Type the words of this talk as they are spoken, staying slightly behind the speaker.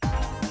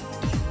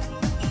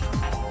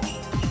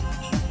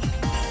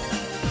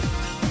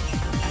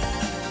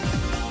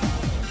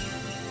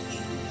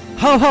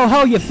Ho, ho,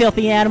 ho, you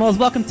filthy animals.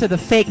 Welcome to the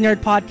Fake Nerd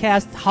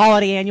Podcast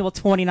Holiday Annual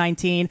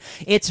 2019.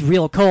 It's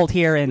real cold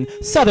here in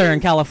Southern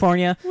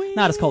California.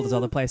 Not as cold as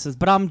other places,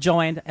 but I'm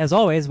joined, as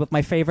always, with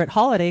my favorite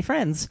holiday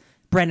friends,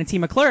 Brandon T.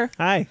 McClure.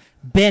 Hi.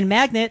 Ben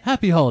Magnet.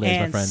 Happy holidays,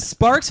 and my friend.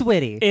 Sparks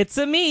Witty. It's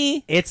a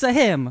me. It's a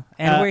him.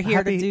 And we're here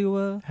happy, to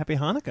do... Happy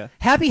Hanukkah.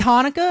 Happy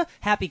Hanukkah,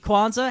 Happy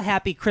Kwanzaa,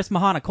 Happy Chris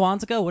Mahana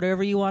Kwanzaa,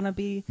 whatever you want to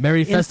be.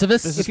 Merry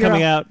Festivus. This is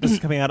coming out. This is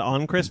coming out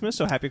on Christmas,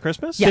 so happy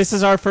Christmas. Yes. This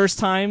is our first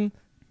time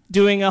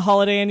doing a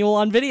holiday annual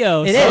on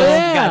video. It is. so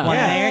You got one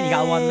Yeah. there, and you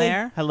got one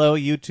there. Hello,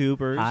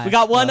 YouTubers. Hi. We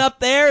got one up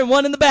there and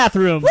one in the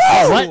bathroom.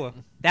 What?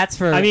 That's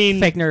for I mean,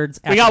 Fake Nerds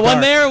After We got one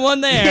Dark. there and one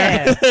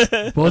there.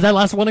 Yeah. What was that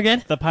last one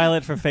again? The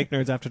pilot for Fake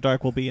Nerds After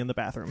Dark will be in the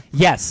bathroom.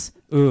 Yes.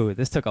 Ooh,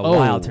 this took a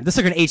wild turn. This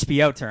took an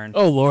HBO turn.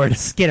 Oh, Lord.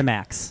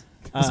 Skinamax.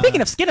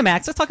 Speaking of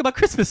Skinamax, let's talk about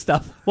Christmas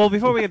stuff. Well,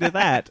 before we get to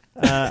that,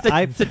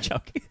 It's a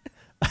joke.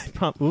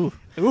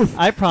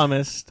 I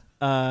promised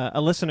a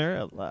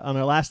listener on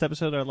our last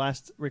episode, our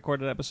last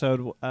recorded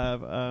episode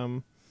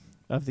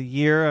of the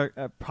year,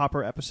 a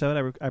proper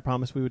episode. I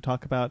promised we would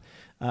talk about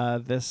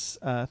this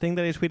thing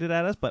that he tweeted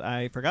at us, but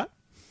I forgot.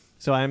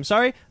 So I'm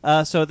sorry.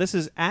 So this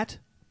is at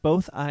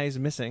Both Eyes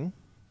Missing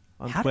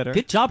on Twitter.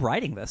 Good job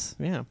writing this.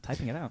 Yeah.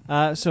 Typing it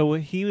out. So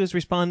he was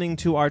responding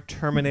to our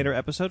Terminator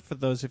episode. For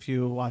those of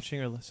you watching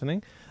or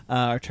listening,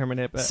 our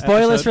Terminator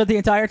Spoilers episode. for the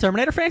entire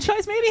Terminator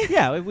franchise, maybe?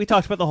 Yeah, we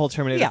talked about the whole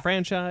Terminator Yeah.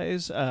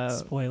 franchise.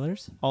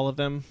 Spoilers. All of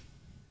them.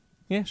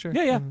 Yeah, sure.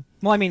 Yeah, yeah.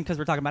 Well, I mean, because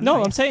we're talking about...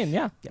 No, I'm saying,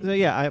 yeah. So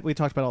yeah, we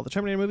talked about all the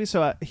Terminator movies.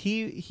 So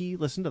he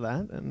listened to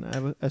that, and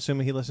I'm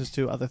assuming he listens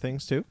to other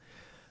things too.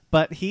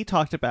 But he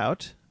talked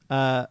about,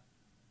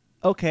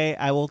 okay,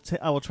 I will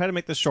try to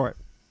make this short.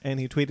 And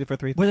he tweeted for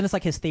 3. Wasn't this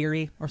like his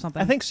theory or something?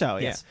 I think so.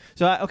 Yes.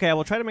 Yeah. So okay, I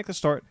will try to make this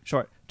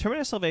short.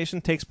 Terminator Salvation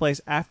takes place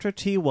after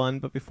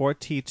T1, but before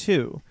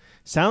T2.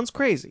 Sounds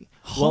crazy.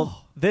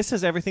 Well, this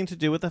has everything to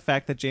do with the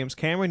fact that James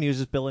Cameron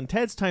uses Bill and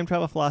Ted's time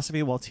travel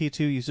philosophy, while T2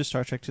 uses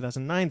Star Trek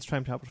 2009's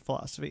time travel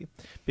philosophy.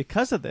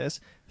 Because of this,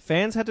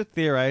 fans had to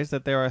theorize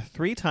that there are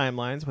 3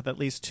 timelines with at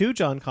least 2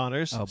 John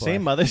Connors, Oh, boy.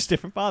 same mothers,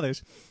 different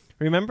fathers.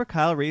 Remember,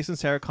 Kyle Reese and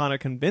Sarah Connor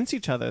convince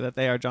each other that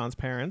they are John's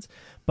parents,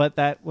 but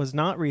that was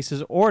not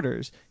Reese's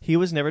orders. He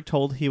was never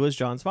told he was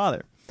John's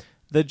father.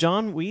 The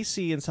John we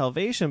see in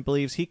Salvation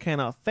believes he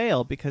cannot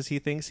fail because he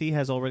thinks he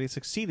has already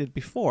succeeded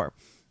before.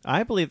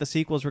 I believe the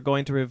sequels were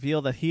going to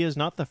reveal that he is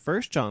not the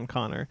first John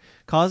Connor,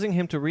 causing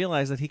him to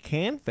realize that he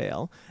can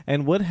fail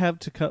and would have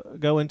to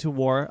go into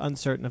war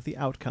uncertain of the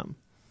outcome.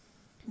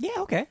 Yeah,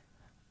 okay.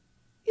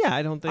 Yeah,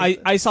 I don't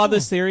think... I saw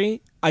this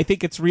theory. I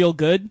think it's real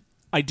good.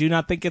 I do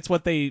not think it's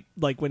what they,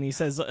 like when he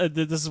says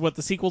this is what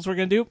the sequels were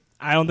going to do.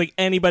 I don't think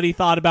anybody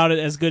thought about it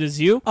as good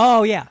as you,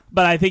 Oh, yeah.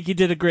 but I think you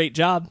did a great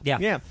job. Yeah.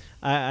 Yeah,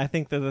 I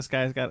think that this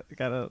guy's got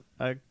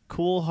a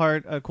cool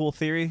heart, a cool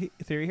theory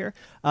here.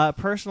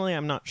 Personally,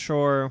 I'm not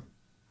sure.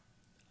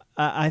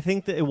 I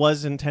think that it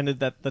was intended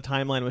that the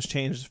timeline was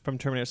changed from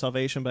Terminator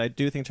Salvation, but I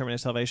do think Terminator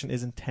Salvation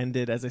is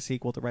intended as a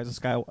sequel to Rise of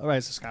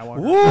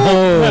Skywalker.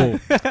 Oh.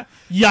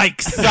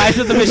 Yikes! Rise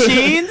of the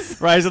Machines?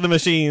 Rise of the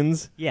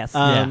Machines. Yes.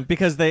 Yeah.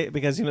 Because they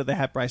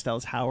have Bryce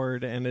Dallas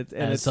Howard, and it's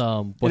As, it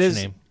what's is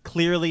your name?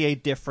 clearly a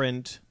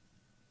different.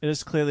 It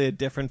is clearly a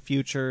different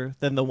future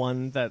than the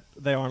one that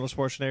the Arnold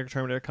Schwarzenegger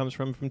Terminator comes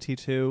from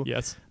T2.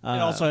 Yes. It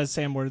also has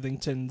Sam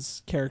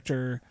Worthington's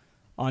character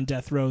on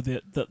death row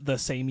the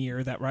same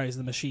year that Rise of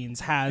the Machines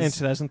has in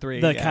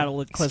 2003. the yeah.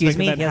 cataclysmic Excuse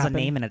me, event he has happen. a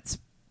name and it's...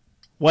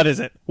 What is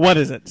it? What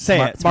is it? Say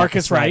it.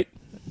 Marcus Wright.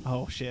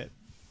 Oh shit.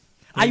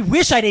 I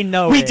wish I didn't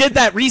know We it. did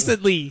that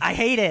recently. I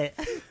hate it.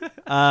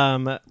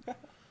 And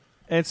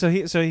so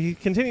he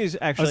continues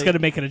I actually. was going to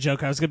make it a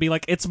joke. I was going to be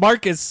like, it's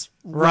Marcus,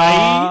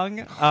 right?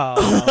 Wrong.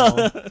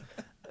 Oh.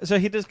 So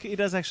he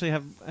does actually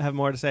have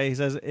more to say. He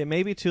says, it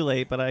may be too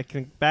late, but I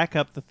can back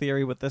up the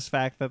theory with this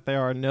fact that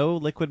there are no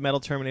liquid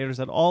metal Terminators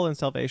at all in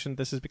Salvation.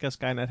 This is because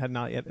Skynet had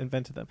not yet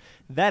invented them.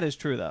 That is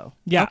true, though.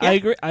 Yeah,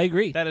 Okay. I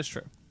agree. That is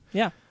true.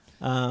 Yeah.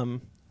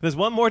 There's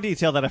one more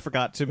detail that I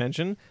forgot to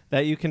mention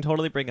that you can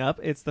totally bring up.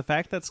 It's the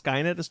fact that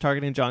Skynet is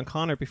targeting John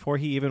Connor before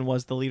he even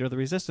was the leader of the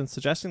Resistance,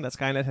 suggesting that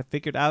Skynet had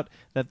figured out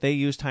that they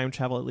used time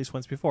travel at least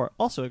once before.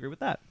 Also agree with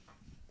that.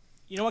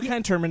 You know what kind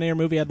of Terminator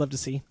movie I'd love to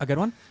see? A good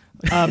one?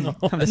 No,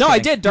 just I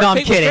kidding. did. Dark No, I'm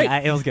Fate was kidding.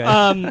 great. It was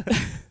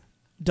good.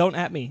 Don't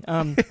at me.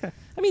 I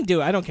mean,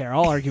 I don't care.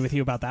 I'll argue with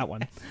you about that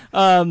one.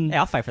 Hey,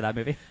 I'll fight for that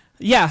movie.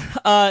 Yeah.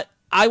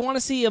 I want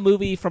to see a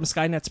movie from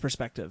Skynet's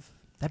perspective.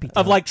 That'd be dope.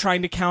 Of like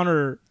trying to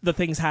counter the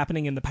things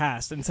happening in the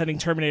past and sending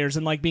Terminators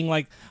and like being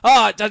like,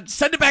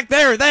 send it back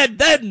there,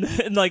 then,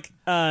 and like.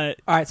 All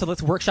right, so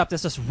let's workshop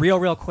this just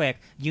real quick.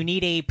 You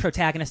need a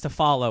protagonist to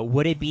follow. Who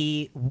would it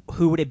be?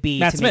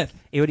 Matt Smith.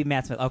 It would be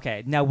Matt Smith.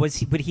 Okay. Now, would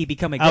he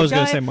become a good guy? I was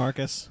going to say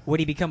Marcus. Would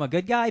he become a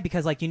good guy?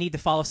 Because like you need to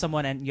follow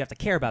someone and you have to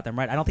care about them,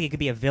 right? I don't think it could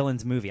be a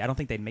villain's movie. I don't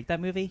think they'd make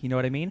that movie. You know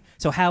what I mean?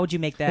 So how would you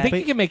make that? I think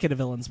you can make it a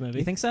villain's movie.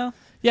 You think so?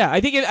 Yeah,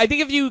 I think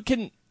if you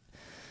can.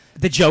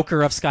 the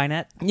Joker of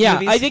Skynet. Yeah,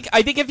 movies.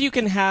 I think if you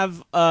can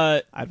have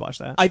I'd watch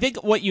that. I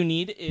think what you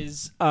need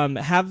is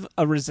have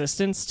a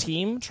resistance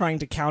team trying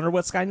to counter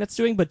what Skynet's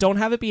doing, but don't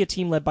have it be a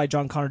team led by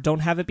John Connor. Don't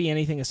have it be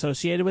anything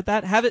associated with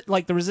that. Have it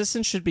like the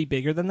resistance should be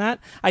bigger than that.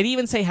 I'd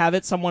even say have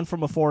it someone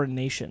from a foreign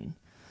nation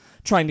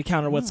trying to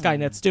counter what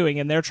Skynet's doing,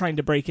 and they're trying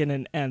to break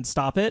in and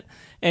stop it.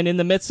 And in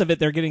the midst of it,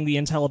 they're getting the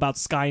intel about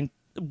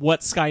what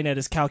Skynet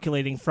is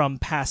calculating from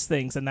past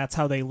things, and that's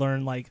how they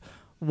learn like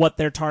what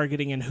they're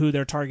targeting and who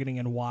they're targeting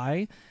and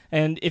why.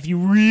 And if you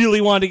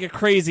really want to get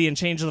crazy and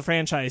change the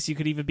franchise, you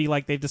could even be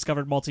like they've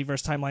discovered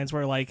multiverse timelines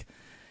where like,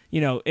 you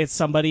know, it's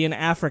somebody in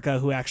Africa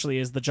who actually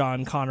is the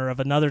John Connor of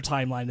another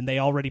timeline, and they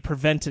already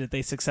prevented it.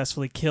 They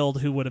successfully killed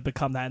who would have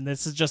become that. And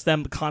this is just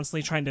them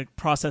constantly trying to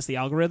process the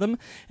algorithm.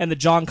 And the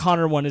John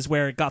Connor one is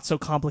where it got so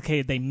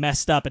complicated they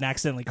messed up and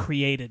accidentally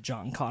created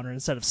John Connor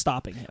instead of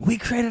stopping him. We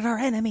created our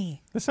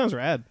enemy. This sounds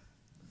rad.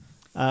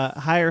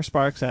 Hire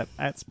Sparks at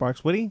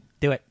SparksWitty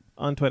Do it.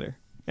 on Twitter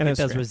and It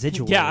does Instagram.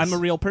 residuals. Yeah, I'm a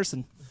real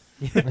person.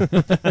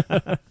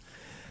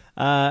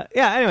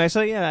 Anyway,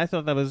 so yeah, I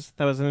thought that was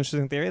an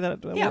interesting theory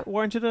that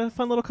warranted a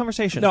fun little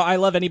conversation. No, I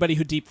love anybody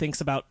who deep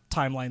thinks about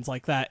timelines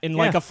like that in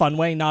like Yeah. a fun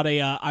way, not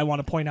a I want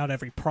to point out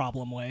every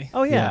problem way.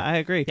 Oh yeah, Yeah. I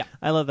agree. Yeah.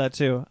 I love that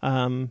too.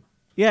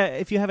 Yeah,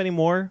 if you have any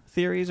more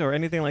theories or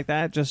anything like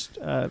that, just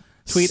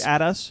tweet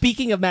at us.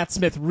 Speaking of Matt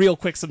Smith, real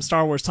quick, some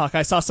Star Wars talk.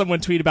 I saw someone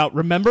tweet about,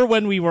 remember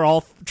when we were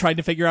all trying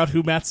to figure out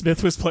who Matt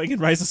Smith was playing in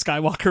Rise of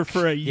Skywalker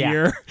for a Yeah.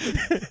 year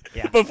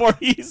Yeah. before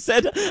he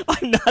said,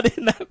 I'm not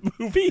in that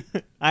movie?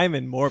 I'm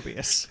in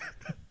Morbius.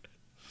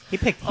 He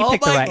picked Oh the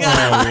my right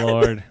God. one. Oh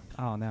Lord,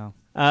 Oh no.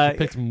 I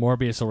picked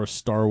Morbius over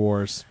Star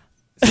Wars.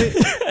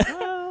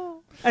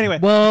 Anyway,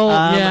 Well,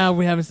 yeah,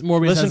 we haven't.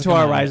 Morbius. listen hasn't to come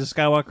our out Rise yet. of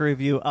Skywalker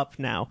review up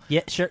now.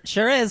 Yeah,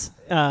 sure is.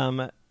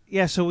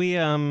 Yeah, so we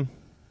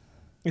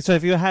so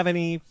if you have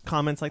any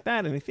comments like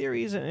that, any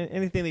theories,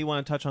 anything that you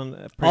want to touch on,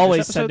 previous Always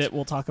episodes, send it.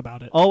 We'll talk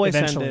about it. Always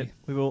eventually. send it.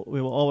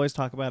 We will always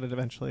talk about it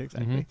eventually.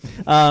 Exactly.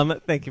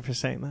 Thank you for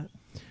saying that.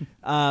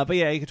 But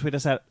yeah, you can tweet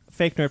us at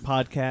Fake Nerd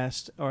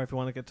Podcast, or if you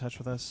want to get in touch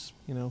with us,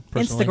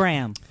 Personally.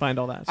 Instagram. find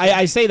all that.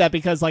 I say that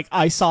because like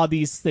I saw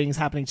these things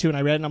happening too, and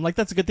I read it, and I'm like,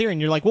 that's a good theory.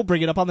 And you're like, we'll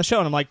bring it up on the show,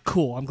 and I'm like,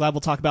 cool. I'm glad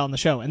we'll talk about it on the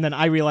show. And then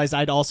I realized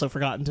I'd also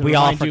forgotten to We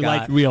all remind you, forgot.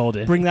 like, We all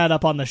did. bring that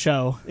up on the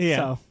show. Yeah.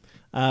 So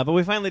But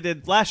we finally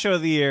did last show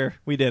of the year.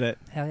 We did it.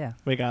 Hell yeah.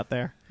 We got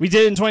there. we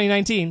did it in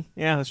 2019.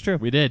 Yeah, that's true.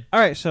 We did. All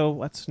right. So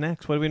what's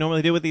next? What do we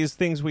normally do with these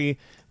things? We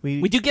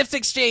We do gifts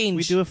exchange.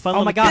 we do a fun. Oh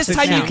my little God, gift This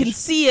time you exchange. can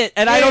see it,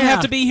 and I don't Yeah.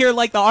 have to be here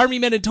like the army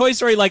men in Toy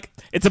Story. Like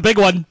it's a big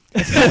one.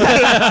 good.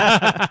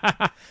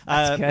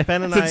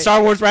 Ben and It's in I.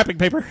 Star Wars wrapping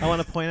paper. I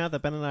want to point out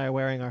that Ben and I are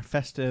wearing our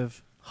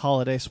festive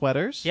holiday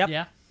sweaters. Yep.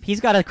 Yeah. He's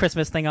got a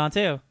Christmas thing on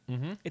too.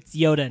 It's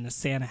Yoda in a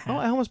Santa hat. Oh,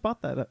 I almost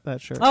bought that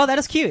shirt. Oh, that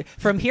is cute.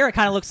 From here, it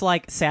kind of looks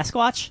like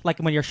Sasquatch, like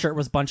when your shirt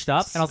was bunched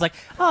up. And I was like,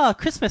 oh,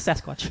 Christmas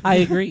Sasquatch. I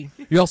agree.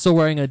 You're also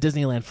wearing a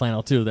Disneyland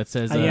flannel too that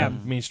says I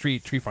am. Main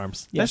Street Tree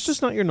Farms. That's Yes.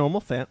 just not your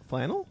normal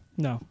flannel.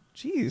 No.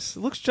 Jeez, it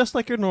looks just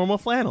like your normal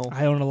flannel.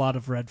 I own a lot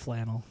of red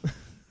flannel.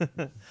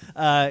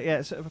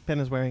 Yeah, so Ben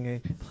is wearing a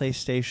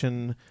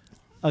PlayStation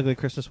ugly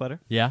Christmas sweater,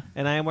 Yeah.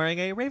 and I am wearing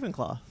a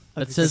Ravenclaw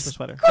ugly That says Christmas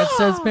sweater. that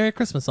says Merry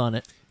Christmas on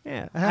it.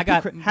 Yeah, I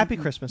got happy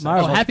Christmas.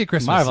 Marvel, Oh, happy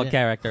Christmas, Marvel yeah.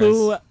 characters.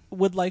 Who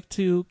would like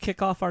to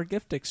kick off our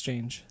gift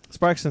exchange?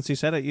 Sparks, since you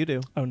said it, you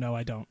do. Oh no,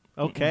 I don't.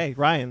 Okay,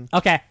 Ryan.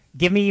 Okay,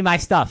 give me my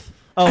stuff.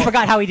 Oh. I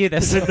forgot how we do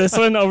this. Is it this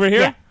one over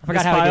here? Yeah, I forgot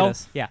This how we pile? do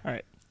this. Yeah. All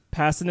right,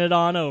 passing it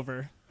on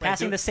over.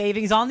 Passing do- the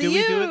savings on to Do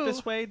you. we do it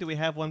this way? Do we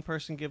have one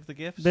person give the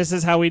gifts? This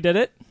is how we did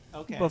it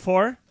okay.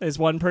 before. Is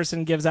one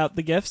person gives out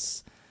the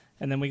gifts,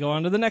 and then we go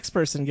on to the next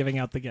person giving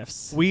out the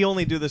gifts. We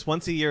only do this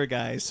once a year,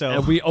 guys. So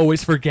And we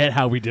always forget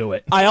how we do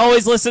it. I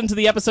always listen to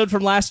the episode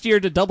from last year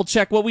to double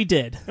check what we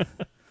did.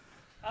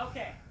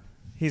 Okay.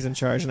 he's in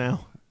charge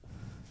now.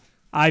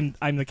 I'm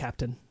the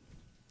captain.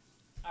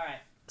 All right.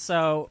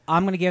 So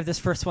I'm gonna give this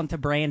first one to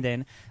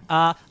Brandon.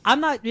 I'm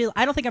not really.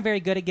 I don't think I'm very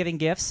good at giving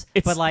gifts,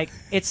 It's- but like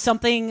it's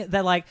something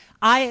that like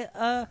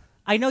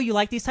I know you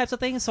like these types of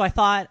things, so I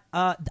thought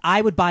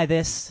I would buy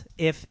this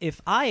if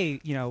I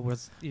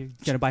was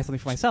gonna buy something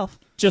for myself.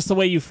 Just the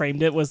way you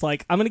framed it was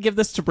like, I'm going to give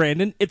this to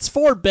Brandon. It's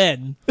for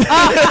Ben, but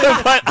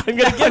I'm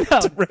going to give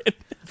it to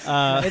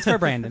Brandon. It's for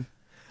Brandon.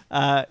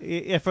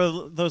 Yeah,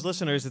 for those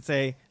listeners, it's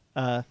a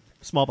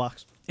small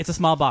box. It's a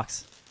small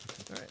box.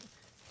 All right.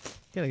 You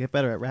gotta get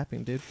better at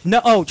rapping, dude. No,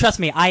 oh, trust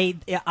me, I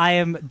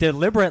am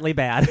deliberately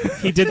bad.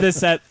 He did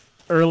this at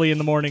early in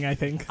the morning, I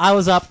think. I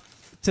was up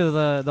to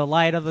the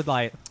light of the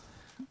light.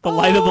 The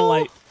light of the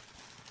light.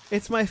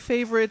 It's my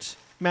favorite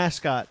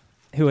mascot.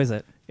 Who is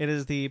it? It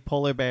is the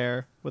polar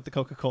bear with the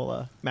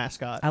Coca-Cola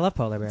mascot. I love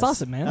polar bears. It's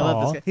awesome, man. I love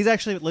Aw. this guy. He's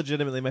actually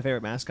legitimately my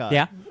favorite mascot.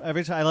 Yeah?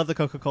 Every time I love the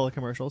Coca-Cola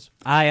commercials.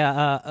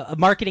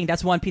 Marketing.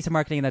 That's one piece of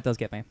marketing that does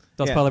get me.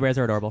 Those Yeah. polar bears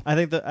are adorable. I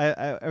think that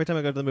I every time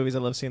I go to the movies, I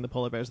love seeing the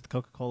polar bears with the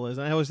Coca-Colas,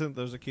 and I always think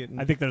those are cute. And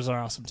I think those are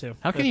awesome, too.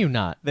 How can you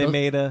not? they Those-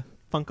 made a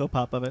Funko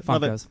Pop of it.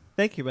 Love it. Funkos.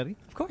 Thank you, buddy.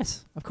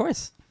 Of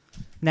course.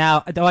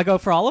 Now, do I go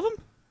for all of them?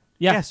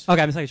 Yeah. Yes.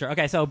 Okay, I'm just making sure.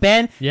 Okay, so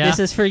Ben, Yeah. this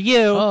is for you.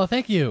 Oh,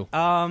 thank you.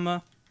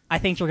 I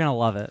think you're gonna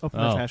love it. Open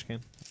Oh. the trash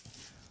can.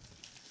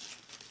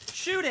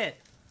 Shoot it.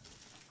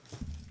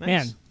 Nice.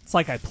 Man, it's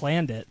like I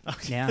planned it.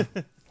 Yeah.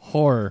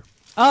 Horror.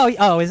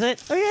 Oh, is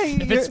it? Oh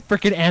yeah, If it's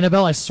freaking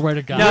Annabelle, I swear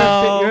to God.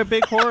 No. you're a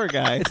big horror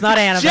guy. It's not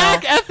Annabelle.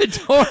 Jack Effins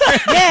horror.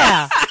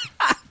 Yeah.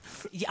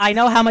 I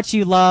know how much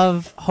you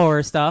love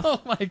horror stuff.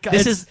 Oh my God.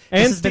 This has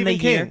been the Stephen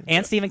year, King.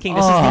 and Stephen King.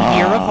 This is the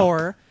year of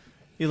horror.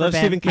 You love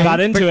Ben. Stephen I King. got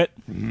into it.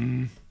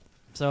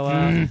 So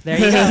there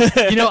you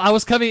go. You know, I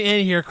was coming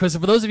in here because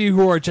for those of you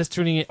who are just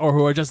tuning in or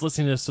who are just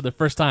listening to this for the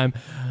first time,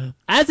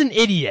 as an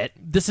idiot,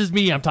 this is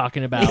me I'm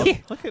talking about.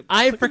 I look at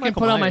freaking Michael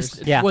put on Myers.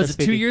 Yeah, was that's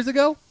it 2 creepy. years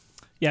ago?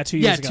 Yeah, 2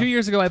 years ago. 2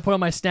 years ago, I put on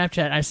my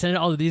Snapchat. I sent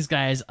all of these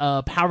guys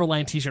a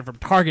Powerline T-shirt from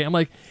Target. I'm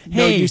like, No,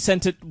 hey, you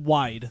sent it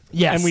wide.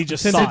 yes, and we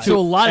just sent saw it to a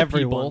lot of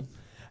everyone. people.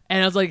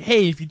 And I was like,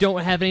 hey, if you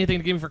don't have anything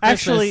to give me for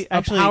Christmas,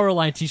 Actually- a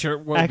Powerline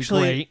T-shirt would be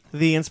Actually, great.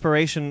 the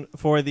inspiration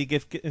for the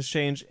gift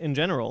exchange in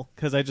general,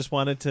 because I just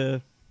wanted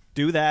to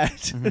do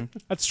that.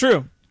 That's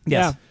true.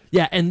 Yes.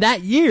 Yeah, and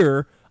that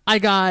year I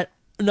got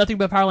nothing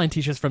but Powerline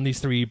T-shirts from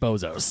these three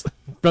bozos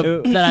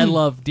that I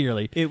love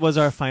dearly. It was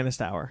our finest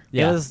hour.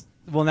 It was,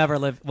 we'll never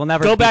live. We'll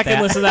never Go beat back that.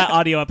 and listen to that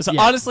audio episode.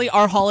 Yeah. Honestly,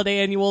 our holiday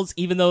annuals,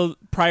 even though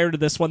prior to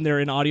this one they're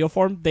in audio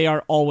form, they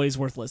are always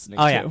worth listening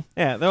Oh, to. yeah.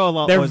 Yeah, they're a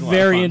lot. They're always a lot of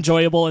very fun.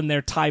 enjoyable and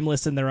they're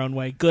timeless in their own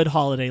way. Good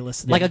holiday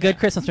listening. Like a good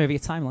Christmas movie.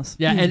 It's timeless.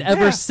 Yeah, and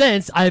ever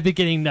since I've been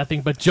getting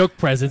nothing but joke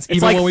presents. It's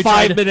even like when we 5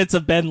 tried to, minutes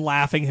of Ben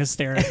laughing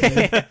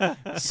hysterically.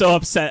 So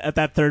upset at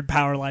that third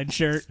Powerline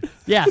shirt.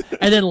 yeah,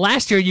 and then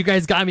last year you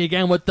guys got me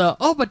again with the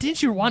but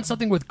didn't you want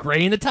something with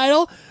Gray in the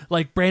title?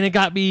 Like Brandon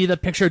got me the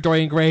picture of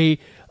Dorian Gray.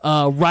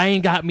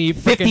 Ryan got me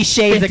 50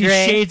 Shades of 50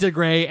 Grey. Shades of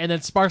Gray, and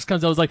then Sparks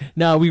comes out. Was like,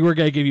 no, we were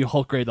gonna give you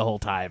Hulk Gray the whole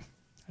time.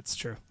 That's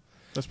true.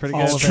 That's pretty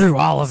All good. of it.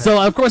 all of it. So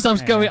of course I'm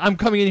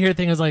coming in here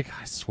thinking, I was like,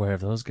 I swear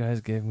if those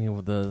guys gave me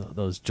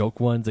those joke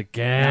ones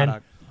again. No,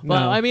 no. Well,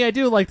 No. I mean, I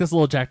do like this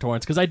little Jack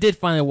Torrance because I did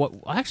finally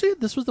actually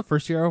this was the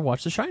first year I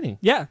watched The Shining.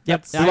 Yeah.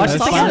 That's, Yeah, I I watched it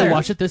just together. finally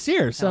watched it this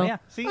year. So yeah.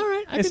 See, all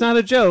right, I it's can- not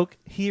a joke.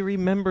 He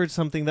remembered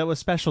something that was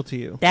special to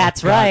you.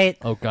 That's God. right.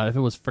 Oh God, if it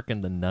was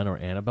frickin' the Nun or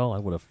Annabelle, I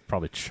would have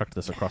probably chucked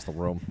this across the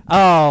room.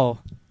 Oh.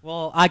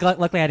 Well,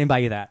 luckily I didn't buy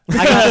you that.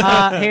 I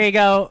got, here you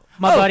go,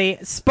 my buddy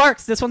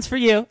Sparks. This one's for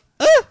you.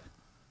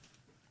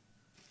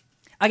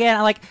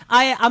 Again,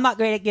 I'm not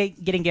great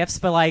at getting gifts,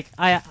 but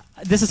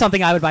this is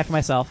something I would buy for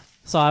myself.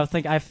 So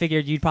I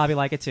figured you'd probably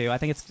like it too. I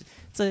think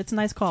it's a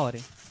nice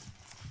quality,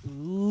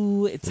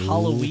 Ooh, it's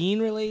Halloween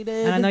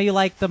related. and I know you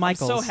like the I'm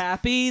Michaels. so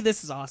happy.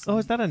 This is awesome. Oh,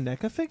 is that a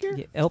NECA figure?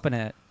 You open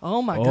it.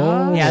 Oh my Oh.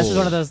 god. Yeah, this is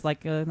one of those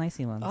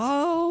nicey ones.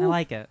 Oh. I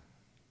like it.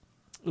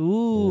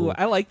 Ooh,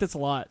 I like this a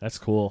lot. That's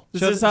cool.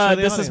 This Show is the- show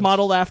the this is audience.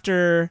 modeled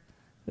after.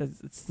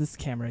 It's this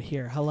camera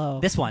here. Hello.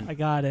 This one. I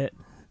got it.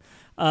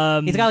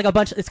 It's got a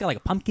bunch. It's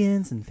got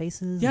pumpkins and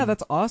faces. Yeah, and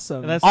that's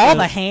awesome. That's all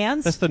the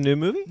hands. That's the new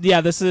movie. yeah,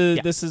 this is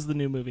Yeah. this is the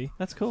new movie.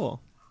 That's cool.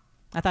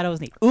 I thought it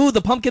was neat. Ooh,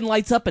 the pumpkin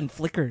lights up and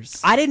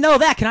flickers. I didn't know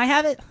that. Can I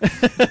have it?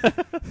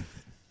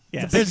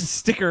 It's a big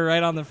sticker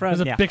right on the front.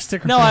 There's a Yeah. big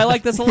sticker. No, I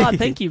like this a lot.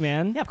 Thank you,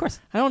 man. Yeah, of course.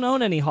 I don't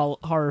own any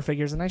horror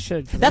figures, and I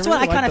should. 'cause That's what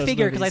I really kind like of those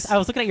figured movies. because I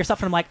was looking at your stuff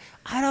and I'm like,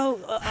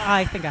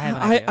 I think I have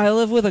an idea. I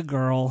live with a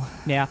girl.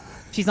 Yeah,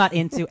 she's not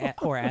into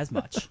horror as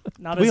much.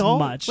 Not We as all-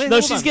 much. wait, no,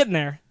 hold she's on. getting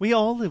there. We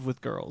all live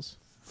with girls.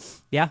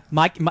 Yeah,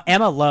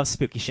 Emma loves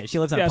spooky shit. She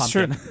lives in Yeah, a it's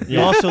pumpkin. true.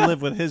 You also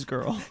live with his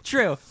girl.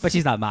 True, but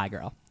she's not my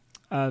girl.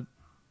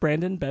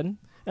 Brandon, Ben.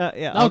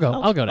 Yeah, I'll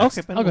go next.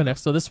 Okay, Ben, I'll go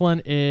next. So this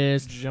one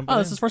is. Jump Oh, in.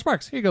 this is for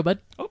Sparks. Here you go, bud.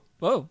 Oh,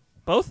 whoa,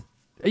 both.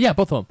 Yeah,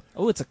 both of them.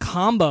 Oh, it's a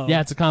combo.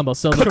 Yeah, it's a combo.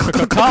 So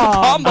the,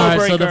 combo all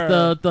right, so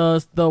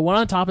breaker. the one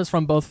on top is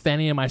from both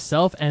Fanny and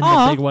myself, and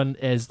Aw. the big one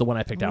is the one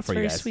I picked out That's for you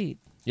very guys. sweet.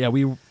 Yeah,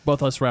 we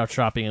both of us were out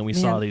shopping and we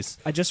saw Man. these.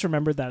 I just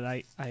remembered that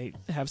I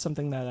have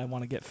something that I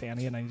want to get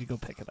Fanny, and I need to go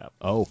pick it up.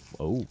 Oh.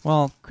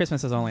 Well,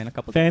 Christmas is only in a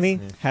couple. Fanny,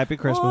 happy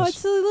Christmas. Oh,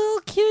 it's a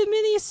little cute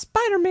mini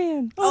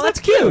Spider-Man. Oh,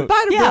 that's cute.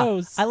 Spider Yeah,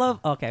 Bros. I love.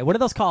 Okay, what are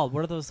those called?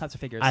 What are those types of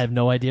figures? I have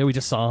no idea. We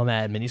just saw them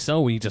at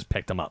Miniso. We just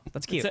picked them up.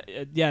 That's cute.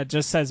 Yeah, it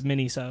just says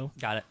Miniso.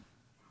 Got it.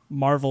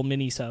 Marvel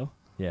Miniso.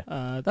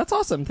 Yeah. That's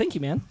awesome. Thank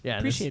you, man. Yeah,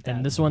 Appreciate that.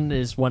 And this one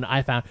is one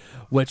I found,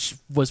 which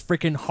was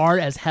freaking hard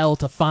as hell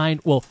to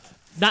find. Well,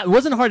 it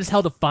wasn't hard as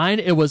hell to find.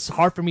 It was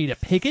hard for me to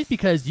pick it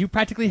because you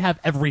practically have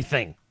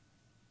everything.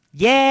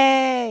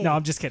 Yay! No,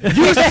 I'm just kidding.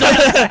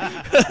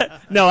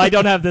 No, I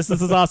don't have this.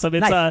 This is awesome.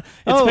 It's Nice.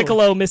 it's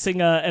Piccolo missing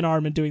an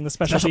arm and doing the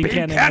special beam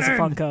cannon as a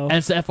Funko. And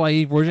it's the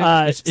FYE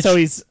version. So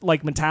he's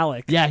like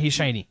metallic. yeah, he's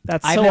shiny.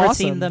 That's I've so never awesome.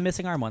 seen the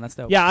missing arm one. That's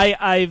dope. Yeah,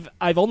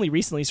 I've only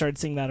recently started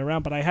seeing that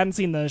around, but I hadn't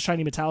seen the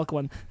shiny metallic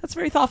one. That's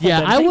very thoughtful.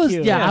 Yeah, Ben. I Thank was.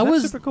 you. Yeah, I that's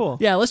was super cool.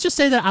 Yeah, let's just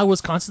say that I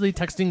was constantly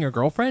texting your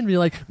girlfriend, be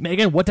like,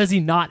 Megan, what does he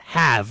not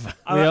have?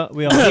 we all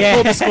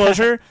Full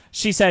disclosure,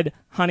 she said,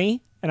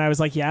 "Honey," and I was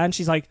like, "Yeah," and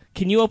she's like,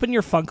 "Can you open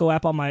your Funko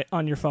app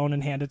on your phone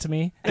and hand it to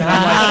me?" And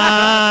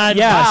I'm like,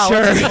 "Yeah,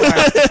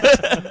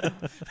 Wow, sure."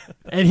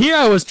 And here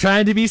I was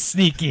trying to be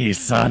sneaky,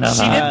 son of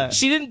a.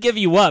 She didn't give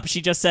you up.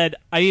 She just said,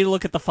 "I need to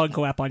look at the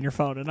Funko app on your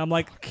phone," and I'm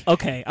like,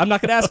 "Okay, I'm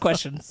not gonna ask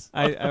questions."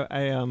 I've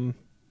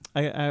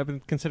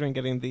been considering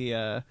getting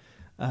the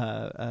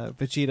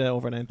Vegeta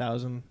over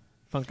 9000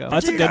 Funko.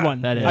 That's a good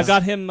one. That is. I've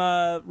got him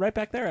right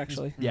back there,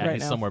 actually. Yeah, right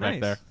he's now. somewhere back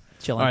Nice. there.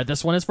 Chilling. All right,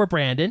 this one is for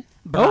Brandon.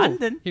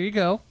 Brandon. Here you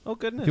go. Oh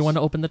goodness. If you want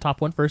to open the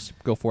top one first,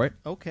 go for it.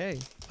 Okay.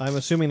 I'm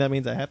assuming that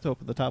means I have to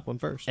open the top one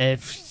first.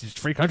 If it's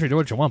free country, do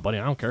what you want, buddy.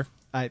 I don't care.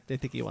 I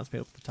think he wants me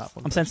to open the top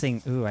one. I'm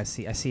sensing. Ooh, I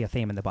see a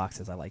theme in the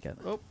boxes. I like it.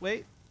 Oh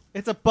wait,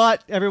 it's a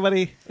butt,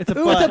 everybody. It's a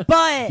Ooh, butt. it's a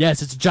butt.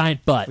 Yes, it's a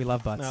giant butt. We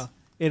love butts. No,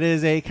 it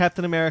is a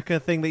Captain America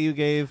thing that you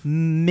gave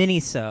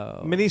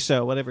Miniso.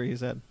 Miniso, whatever he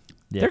said.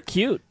 Yeah. They're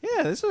cute.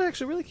 Yeah, this is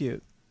actually really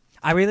cute.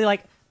 I really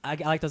like. I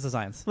like those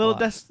designs. Little a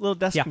lot.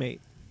 desk Yeah.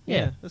 mate.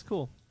 Yeah. That's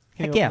cool.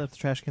 Can Heck you yeah. open up the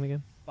trash can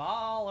again?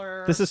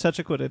 Baller. This is such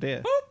a good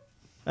idea.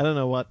 I don't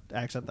know what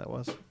accent that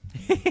was.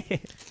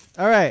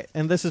 All right,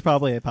 and this is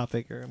probably a pop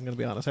figure. I'm going to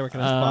be honest. I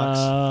recognize the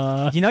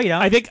box. You know you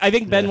don't. I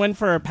think Ben Yeah. went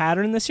for a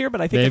pattern this year, but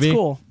I think Maybe. it's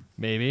cool.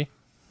 Maybe.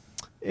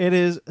 It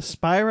is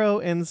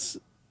Spyro and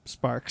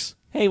Sparks.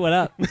 Hey, what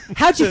up?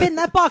 How'd you fit in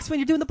that box when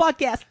you're doing the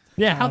podcast?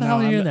 Yeah, how the hell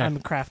are you in there? I'm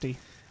crafty.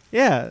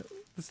 Yeah,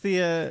 it's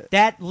the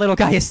That little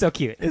guy is so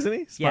cute. isn't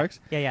he? Sparks.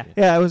 Yeah.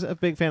 Yeah, I was a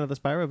big fan of the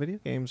Spyro video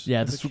games.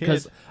 Yeah, as this a is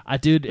because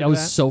kid. it Look at was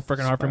that. so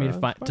freaking hard for me to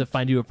Spyro, find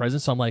Sparks. you a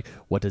present. So I'm like,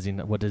 what was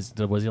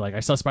he like? I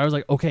saw Spyro. I was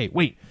like, okay,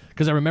 wait,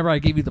 because I remember I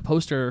gave you the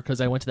poster because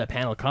I went to that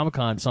panel at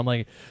Comic-Con. So I'm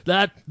like,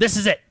 this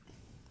is it.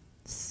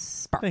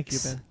 Sparks. Thank you,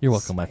 Ben. You're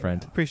welcome, my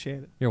friend.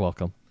 Appreciate it. You're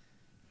welcome.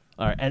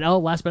 All right, and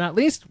last but not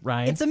least,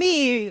 Ryan. It's a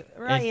me,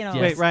 right? And- You know.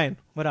 yes. Wait, Ryan,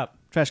 What up?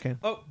 trash can.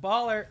 Oh,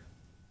 baller.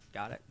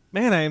 Got it.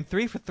 Man, I am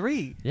 3 for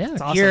 3. yeah.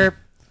 awesome. You're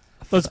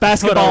Those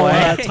basketball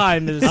away.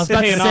 time is I was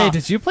about to paying say, off.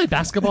 did you play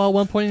basketball at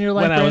one point in your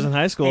life? When I was in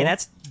Brandon? high school. hey,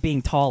 that's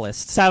being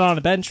tallest. Sat on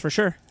a bench for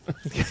sure.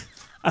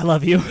 I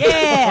love you.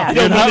 Yeah. I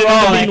don't not mean it in a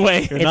wrong. mean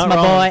way. You're It's not my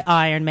wrong. boy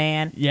Iron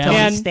Man. Yeah. Tony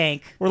Man.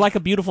 Stank. We're like a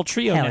beautiful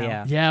trio Hell now.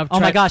 yeah. Yeah, I've Oh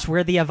my tried- gosh,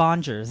 we're the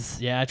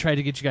Avengers. Yeah, I tried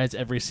to get you guys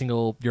every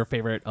single your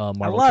favorite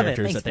Marvel love it.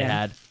 characters Thanks, that they Dan.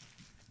 had.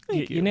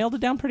 You nailed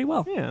it down pretty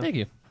well. Yeah. Thank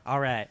you. All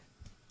right.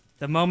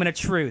 The moment of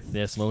truth.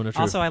 Yes, moment of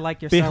truth. Also, I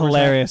like your Be Star Wars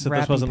hilarious if this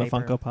wrapping wasn't paper. a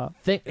Funko Pop.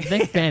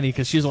 thank Fanny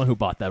because she's the one who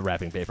bought that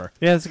wrapping paper.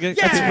 Yeah, it's good.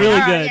 Yeah, That's really all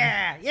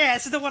right, good. Yeah,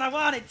 this is the one I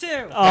wanted too.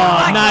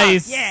 Oh,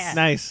 nice. Yeah.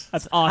 nice.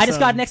 That's awesome. I just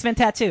got an X-Men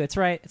tattoo. It's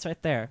right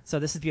there. So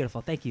this is beautiful.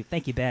 Thank you,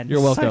 Ben.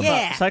 You're welcome. Cyclops,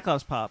 Yeah.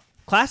 Cyclops Pop.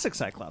 Classic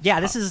Cyclops. Yeah,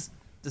 Pop. this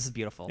is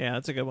beautiful. Yeah,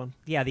 that's a good one.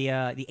 Yeah, the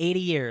 80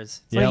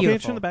 years. It's Yeah. Can you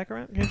beautiful. turn the back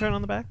around? Can you turn it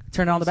on the back?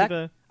 Turn it on the See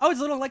back. Oh, it's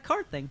a little like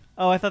card thing.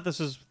 Oh, I thought this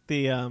was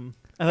the. I thought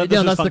Yeah, this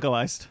was that's the-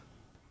 Funkoized.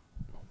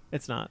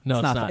 It's not. No,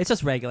 it's not. It's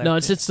just regular. No,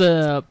 it's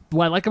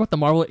what I like about the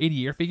Marvel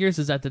 80-year figures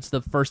is that it's the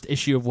first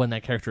issue of when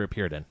that character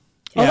appeared in.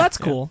 Oh, Yeah. that's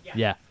Yeah. cool.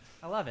 Yeah,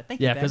 I love it.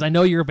 Thank yeah, you. because Ben. I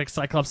know you're a big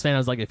Cyclops fan. I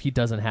was like, if he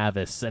doesn't have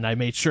this, and I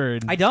made sure.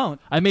 I don't.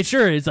 I made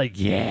sure it's like,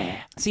 yeah.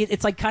 See,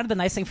 it's like kind of the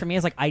nice thing for me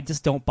is like I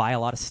just don't buy a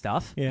lot of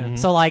stuff. Yeah. Mm-hmm.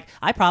 So like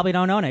I probably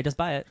don't own it. Just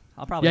buy it.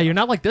 I'll probably. Yeah, you're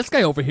not like this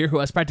guy over here who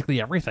has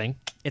practically everything.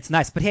 It's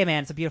nice, but hey,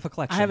 man, it's a beautiful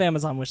collection. I have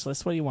Amazon wish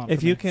list. What do you want? If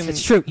from you me? can,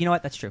 It's true. You know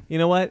what? That's true. you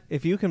know what?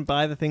 If you can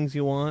buy the things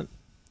you want,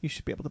 you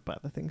should be able to buy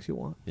the things you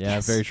want. Yeah,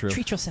 Yes. very true.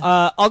 Treat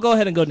yourself. I'll go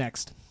ahead and go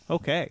next.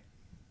 Okay.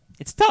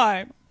 It's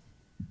time.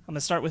 I'm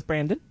gonna start with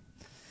Brandon,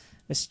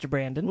 Mr.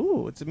 Brandon.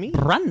 Ooh, it's me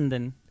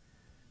Brandon.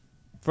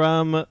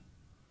 from.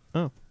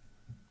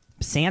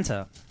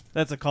 Santa.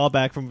 That's a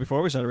callback from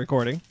before we started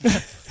recording.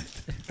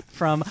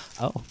 From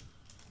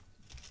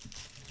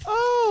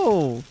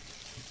Oh,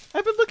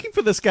 I've been looking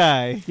for this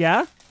guy.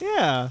 Yeah,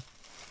 Yeah,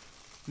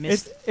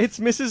 Miss it's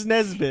Mrs.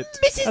 Nesbit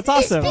that's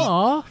awesome.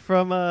 Aw.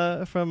 from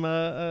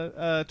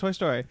Toy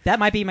Story. That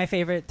might be my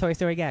favorite Toy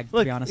Story gag, to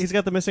Look, be honest. he's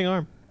got the missing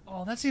arm.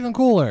 Oh, that's even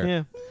cooler.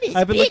 Yeah,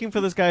 I've been looking for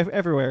this guy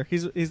everywhere.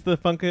 He's the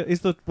Funko. He's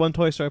the one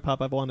Toy Story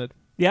Pop I've wanted.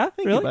 Yeah,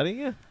 Thank really? you, buddy.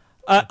 Yeah.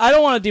 I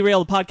don't want to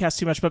derail the podcast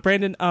too much, but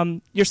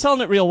Brandon, you're selling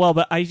it real well.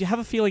 But I have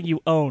a feeling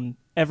you own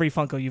every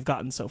Funko you've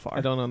gotten so far.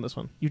 I don't own this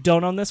one. You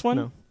don't own this one?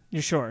 No.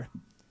 You're sure?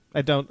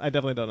 I don't. I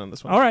definitely don't own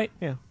this one. All right,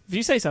 Yeah, if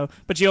you say so.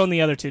 But you own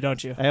the other two,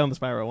 don't you? I own the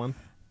Spyro one.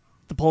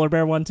 The polar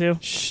bear one too.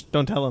 Shh!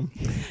 Don't tell him.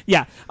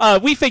 Yeah,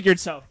 we figured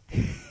so.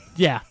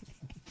 Yeah.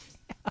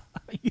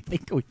 you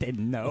think we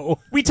didn't know?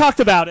 We talked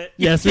about it.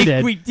 Yes, we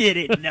did. We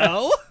didn't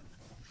know?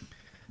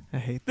 I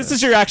hate This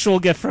is your actual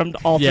gift from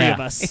all three Yeah. of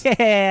us.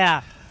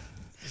 Yeah.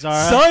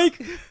 Zara.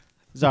 Psych.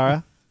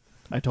 Zara,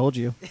 I told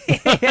you.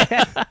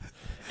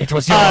 It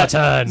was your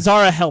turn.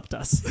 Zara helped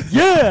us.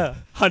 Yeah.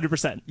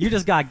 100%. You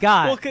just got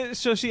got. Well,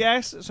 so she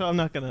asked. So I'm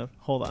not gonna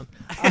hold on.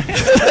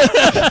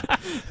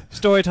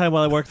 Story time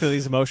while I work through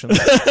these emotions.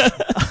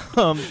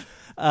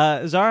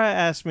 Zara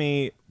asked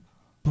me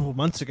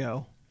months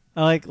ago.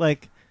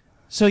 Like,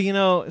 so you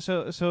know,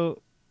 so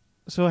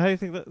how do you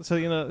think that? So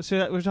you know, so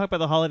we were talking about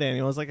the holiday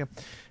annual. I was like,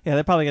 yeah,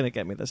 they're probably gonna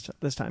get me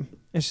this time.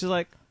 And she's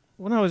like,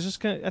 well, no, I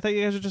thought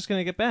you guys were just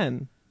gonna get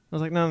Ben. I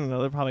was like, no,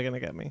 they're probably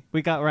gonna get me.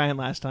 We got Ryan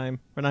last time.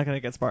 We're not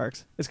gonna get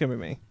Sparks. It's gonna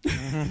be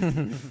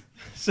me.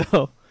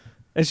 So,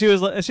 and she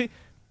was like,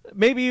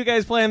 maybe you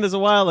guys planned this a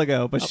while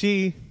ago, but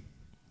she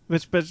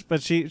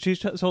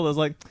told us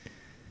like,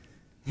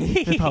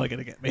 they're probably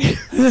gonna get me.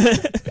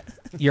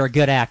 You're a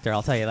good actor,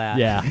 I'll tell you that.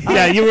 Yeah.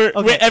 Yeah, you were.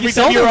 Okay. Every You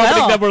time sold you were it opening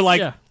well. them, we're like,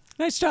 Yeah.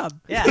 nice job.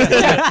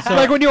 Yeah.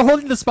 Like when you were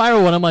holding the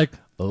spiral one, I'm like,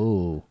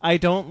 Oh. I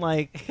don't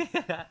like.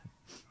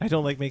 I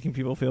don't like making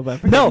people feel bad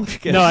for No, getting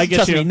gifts. no, I get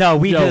trust you. me. No,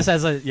 we No. did this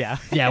as a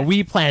Yeah,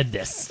 we planned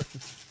this.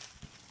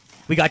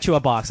 We got you a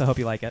box. I hope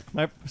you like it.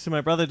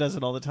 My brother does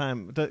it all the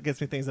time. Gets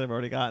me things that I've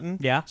already gotten.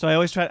 Yeah. So I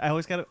always got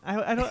to.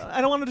 I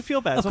don't want him to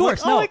feel bad. Of So I'm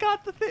course, like, no. I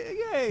got the thing.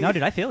 Yay. No,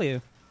 dude, I feel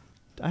you.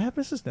 I have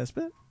Mrs.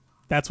 Nesbitt.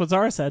 That's what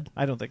Zara said.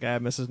 I don't think I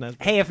have Mrs.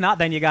 Nesbitt. Hey, if not,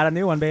 then you got a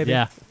new one, baby.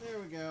 Yeah. There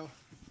we go.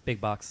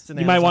 Big box. It's an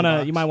You might Amazon want to.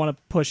 box. You might want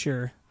to push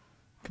your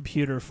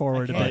computer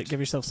forward a can't. bit. Give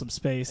yourself some I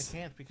space.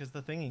 can't because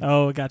the thingy.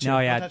 Oh, gotcha. No,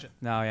 yeah. touch it.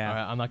 No, yeah. All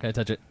right, I'm not going to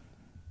touch it.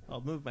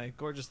 I'll move my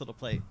gorgeous little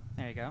plate.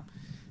 There you go.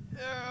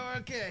 Oh,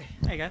 okay.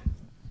 There you go.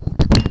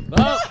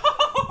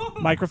 Oh!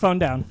 Microphone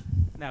down.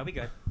 No, we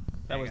good.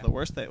 That There you was go. the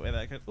worst way that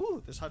I could.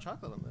 Ooh, there's hot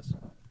chocolate on this.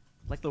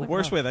 Like The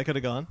worst way that could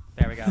have gone.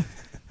 There we go.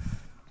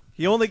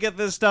 You only get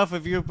this stuff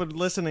if you've been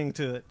listening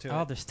to it.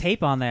 Oh, there's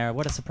tape on there.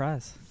 What a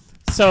surprise.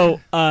 So,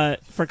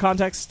 for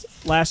context,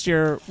 last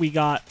year we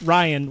got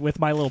Ryan with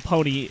My Little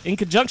Pony in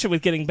conjunction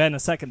with getting Ben a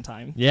second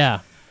time.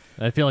 Yeah.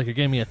 I feel like you're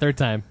getting me a third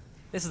time.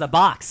 This is a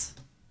box.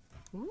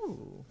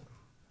 Ooh.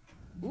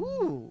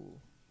 Ooh.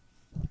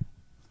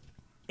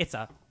 It's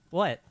a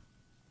what?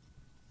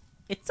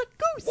 It's a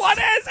goose. What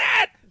is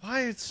it?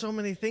 Why are so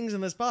many things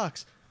in this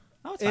box?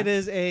 Oh, it's It fine.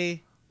 is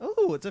a.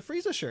 Oh, it's a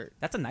Frieza shirt.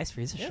 That's a nice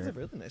Frieza Yeah, shirt. it's a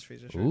really nice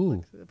Frieza shirt.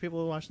 Ooh. Like,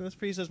 people watching this,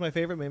 Frieza's my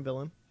favorite main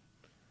villain.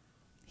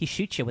 He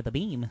shoots you with a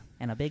beam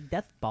and a big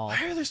death ball.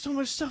 Why are there so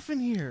much stuff in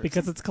here?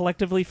 Because it's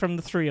collectively from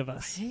the three of I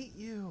us. hate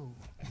you.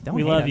 Don't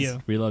We hate love us.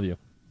 you. We love you.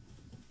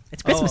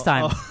 It's Christmas Oh,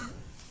 time. oh.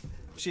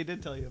 She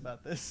did tell you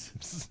about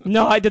this.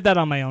 No, I did that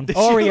on my own.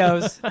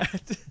 Oreos.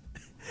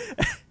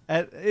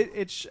 at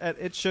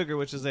It's Sugar,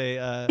 which is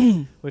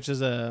a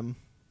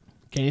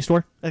Candy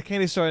store? a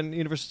candy store in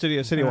Universal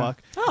Studios City Uh-huh.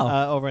 Walk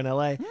Oh. over in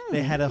LA.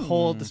 They had a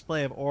whole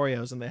display of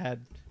Oreos, and they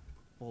had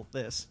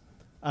this.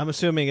 I'm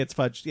assuming it's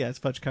fudge. Yeah, it's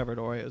fudge covered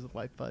Oreos with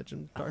white fudge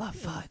and I dark. love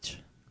fudge.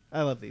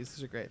 I love these.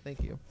 These are great.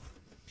 Thank you.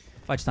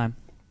 Fudge time.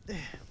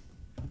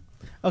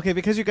 Okay,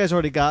 because you guys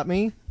already got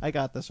me, I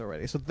got this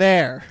already. So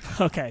there.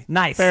 Okay.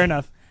 Nice. Fair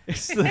enough.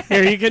 It's the-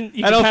 Here, you can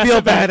I don't pass feel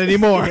it back. bad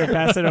anymore. Here,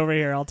 pass it over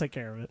here. I'll take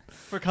care of it.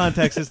 For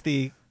context, it's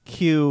the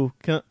Q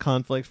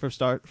conflict from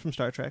Star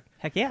Trek.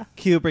 Heck yeah.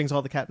 Q brings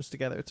all the captains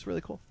together. It's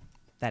really cool.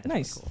 That is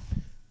Nice. really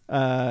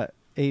cool.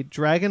 A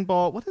Dragon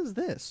Ball. What is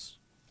this?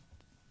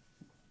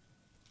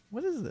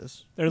 What is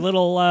this? They're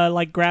little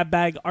like grab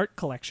bag art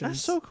collections.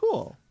 That's so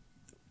cool.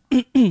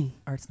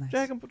 Art's nice.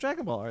 Dragon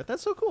Ball art.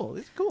 That's so cool.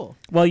 It's cool.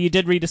 Well, you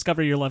did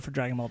rediscover your love for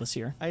Dragon Ball this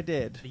year. I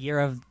did. The year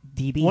of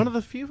DB. One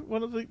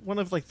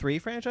of like three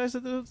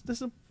franchises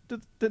that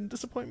didn't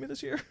disappoint me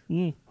this year.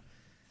 Mm.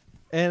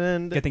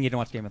 And Good thing you didn't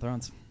watch Game of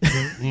Thrones.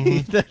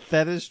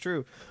 that is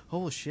true.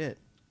 Oh shit.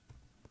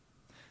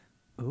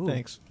 Ooh.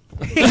 Thanks.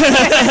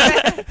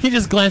 He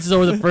just glances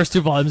over the first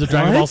two volumes of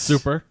Dragon Ball What?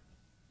 Super.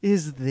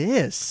 Is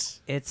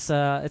this It's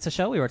a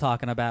show we were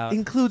talking about.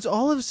 includes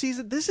all of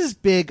season? This is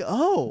Big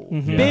O.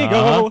 Mhm. Big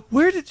Yeah.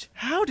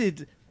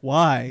 O.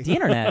 Why? The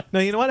internet. No,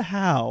 you know what?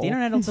 How? The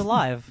internet is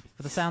alive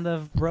with the sound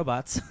of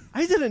robots.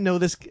 I didn't know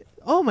this.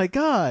 Oh my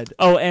god!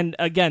 Oh, and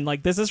again,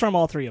 like this is from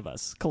all three of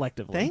us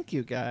collectively. Thank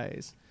you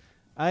guys.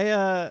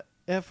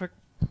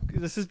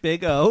 This is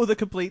Big O, the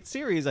complete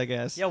series, I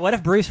guess. Yeah, what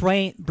if Bruce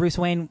Wayne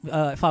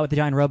fought with the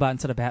giant robot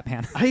instead of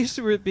Batman? I used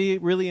to be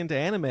really into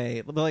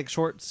anime, like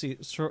short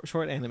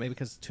anime,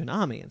 because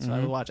Toonami, and so I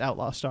would watch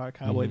Outlaw Star,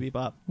 Cowboy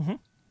Bebop,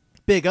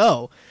 Big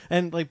O,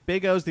 and like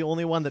Big O's the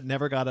only one that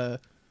never got a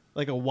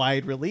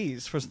wide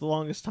release for the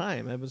longest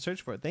time. I've been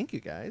searching for it. Thank you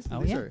guys.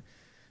 Oh, These yeah. are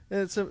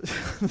it's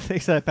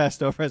things that I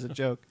passed over as a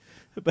joke,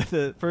 but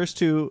the first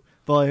two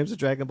volumes of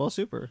Dragon Ball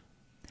Super.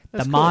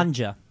 That's The cool.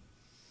 manja.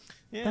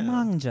 Yeah. The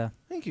manja.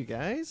 Thank you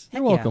guys.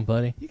 You're Heck welcome,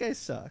 buddy. You guys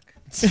suck.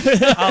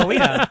 Oh, we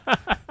know.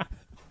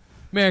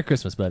 Merry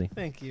Christmas, buddy.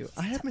 Thank you.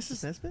 I have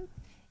Mrs. Nesbitt.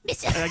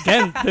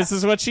 Again, this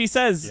is what she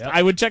says. Yep.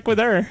 I would check with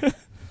her.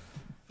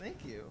 Thank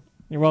you.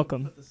 You're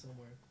welcome. Put this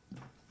somewhere.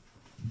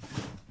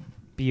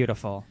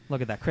 Beautiful.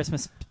 Look at that.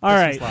 Christmas. All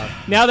right. Christmas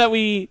love. Now that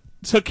we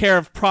took care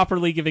of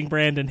properly giving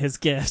Brandon his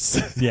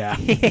gifts, Yeah.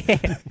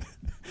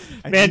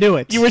 I knew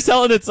it. you were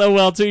selling it so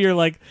well too. You're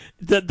like,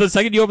 the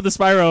second you opened the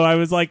Spyro, I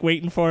was like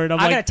waiting for it. I'm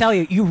I like, gotta tell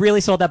you, you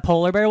really sold that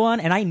polar bear one,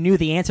 and I knew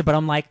the answer, but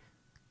I'm like,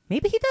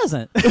 maybe he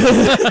doesn't.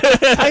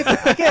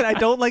 I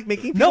don't like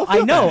making. No,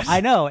 people feel I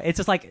bad. know. It's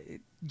just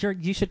like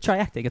you should try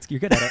acting. You're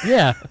good at it.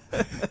 Yeah.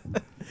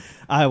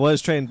 I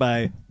was trained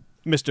by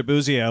Mr.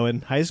 Buzio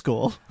in high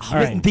school. all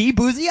right, The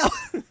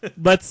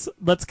Buzio.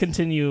 let's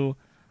continue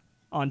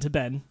on to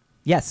Ben.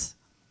 Yes.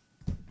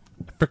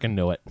 Freaking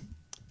know it.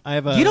 I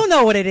have a. You don't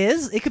know what it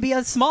is. It could be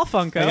a small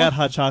Funko. I got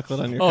hot chocolate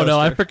on your. Oh, no,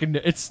 I coaster. freaking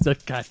It's the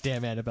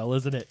goddamn Annabelle,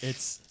 isn't it?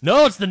 It's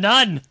the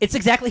nun. It's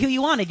exactly who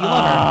you wanted. You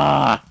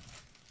love her.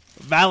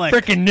 Valak.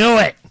 Freaking knew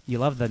it. You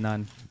love the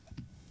nun.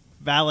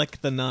 Valak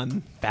the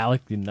nun.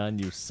 Valak the nun,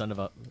 you son of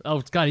a. Oh,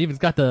 it's got even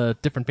got the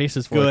different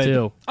faces for Good. it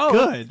too. Oh,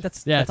 Good.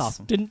 That's Yes. that's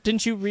awesome.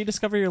 Didn't you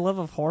rediscover your love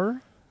of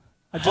horror?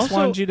 I just Also,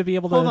 wanted you to be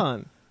able to. Hold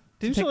on.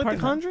 Didn't take you like part the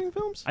in that. Conjuring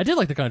films? I did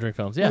like the Conjuring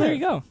films. Well, Yeah. there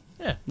you go.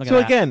 Yeah. Look So at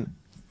that. again,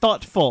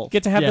 thoughtful.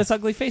 Get to have Yeah. this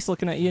ugly face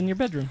looking at you in your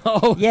bedroom.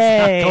 Oh,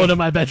 Yay. Go to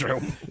my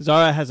bedroom.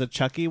 Zara has a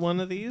Chucky one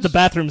of these. The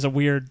bathroom's a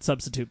weird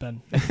substitute,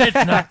 Ben. It's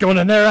not going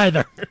in there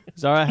either.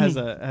 Zara has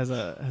a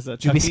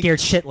Chucky. You'd be scared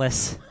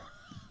shitless.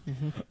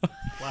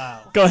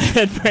 Wow. Go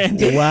ahead,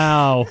 Brandon.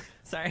 Wow.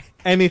 Sorry.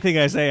 Anything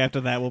I say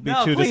after that will be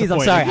No, too please. I'm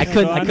disappointing. sorry. I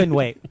Go on. couldn't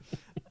wait.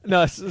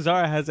 No,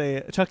 Zara has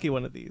a Chucky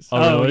one of these.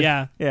 Oh, really?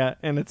 yeah. Yeah,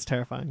 and it's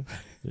terrifying.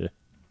 Yeah.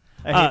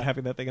 I hate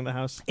having that thing in the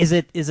house. Is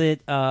it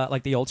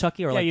like the old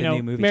Chucky or Yeah, like you the know,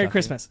 new movie? Merry Chucky?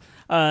 Christmas.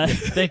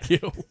 Thank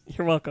you.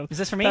 You're welcome. Is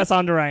this for me? That's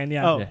on to Ryan,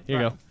 yeah. Oh, Yeah,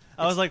 here you go.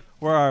 I was like,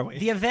 where are we?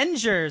 The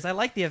Avengers. I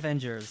like the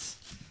Avengers.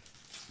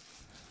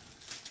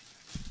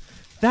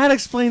 That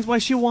explains why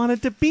she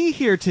wanted to be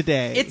here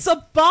today. It's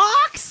a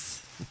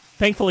box.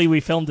 Thankfully, we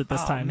filmed it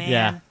this Oh, time. man.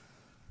 Yeah.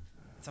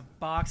 It's a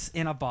box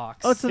in a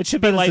box. Oh, it's a, It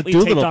should be but it's a lightly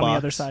taped on Doolittle the box.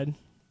 other side.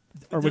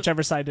 Or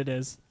whichever side it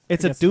is.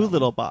 It's I a guess that one.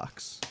 Doolittle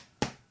box.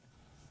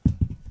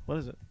 What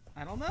is it?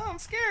 I don't know. I'm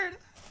scared.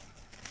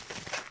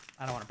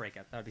 I don't want to break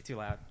it. That would be too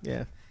loud.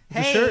 Yeah. It's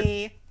a shirt.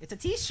 Hey, it's a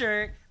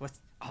T-shirt. What's?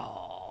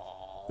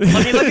 Oh,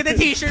 let me look at the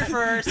T-shirt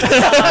first.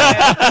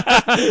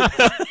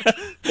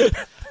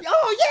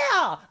 Oh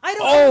yeah,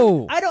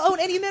 I don't own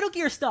any Metal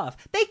Gear stuff.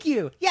 Thank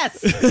you. Yes,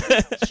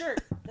 shirt.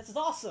 This is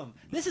awesome.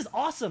 This is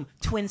awesome.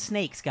 Twin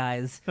snakes,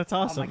 guys. That's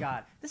awesome. Oh my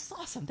god, this is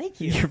awesome. Thank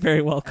you. You're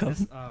very welcome.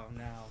 Oh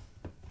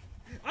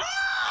no.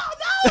 Oh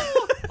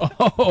no.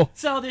 Oh.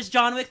 So there's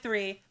John Wick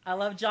 3. I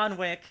love John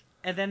Wick.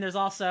 And then there's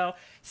also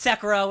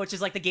Sekiro, which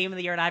is like the game of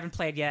the year, and I haven't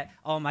played yet.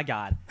 Oh my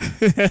god,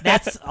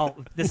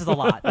 this is a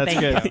lot. That's Thank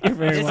good. you. You're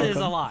very This is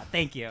welcome. a lot.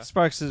 Thank you.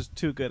 Sparks is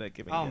too good at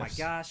giving Oh my gifts.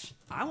 gosh,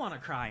 I want to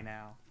cry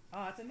now.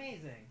 Oh, that's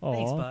amazing. Aw.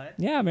 Thanks, bud.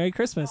 Yeah, Merry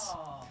Christmas.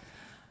 Oh,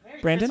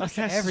 Merry Brandon? Christmas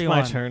I to guess it's everyone.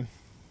 my turn.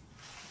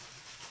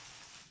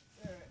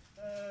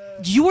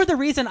 You are the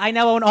reason I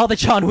now own all the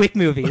John Wick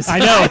movies. I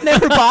know. I've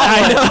never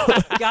bought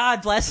one.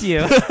 God bless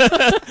you.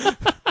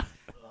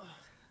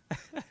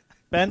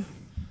 Ben?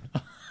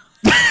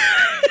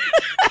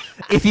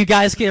 If you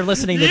guys are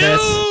listening to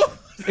this,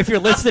 if you're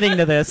listening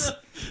to this,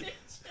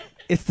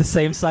 it's the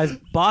same size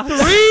box.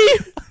 3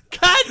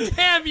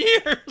 goddamn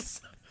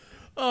years.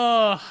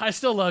 Oh, I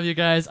still love you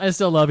guys. I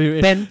still love you.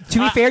 Ben, to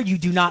be fair, you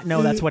do not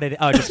know that's what it is.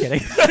 Oh, just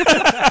kidding.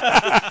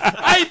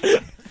 I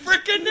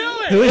freaking knew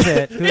it. Who is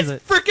it? Who is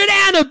it? Freaking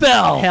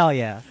Annabelle. Hell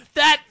yeah.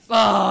 That.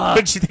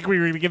 Did you think we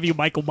were going to give you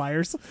Michael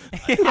Myers?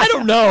 I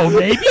don't know.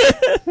 Maybe.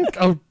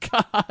 Oh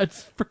God,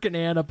 it's freaking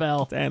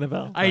Annabelle. It's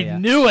Annabelle. I yeah.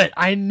 knew it.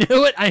 I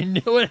knew it. I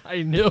knew it.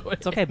 I knew it.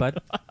 It's okay, bud.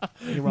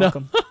 You're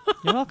welcome.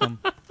 You're welcome.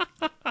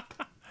 All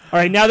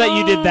right, now that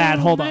you did that,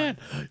 hold on.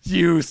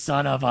 You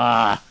son of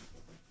a.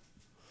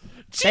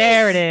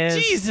 There it is.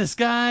 Jesus,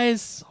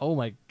 guys. Oh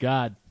my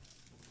God.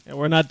 Yeah,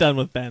 we're not done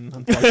with Ben,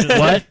 unfortunately.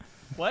 What?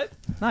 What?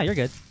 No, you're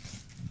good.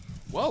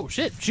 Whoa,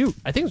 shit. Shoot.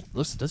 I think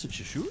does it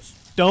shoes?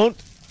 Don't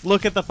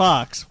look at the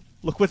box.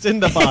 Look what's in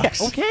the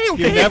box. Okay.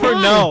 You never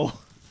fine. know.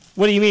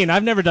 What do you mean?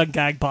 I've never done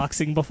gag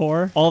boxing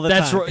before. All the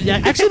That's time. right.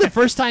 Yeah, actually, the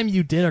first time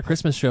you did a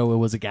Christmas show, it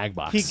was a gag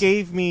box. He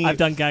gave me. I've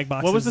done gag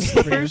boxing. What was the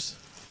slippers?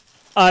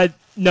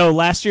 No,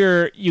 last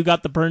year you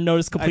got the Burn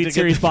Notice I Complete did get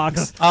Series the-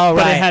 box. Oh,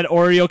 But right. it had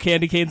Oreo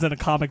candy canes and a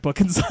comic book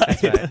inside.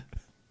 That's right.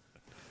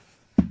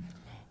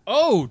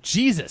 Oh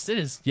Jesus! It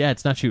is. Yeah,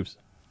 it's not shoes.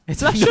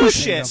 It's not No shoes.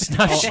 shit. It's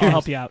not I'll shoes.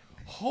 help you out.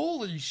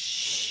 Holy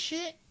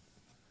shit!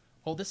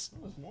 Oh, this.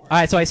 All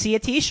right, so I see a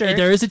T-shirt.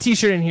 There is a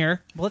T-shirt in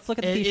here. Well, let's look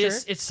at the It T-shirt.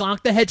 is. It's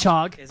Sonic the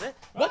Hedgehog. Is it?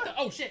 What the?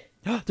 Oh shit!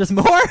 There's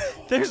more.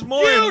 There's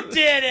more.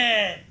 did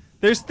it!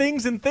 There's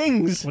things and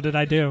things. What did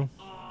I do?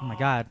 Oh my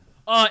god.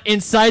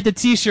 Inside the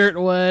T-shirt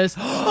was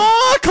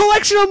a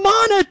collection of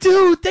mana,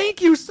 dude.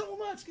 Thank you so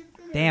much.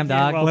 Damn,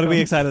 dog. welcome. What are we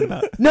excited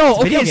about? No,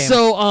 a video okay, game.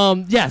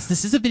 so yes,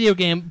 this is a video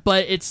game,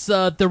 but it's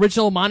the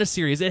original Mana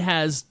series. It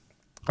has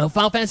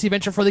Final Fantasy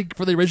Adventure for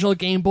the original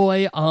Game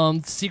Boy,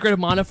 Secret of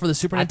Mana for the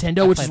Super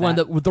Nintendo, I which is played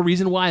one of the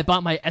reason why I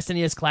bought my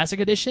SNES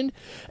Classic Edition,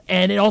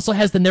 and it also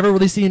has the never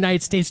released in the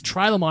United States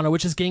Trial of Mana,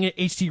 which is getting an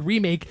HD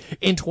remake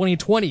in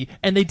 2020,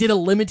 and they did a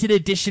limited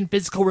edition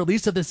physical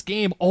release of this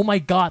game. Oh my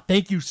god,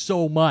 thank you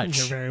so much.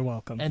 You're very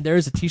welcome. And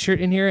there's a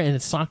T-shirt in here, and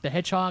it's Sonic the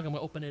Hedgehog. I'm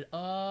gonna open it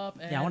up.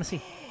 And Yeah, I want to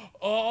see.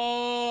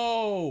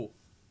 Oh,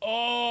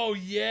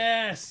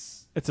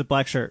 yes. It's a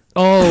black shirt.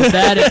 Oh,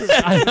 that is.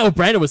 I know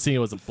Brandon was saying it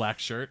was a black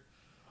shirt.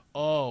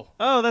 Oh,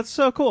 Oh, that's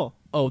so cool.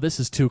 this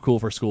is too cool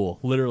for school.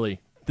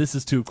 Literally, this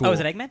is too cool. Oh, is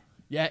it Eggman?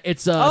 Yeah,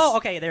 it's Oh,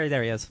 okay. There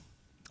he is.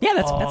 Yeah,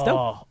 that's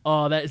dope.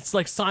 Oh, that it's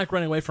like Sonic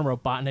running away from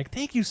Robotnik.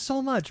 Thank you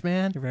so much,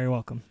 man. You're very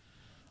welcome.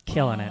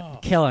 Killing it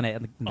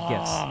in the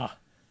gifts.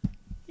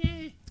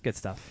 Yay. It's good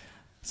stuff.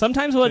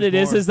 Sometimes what There's it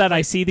is more. is that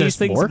I see There's these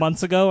things more?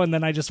 months ago and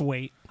then I just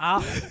wait.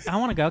 I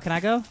want to go. Can I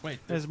go? Wait,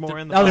 There's more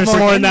in the Oh, box. there's There's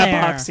more in in that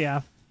there. box,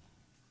 yeah.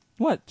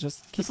 What?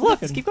 Just keep Just look.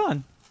 looking. Just keep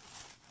going.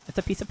 It's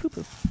a piece of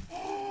poo-poo.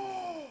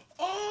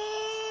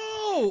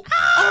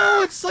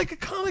 Oh, it's like a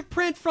comic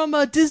print from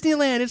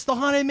Disneyland. It's the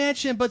Haunted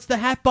Mansion, but it's the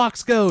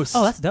Hatbox Ghost.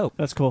 Oh, that's dope.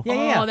 That's cool. Yeah,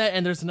 yeah. That,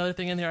 and there's another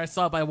thing in there I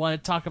saw, but I wanted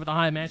to talk about the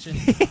Haunted Mansion.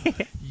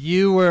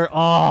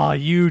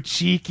 You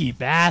cheeky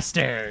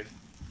bastard.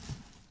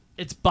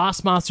 It's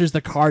Boss Monsters, the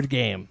card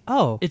game.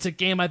 Oh. It's a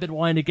game I've been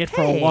wanting to get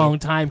for a Hey. long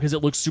time because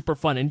it looks super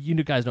fun. And you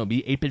guys know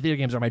me, 8-bit video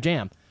games are my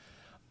jam.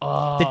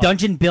 The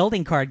dungeon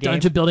building card game.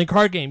 Dungeon building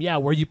card game, yeah,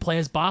 where you play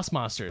as boss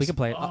monsters. We can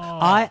play it.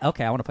 I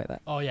want to play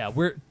that. Oh yeah,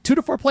 we're 2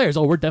 to 4 players.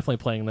 Oh, we're definitely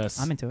playing this.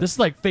 I'm into it. This is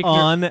like fake.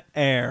 On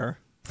air.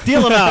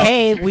 Deal them out.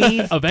 Hey,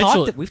 we've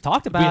Eventually. we've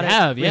talked we about it.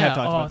 have, We yeah. have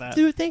talked about that.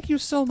 Dude, thank you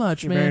so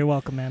much, You're man. very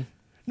welcome, man.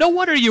 No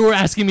wonder you were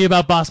asking me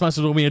about boss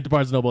monsters when we went to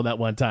Barnes Noble that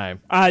one time.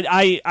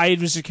 I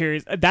was just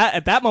curious. At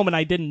that moment,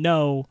 I didn't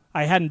know.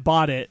 I hadn't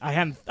bought it.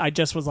 I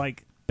just was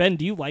like, Ben,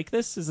 do you like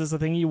this? Is this a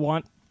thing you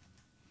want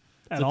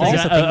at So all? things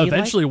Is I that a thing you'd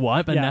eventually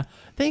want, but Yeah. now,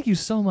 thank you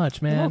so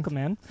much, man. You're welcome,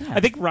 man. I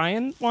think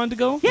Ryan wanted to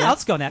go. Yeah,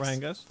 let's go next. Ryan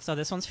goes. So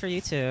this one's for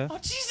you too. Oh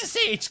Jesus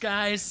H,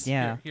 guys.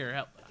 Yeah. Here,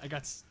 help. I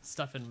got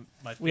stuff in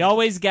my. We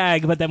always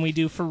gag, but then we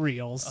do for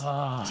reals.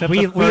 Except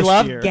We the first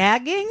love year.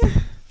 gagging.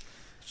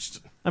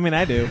 I mean,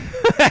 I do.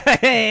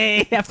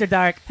 Hey, after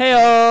dark.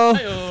 Hey-oh.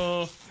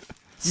 Hey-oh.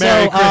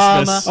 Merry So,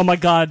 Christmas. Oh my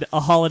God! A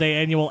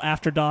holiday annual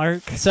after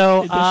dark. So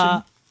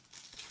Edition.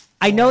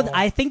 I know.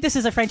 I think this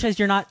is a franchise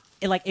you're not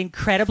like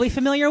incredibly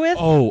familiar with.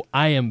 Oh,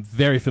 I am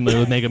very familiar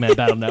with Mega Man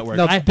Battle Network.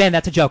 No, Ben,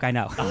 that's a joke. I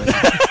know.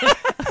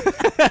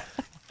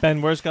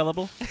 Ben, where's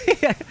Gullible?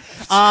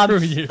 Screw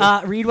you.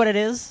 Read what it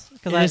is.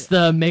 It's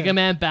the Mega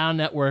Man Battle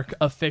Network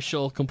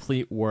official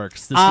complete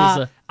works. This was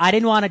a I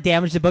didn't want to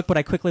damage the book, but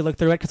I quickly looked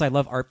through it because I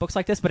love art books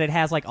like this. But it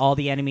has like all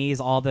the enemies,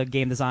 all the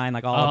game design,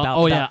 like all about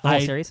yeah, the whole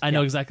I series. I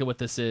know Yeah. exactly what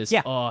this is.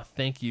 Yeah. Oh,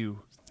 thank you.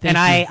 And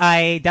Thank you.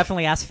 I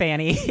definitely asked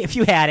Fanny if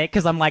you had it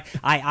because I'm like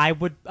I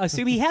would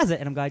assume he has it,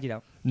 and I'm glad you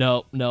don't.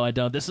 No, I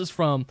don't. This is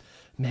from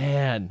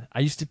man. I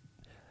used to.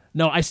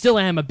 No, I still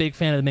am a big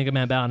fan of the Mega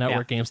Man Battle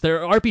Network games.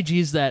 There are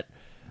RPGs that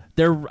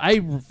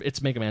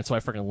it's Mega Man, so I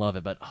freaking love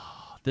it. But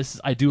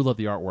I do love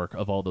the artwork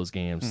of all those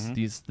games. Mm-hmm.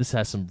 This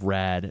has some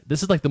rad.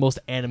 This is like the most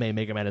anime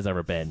Mega Man has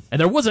ever been, and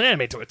there was an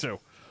anime to it too.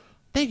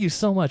 Thank you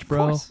so much,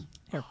 bro. Of course.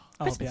 Here,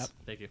 I'll help you Christmas. out.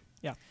 Thank you.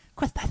 Yeah.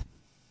 Question.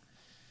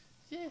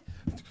 Yeah.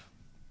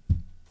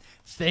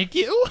 Thank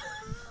you.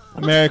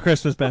 Merry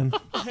Christmas, Ben.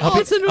 I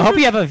hope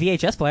you have a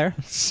VHS player.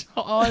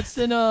 Oh, it's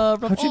in a.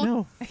 How'd you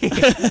know?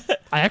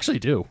 I actually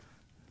do.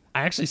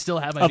 I actually still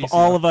have my Of VCR.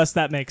 all of us,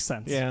 that makes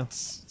sense. Yeah.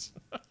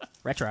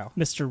 Retro.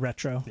 Mr.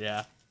 Retro.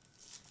 Yeah.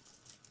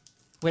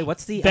 Wait,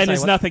 what's the? Ben sorry, is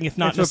what- nothing if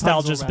not It's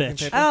Rapunzel nostalgia's wrapping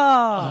bitch. paper.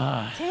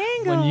 Oh,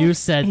 Tango. When you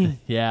said,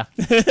 yeah.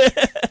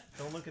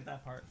 Don't look at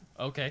that part.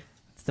 Okay.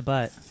 It's the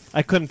butt.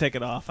 I couldn't take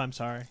it off. I'm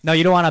sorry. No,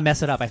 you don't want to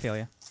mess it up. I feel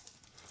you.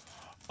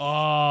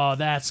 Oh,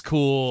 that's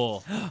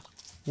cool.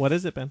 What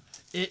is it, Ben?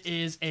 It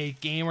is a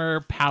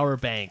gamer power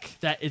bank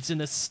that it's in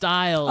the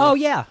style Oh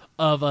yeah,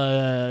 of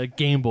a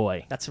Game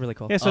Boy. that's really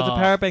cool. Yeah, so it's a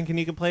power bank, and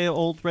you can play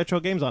old retro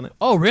games on it.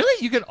 Oh,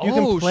 really? You can.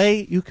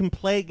 You can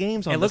play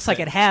games on It looks this like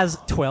thing. it has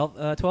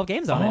 12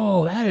 games on it.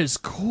 Oh, that is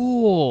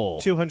cool.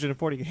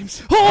 240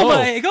 games. Oh, Oh.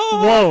 my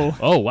god! Whoa.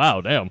 Oh,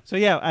 wow, damn. So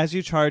yeah, as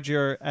you charge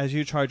your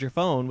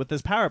phone with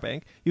this power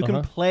bank, you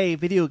can play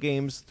video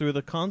games through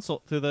the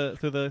console through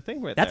the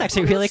thing right That's there.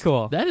 actually really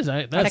cool. That is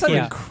That's Heck an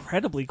yeah.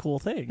 incredibly cool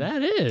thing.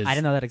 that is. I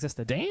didn't know that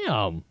existed.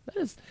 Damn. That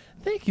is.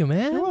 Thank you,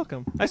 man. You're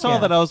welcome. I saw Yeah.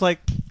 that. I was like,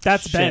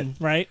 That's shit. Ben,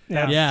 right?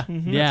 Yeah, Yeah.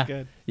 yeah,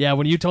 good. yeah.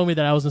 When you told me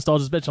that I was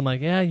nostalgia's bitch, I'm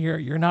like, yeah,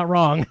 you're not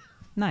wrong.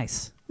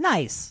 Nice.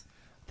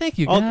 Thank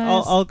you,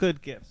 guys. All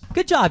good gifts.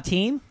 Good job,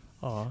 team.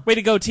 Way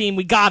to go, team.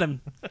 We got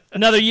him.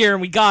 Another year and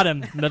we got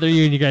him. Another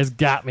year, and you guys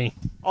got me.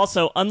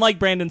 Also, unlike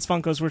Brandon's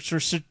Funkos, which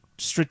were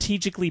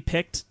strategically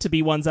picked to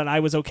be ones that I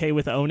was okay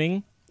with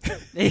owning,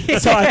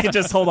 so I could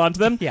just hold on to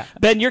them. Yeah.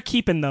 Ben, you're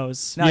keeping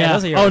those. No, yeah,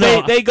 those are yours. Oh,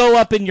 no. They go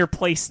up in your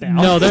place now.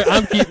 No,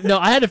 no.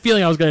 I had a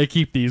feeling I was gonna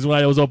keep these when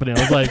I was opening.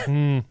 I was like,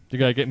 you're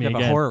gonna get me You have a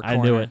again. horror I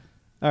knew corner. it.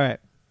 All right.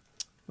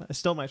 It's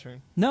still my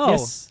turn. No.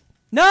 Yes.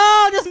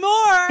 No, there's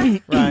more.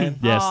 Ryan.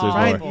 Yes, there's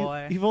Aw, more.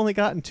 boy. You've only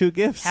gotten 2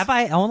 gifts. Have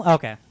I?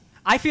 Okay.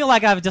 I feel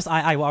like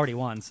I already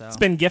won. So It's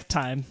been gift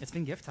time. it's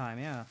been gift time.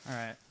 Yeah. All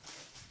right.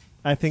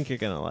 I think you're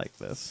gonna like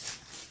this.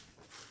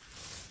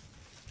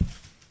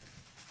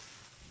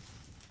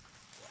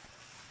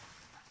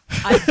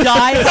 A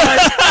Die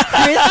Hard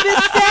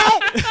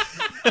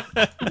Christmas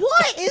set.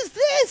 What is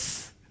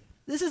this?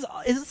 This is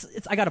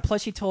it's. I got a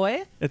plushie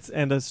toy. It's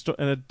and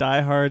a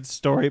Die Hard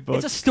storybook.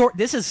 It's a store.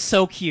 This is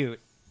so cute.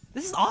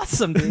 This is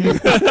awesome,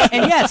 dude.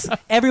 And yes,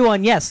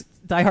 everyone, yes,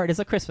 Die Hard is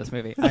a Christmas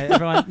movie.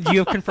 Everyone, you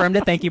have confirmed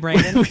it. Thank you,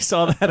 Brandon. we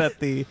saw that at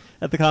the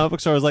comic book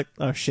store. I was like,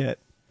 oh shit.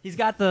 He's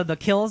got the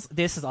kills.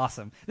 This is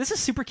awesome. This is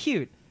super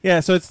cute. Yeah,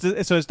 so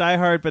it's Die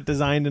Hard, but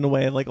designed in a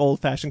way like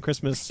old fashioned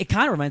Christmas. It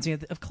kind of reminds me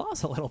of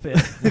Klaus a little bit.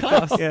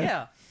 Klaus, Yeah.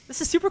 yeah.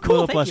 This is super cool.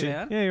 Little Thank plushie. you,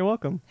 man. Yeah, you're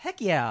welcome.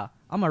 Heck yeah.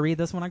 I'm gonna read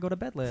this when I go to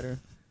bed later. You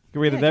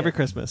can read it Yeah, every yeah.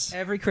 Christmas.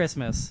 Every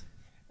Christmas.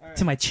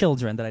 To my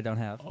children that I don't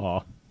have.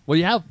 Aw. Well,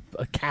 you have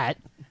a cat.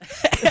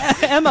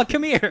 Emma,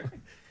 come here.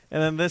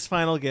 And then this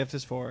final gift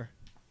is for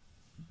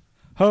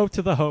Ho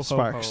to the ho,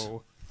 Sparks. ho,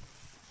 ho.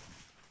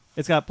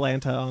 It's got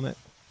Blanta on it.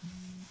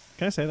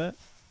 Can I say that?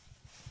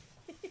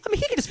 I mean,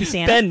 he could just be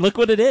Santa. Ben, look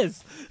what it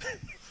is.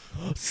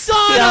 Son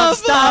Don't of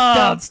stop, a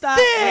don't stop.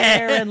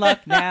 They're in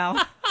luck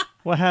now.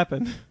 What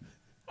happened?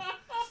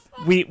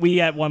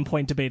 We at one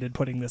point debated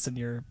putting this in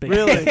your big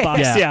Really? box.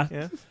 Yeah. Yeah.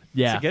 Yeah.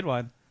 Yeah. It's a good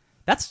one.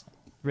 That's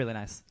really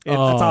nice.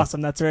 Oh. That's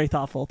awesome. That's very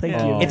thoughtful. Thank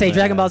Oh. you. It's a man.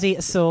 Dragon Ball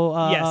Z.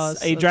 So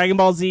yes, a so- Dragon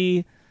Ball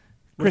Z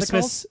What is it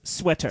Christmas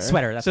sweater.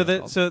 sweater. That's So what it's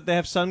called. so they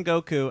have Son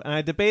Goku, and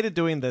I debated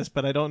doing this,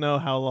 but I don't know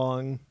how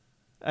long.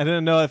 I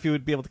don't know if you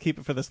would be able to keep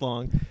it for this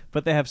long.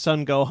 But they have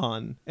Son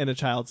Gohan in a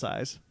child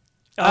size.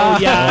 Oh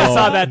yeah, Oh. I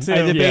saw that too.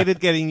 I debated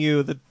getting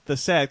you the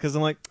set because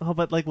I'm like, oh,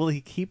 but like, will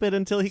he keep it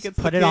until he gets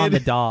Put the it on the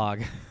kid?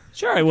 dog.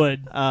 Sure, I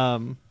would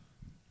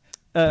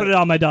put it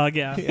on my dog.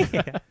 Yeah.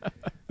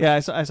 Yeah, I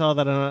saw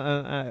that,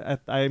 and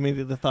I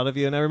immediately thought of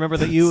you, and I remember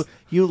that you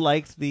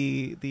liked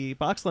the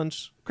box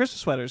lunch Christmas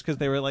sweaters because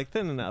they were like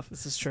thin enough.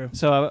 This is true.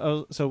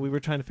 So so we were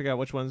trying to figure out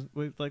which ones.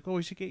 We like, oh,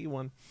 we should get you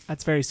one.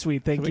 That's very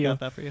sweet. Thank So we you. got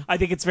that for you. I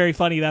think it's very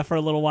funny that for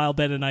a little while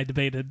Ben and I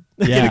debated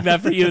Yeah. getting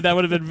that for you. That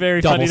would have been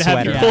very Double funny to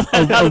have sweater. you pull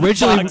that out of the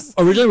originally, box.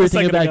 we were a thinking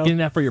second about ago. getting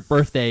that for your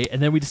birthday,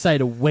 and then we decided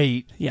to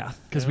wait Yeah.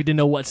 because we didn't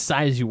know what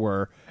size you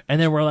were. And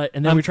then we're like,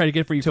 and then we tried to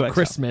get it for you for 2XL.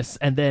 Christmas,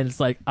 and then it's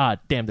like,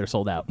 damn, they're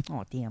sold out.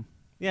 Oh damn.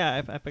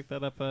 Yeah, I picked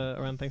that up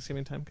around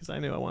Thanksgiving time because I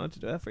knew I wanted to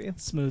do that for you.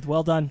 Smooth.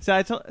 Well done.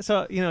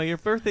 So your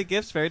birthday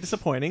gift's very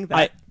disappointing. That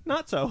I-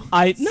 not so.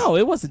 No,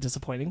 it wasn't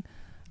disappointing.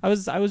 I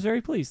was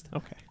very pleased.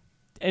 Okay.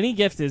 Any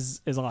gift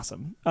is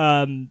awesome.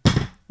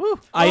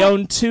 I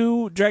own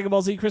 2 Dragon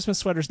Ball Z Christmas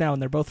sweaters now,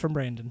 and they're both from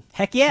Brandon.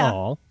 Heck yeah.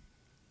 Aw.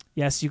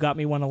 Yes, you got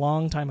me one a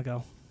long time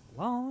ago.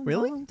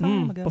 Really? Long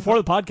time ago.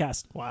 Before the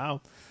podcast.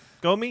 Wow.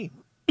 Go me.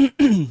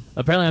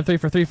 Apparently, I'm 3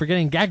 for 3 for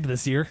getting gagged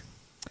this year.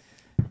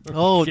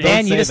 Oh,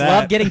 Ben, you just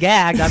love getting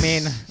gagged. I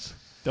mean,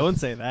 Don't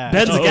say that.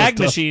 Ben's a Oh, gag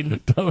don't-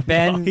 machine.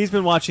 Ben. He's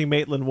been watching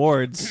Maitland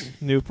Ward's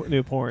new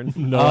porn.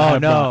 No, Oh, I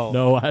have no.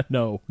 not.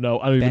 No.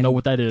 I don't even Ben know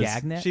what that is.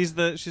 Gagnet? She's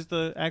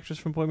the actress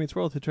from Boy Meets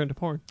World who turned to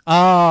porn.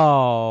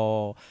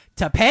 Oh,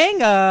 Topanga.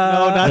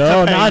 No, not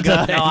No, Topanga. not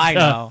Topanga. No, I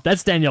know.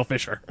 That's Danielle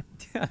Fisher.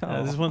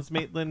 This one's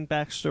Maitland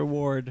Baxter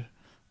Ward.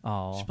 She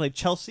Oh, played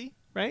Chelsea,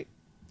 right?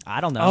 I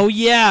don't know. Oh,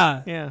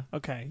 yeah. Yeah.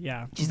 Okay,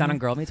 yeah. She's not on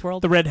Girl Meets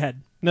World. The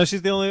redhead. No,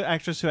 she's the only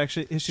actress who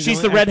actually. She's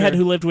the only redhead actor-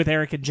 who lived with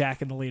Eric and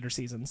Jack in the later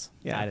seasons.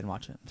 Yeah, I didn't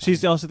watch it.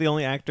 She's also the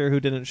only actor who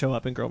didn't show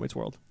up in Girl Meets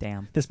World.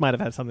 Damn. This might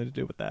have had something to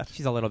do with that.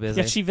 She's a little busy.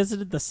 Yeah, she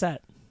visited the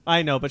set.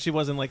 I know, but she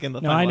wasn't like in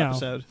the No, final I know.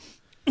 episode.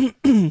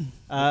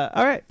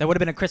 All right, That would have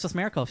been a Christmas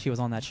miracle if she was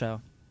on that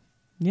show.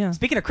 Yeah.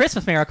 Speaking of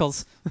Christmas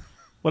miracles,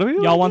 what are we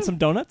doing? Y'all want again? some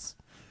donuts?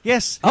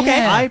 Yes.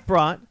 Okay. I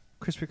brought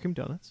Krispy Kreme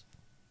donuts.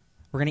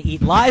 we're gonna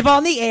eat live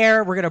on the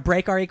air. We're gonna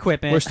break our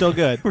equipment. We're still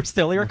good. We're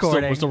still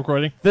recording. We're still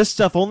recording. This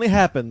stuff only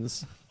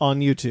happens on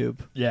YouTube.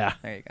 Yeah.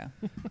 There you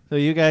go. So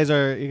you guys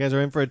are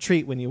in for a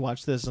treat when you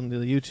watch this on the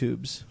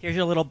YouTubes. Here's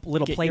your little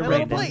Get plate, your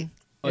Brandon. little plate.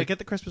 Yeah, get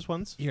the Christmas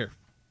ones. Here,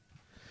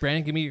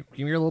 Brandon, give me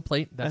your little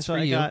plate. That's what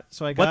for I you. got.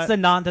 So I got What's the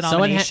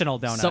non-denominational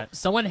donut?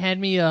 Someone hand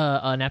me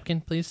a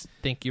napkin, please.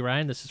 Thank you,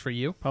 Ryan. This is for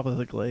you. probably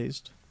the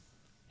glazed.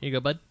 Here you go,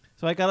 bud.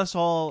 So I got us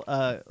all.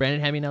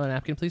 Brandon, hand me another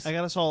napkin, please. I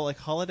got us all like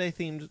holiday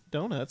themed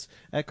donuts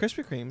at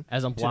Krispy Kreme.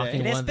 As I'm blocking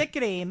today. one. Krispy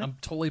Kreme. I'm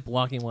totally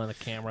blocking one of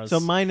the cameras. So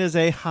mine is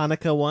a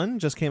Hanukkah one.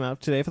 Just came out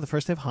today for the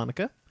first day of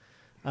Hanukkah.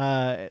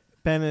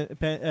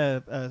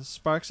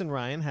 Sparks and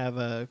Ryan have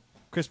a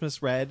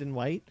Christmas red and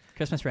white.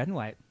 Christmas red and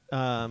white.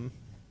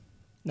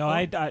 No,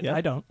 I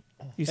yeah. don't.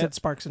 You said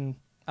Sparks and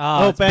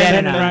It's Ben Ben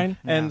and and I. Ryan.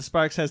 And Yeah.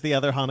 Sparks has the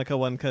other Hanukkah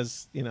one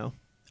because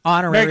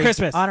Honorary Merry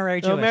Christmas.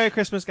 Honorary No, Jewish. Merry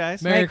Christmas,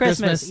 guys. Merry Merry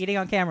Christmas. Christmas. Eating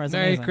on camera is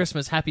Merry amazing.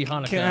 Christmas, Happy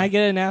Hanukkah. Can I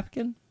get a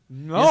napkin?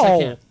 No. Yes, I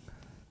can.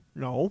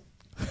 No.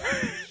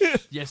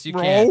 Yes, you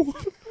Bro. can.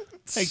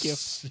 Thank you.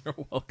 You're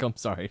welcome.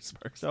 Sorry,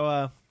 Sparks.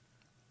 So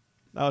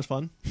that was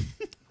fun.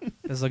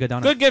 This is a good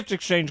donut. Good gift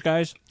exchange,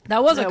 guys.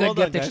 That was a Yeah, good well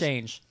done, gift guys.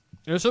 exchange.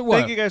 Yes, it was.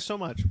 Thank you guys so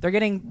much. They're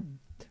getting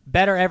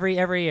better every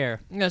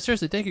year. Yeah,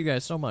 seriously, thank you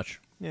guys so much.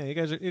 Yeah,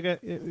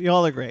 you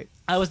all are great.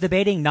 I was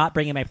debating not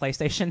bringing my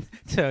PlayStation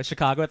to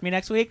Chicago with me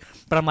next week,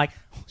 but I'm like,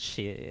 oh,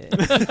 shit.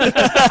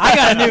 I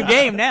got a new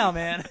game now,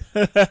 man.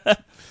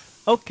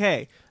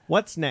 Okay,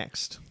 what's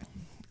next?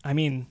 I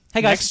mean,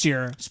 Hey, guys, next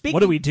year, speaking- what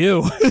do we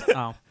do?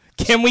 Oh,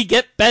 Can we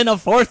get Ben a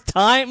 4th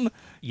time?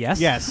 yes.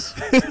 Yes.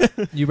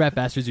 You rat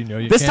bastards, you know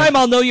you This can. time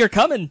I'll know you're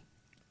coming.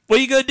 What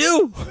are you going to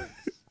do?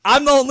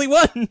 I'm the only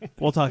one.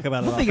 We'll talk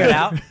about it. We'll off figure it air.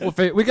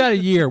 out. We got a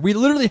year. We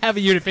literally have a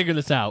year to figure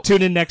this out.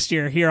 Tune in next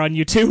year here on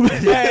YouTube.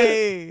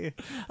 Yay!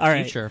 All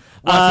right. Future.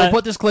 Watch, we'll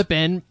put this clip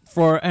in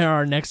for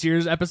our next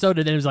year's episode,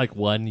 and then it was like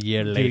 1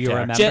 year later. you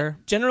remember?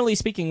 Generally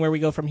speaking, where we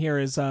go from here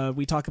is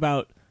we talk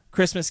about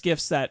Christmas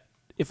gifts that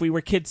if we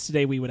were kids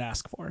today, we would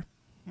ask for.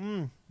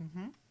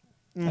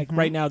 Like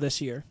right now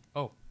this year.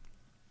 Oh.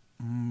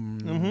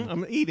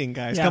 I'm eating,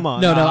 guys. Yeah. Come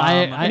on. No,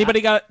 I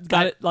Anybody got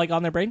it like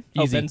on their brain?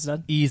 Easy. Oh, Ben's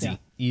done? Easy. Yeah.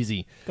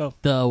 Easy. Go.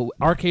 The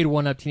arcade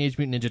 1-up Teenage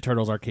Mutant Ninja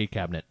Turtles arcade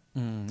cabinet.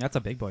 That's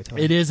a big boy toy.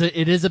 It is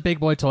a big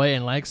boy toy,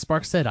 and like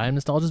Sparks said, I am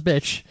nostalgia's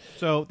bitch.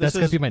 So That's this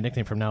gonna is be my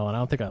nickname from now on. I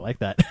don't think I like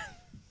that.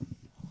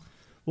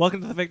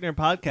 welcome to the Fake Nerd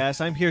Podcast.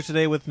 I'm here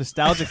today with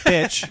Nostalgic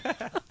Bitch.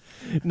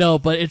 No,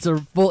 but it's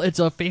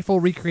a faithful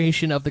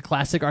recreation of the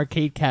classic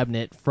arcade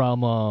cabinet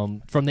from the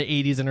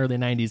 80s and early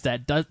 90s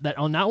that not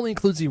only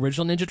includes the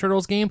original Ninja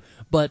Turtles game,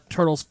 but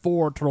Turtles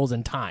 4, Turtles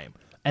in Time.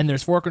 And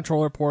there's 4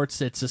 controller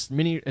ports. It's just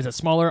it's a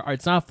smaller.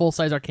 It's not a full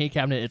size arcade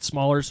cabinet. It's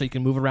smaller, so you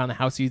can move around the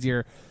house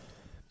easier.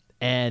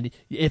 And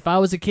if I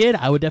was a kid,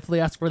 I would definitely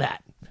ask for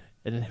that.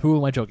 And who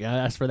am I joking? I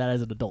asked for that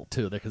as an adult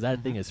too, because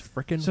that thing is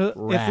freaking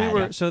rad. If we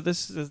were, so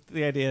this is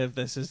the idea of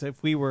this is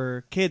if we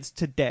were kids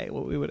today,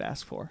 what we would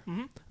ask for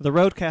the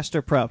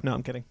Rodecaster Pro. No,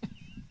 I'm kidding.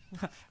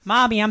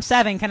 Mommy, I'm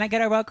 7. Can I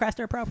get a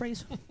Rodecaster Pro,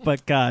 please?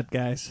 But God,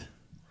 guys,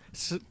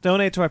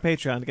 donate to our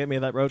Patreon to get me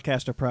that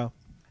Rodecaster Pro.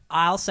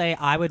 I'll say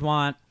I would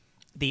want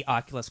the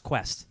Oculus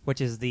Quest, which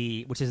is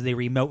the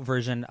remote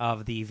version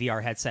of the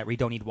VR headset where you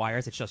don't need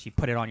wires. It's just you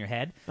put it on your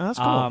head. Oh, that's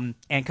cool. And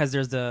because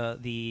there's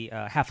the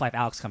Half-Life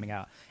Alyx coming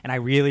out, and I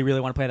really, really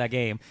want to play that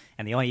game,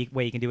 and the only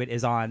way you can do it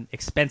is on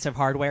expensive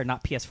hardware,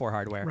 not PS4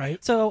 hardware.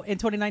 Right. So in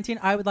 2019,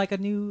 I would like a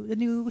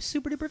new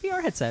super duper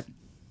VR headset.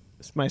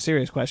 My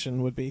serious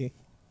question would be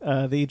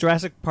the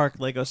Jurassic Park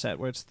Lego set,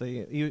 where it's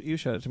the you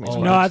showed it to me. Oh,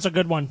 Sparks. No, that's a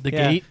good one. The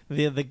gate.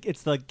 The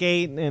it's the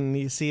gate, and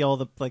you see all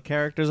the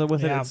characters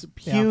with Yeah. it. It's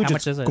Yeah. huge. How much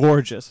it's is it?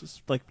 gorgeous.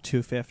 It's like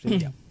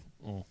 $250. Yeah.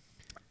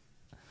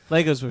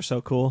 Legos were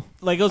so cool.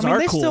 Legos I mean, are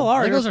they cool. still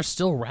are. Legos are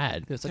still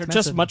rad. It's They're expensive.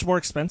 just much more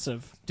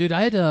expensive. Dude,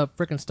 I had to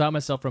freaking stop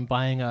myself from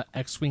buying a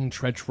X-Wing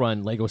Trench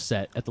Run Lego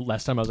set at the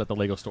last time I was at the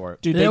Lego store.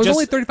 Dude, it they was just-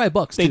 only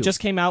 $35. They too. just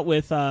came out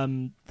with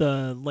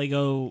the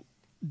Lego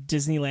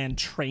Disneyland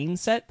train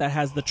set that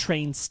has the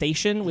train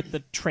station with the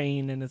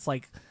train, and it's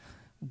like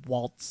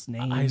Walt's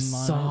name. I on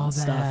saw it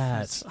and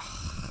that.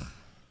 Stuff.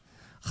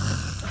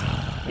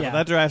 Yeah,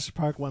 that Jurassic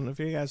Park one. If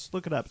you guys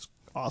look it up, it's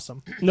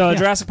awesome. No, the Yeah.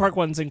 Jurassic Park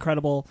one's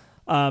incredible.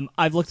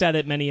 I've looked at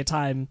it many a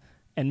time,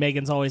 and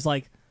Megan's always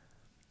like,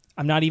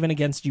 I'm not even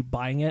against you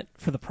buying it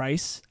for the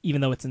price,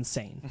 even though it's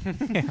insane.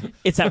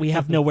 It's that we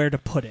have nowhere to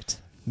put it.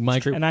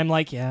 Mike, And I'm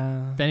like,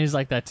 yeah. Benny's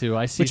like that too.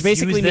 I see. Which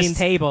basically use this means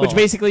table. Which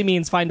basically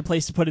means find a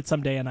place to put it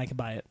someday, and I can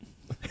buy it.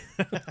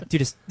 Dude,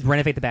 just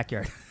renovate the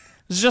backyard.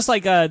 This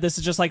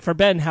is just like for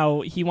Ben,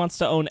 how he wants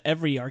to own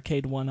every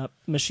arcade one-up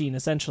machine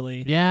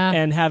essentially, Yeah.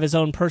 and have his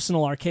own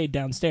personal arcade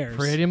downstairs.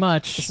 pretty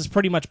much. This is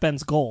pretty much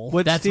Ben's goal.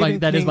 Would That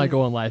Stephen is King- my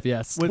goal in life.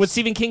 Yes. Would, Would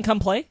Stephen King come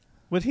play?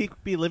 would he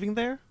be living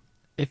there?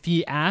 If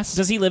he asked,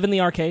 Does he live in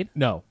the arcade?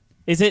 no.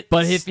 Is it?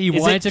 But if he is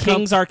wanted it to come-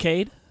 King's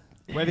Arcade,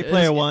 Ready It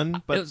Player was- One,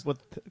 it but was- with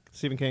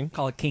Stephen King.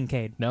 Call it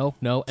Kingcade. No,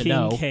 and no,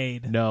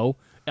 Kingcade. no.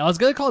 I was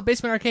gonna call it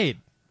Basement Arcade.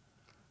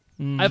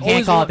 I've You can't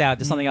always call wa- it that.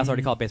 There's something else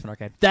already called Basement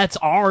Arcade. That's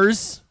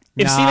ours.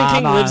 If Nah, Stephen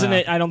King nah, lives in nah.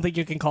 it, I don't think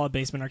you can call it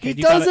Basement Arcade.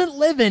 He You gotta- doesn't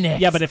live in it.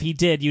 Yeah, but if he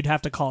did, you'd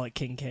have to call it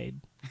Kingcade.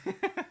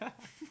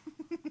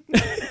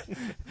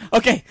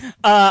 Okay,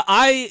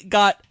 I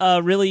got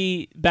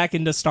really back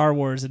into Star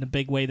Wars in a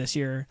big way this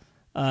year.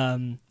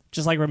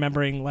 Just like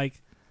remembering,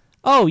 like,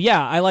 oh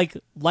yeah, I like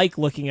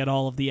looking at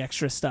all of the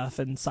extra stuff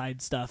and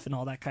side stuff and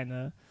all that kind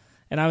of.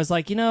 And I was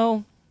like,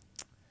 I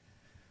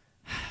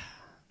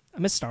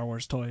miss Star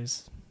Wars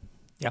toys.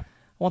 Yeah. I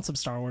want some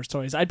Star Wars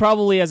toys. I'd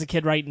probably, as a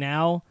kid right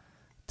now,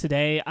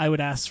 today, I would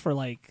ask for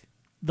like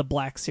the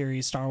Black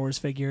Series Star Wars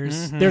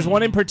figures. Mm-hmm. There's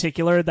one in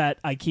particular that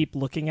I keep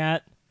looking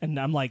at, and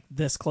I'm like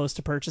this close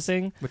to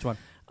purchasing. Which one?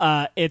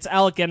 It's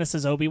Alec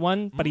Guinness's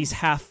Obi-Wan, but he's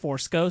half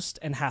Force Ghost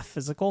and half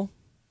physical.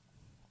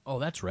 Oh,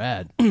 that's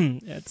rad.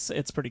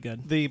 It's pretty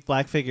good. The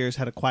black figures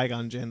had a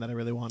Qui-Gon Jinn that I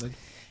really wanted.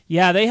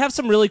 Yeah, they have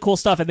some really cool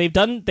stuff, and they've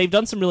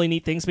done some really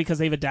neat things because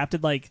they've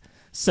adapted like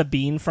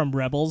Sabine from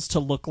Rebels to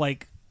look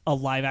like a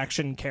live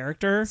action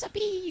character So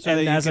and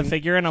that you as a can-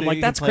 figure, and I'm so like,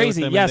 you can that's play with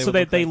crazy. them and Yeah, they so would that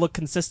look they like- look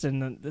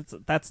consistent. And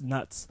that's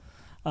nuts.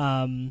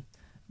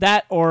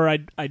 That or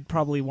I'd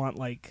probably want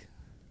like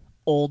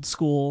old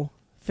school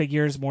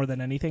figures more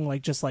than anything,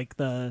 like just like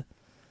the.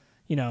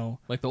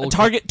 Like the old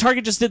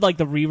Target just did like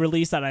the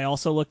re-release that I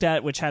also looked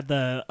at, which had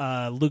the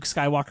Luke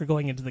Skywalker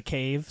going into the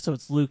cave. So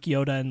it's Luke,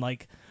 Yoda, and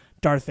like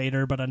Darth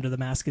Vader, but under the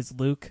mask is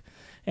Luke,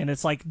 and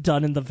it's like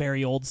done in the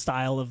very old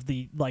style of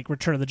the like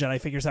Return of the Jedi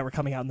figures that were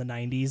coming out in the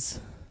 90s.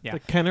 Yeah. The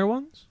Kenner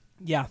ones?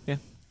 Yeah,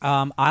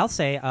 I'll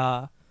say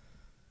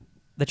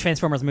the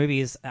Transformers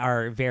movies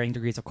are varying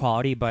degrees of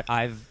quality, but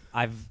I've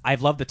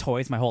loved the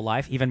toys my whole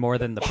life, even more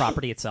than the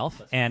property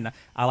itself. And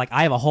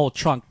I have a whole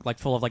trunk like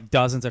full of like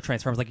dozens of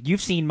Transformers. Like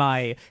you've seen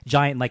my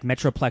giant like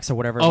Metroplex or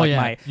whatever. Oh, like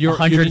yeah. my Your-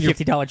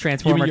 $150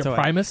 Transformer you mean toy. your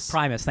Primus?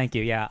 Primus, thank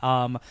you.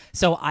 Yeah.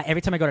 So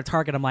every time I go to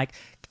Target, I'm like,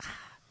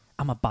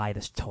 I'm gonna buy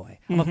this toy.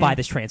 I'm gonna buy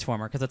this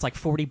Transformer because it's like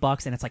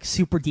 $40 and it's like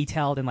super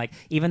detailed and like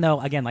even though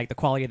again like the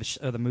quality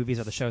of the movies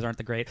or the shows aren't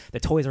the great,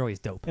 the toys are always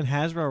dope. And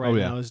Hasbro right Oh,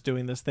 yeah. now is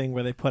doing this thing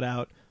where they put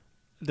out.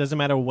 It doesn't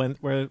matter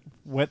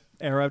what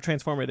era of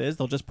Transformer it is,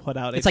 they'll just put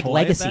out. It's a like toy of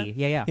legacy. that.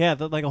 Yeah. Yeah,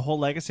 like a whole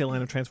legacy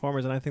line of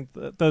Transformers, and I think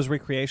those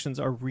recreations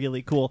are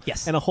really cool.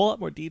 Yes. and a whole lot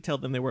more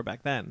detailed than they were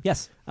back then.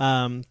 Yes.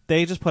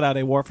 They just put out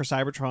a War for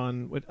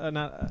Cybertron.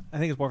 I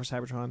think it's War for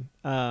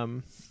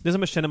Cybertron. There's a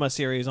Machinima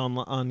series on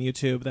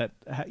YouTube that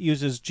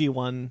uses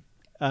G1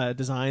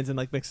 designs and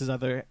like mixes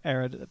other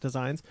era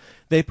designs.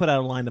 They put out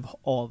a line of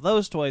all of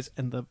those toys,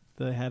 and the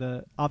they had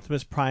a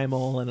Optimus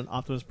Primal and an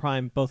Optimus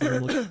Prime. Both of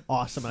them looked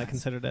awesome, and I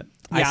considered it.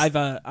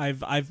 Yeah,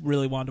 I've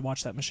really wanted to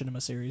watch that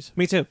Machinima series.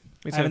 Me too.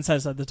 I haven't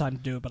had the time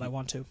to do it, but I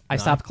want to. I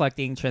stopped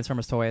collecting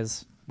Transformers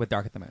toys with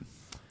Dark of the Moon.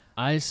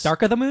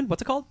 Dark of the Moon?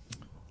 What's it called?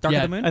 Dark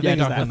of the Moon? I think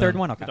Dark it's of the the third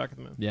one? Okay. Dark of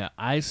the Moon. Yeah,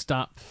 I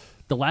stopped.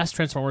 The last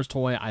Transformers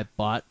toy I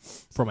bought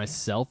for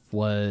myself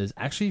was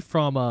actually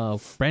from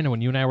Brandon when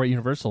you and I were at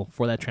Universal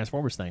for that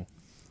Transformers thing.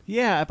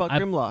 Yeah, I bought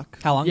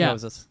Grimlock. How long Yeah, ago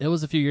was this? it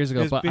was a few years It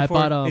ago, was but I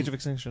before bought Age of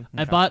Extinction.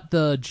 I bought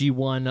the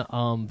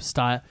G1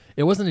 style.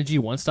 It wasn't a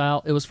G1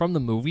 style. It was from the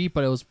movie,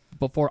 but it was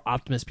before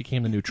Optimus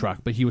became the new truck.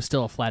 But he was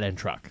still a flat end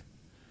truck.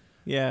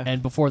 Yeah.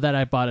 And before that,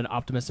 I bought an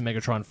Optimus and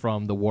Megatron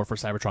from the War for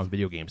Cybertron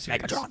video game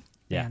series. Megatron.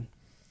 Yeah. Man.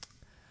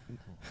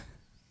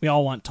 We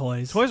all want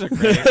toys. Toys are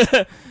great.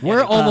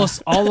 We're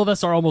almost all of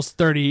us are almost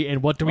 30,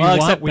 and what do we Well,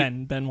 want? except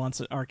Ben. Ben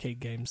wants arcade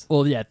games.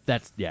 Well, yeah,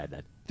 that.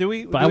 Do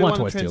we? But do I we want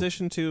want toys, to too.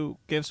 transition to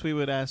gifts we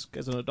would ask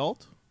as an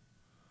adult?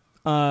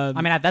 I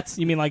mean, that's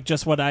You mean like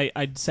just what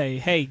I'd say,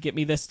 hey, get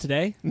me this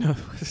today? No,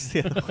 it's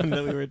the other one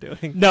that we were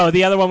doing. No,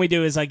 the other one we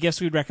do is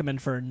gifts we'd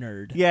recommend for a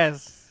nerd.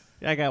 Yes,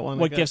 I got one.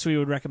 What gifts we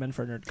would recommend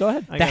for a nerd? Go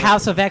ahead. I the got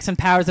House of X and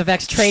Powers of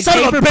X trade Son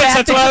of a paperback. bitch,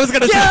 that's what I was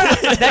gonna say.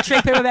 Yeah! That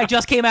trade paperback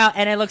just came out,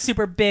 and it looks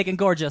super big and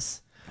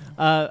gorgeous.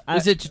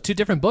 Is it two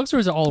different books or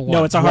is it all in one?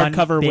 No, it's a One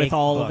hardcover big with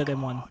all of book. it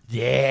in one.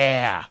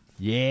 Yeah.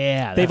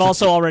 They've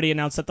also already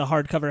announced that the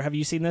hardcover. Have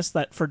you seen this?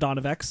 That for Dawn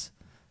of X,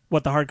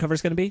 what the hardcover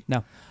is going to be?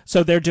 No.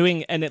 So they're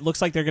doing, and it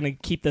looks like they're going to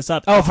keep this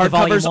up. Oh, the for the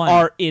volume hardcovers one.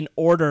 are in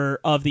order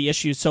of the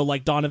issues. So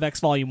like Dawn of X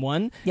Volume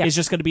 1 Yeah. is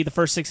just going to be the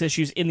first 6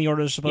 issues in the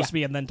order they're supposed Yeah. to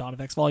be, and then Dawn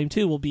of X Volume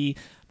 2 will be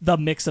the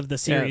mix of the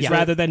series, Yeah.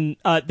 rather than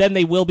then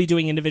they will be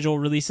doing individual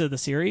releases of the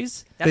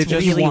series. That's They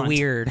just really want.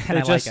 weird, and They I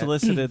just like it.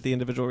 solicited the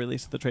individual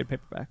release of the trade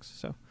paperbacks,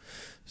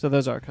 so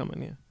those are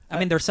coming. Yeah, I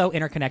mean, they're so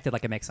interconnected,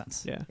 like it makes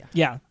sense. yeah.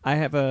 Yeah, I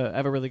have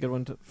a really good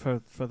one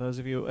for those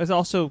of you. It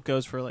also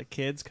goes for like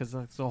kids because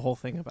that's the whole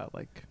thing about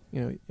like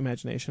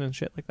imagination and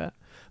shit like that.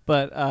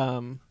 But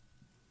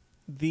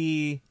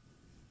the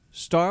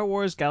Star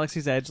Wars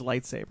Galaxy's Edge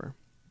lightsaber,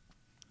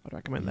 I'd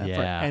recommend that for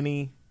Yeah.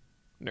 any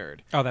nerd.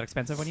 Oh, that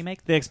expensive one you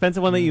make? The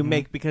expensive one that you Mhm.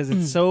 make because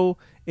it's so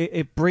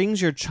it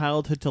brings your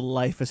childhood to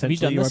life. Essentially,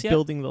 done you this are yet?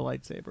 building the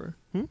lightsaber.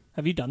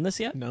 have you done this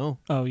yet? No.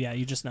 Oh yeah,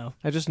 you just know.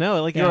 I just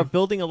know, like Yeah. you're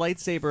building a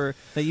lightsaber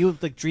that you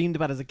like dreamed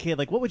about as a kid.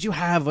 Like, what would you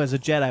have as a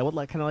Jedi? What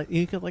like kind of like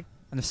you could like?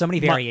 And there's so many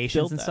Build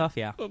variations and that. stuff.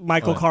 Yeah.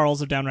 Michael Oh.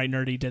 Carl's of Downright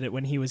Nerdy did it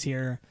when he was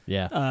here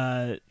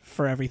Yeah.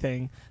 for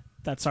everything.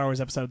 That Star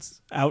Wars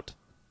episode's out.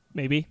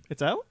 Maybe.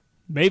 It's out.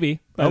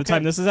 Maybe. By the Okay.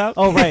 time this is out.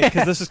 Oh right,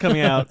 because this is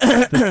coming out.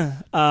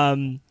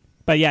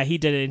 But yeah, he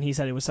did it, and he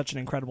said it was such an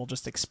incredible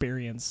just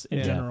experience in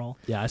Yeah. general.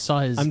 Yeah, I saw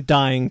his I'm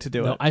dying to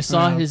do No, it. I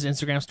saw Yeah. his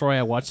Instagram story.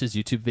 I watched his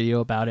YouTube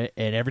video about it,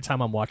 and every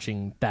time I'm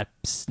watching that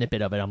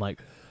snippet of it, I'm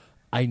like,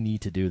 I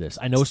need to do this.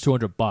 I know it's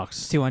 $200,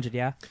 It's 200,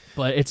 yeah.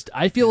 but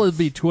I feel it'd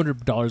be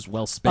 $200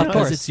 well spent Of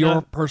because course. it's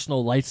your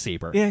personal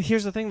lightsaber. Yeah,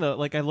 here's the thing though.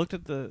 Like I looked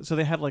at so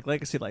they have like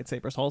legacy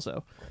lightsabers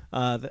also.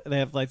 They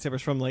have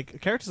lightsabers from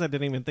like characters I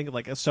didn't even think of,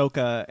 like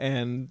Ahsoka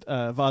and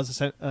Vaz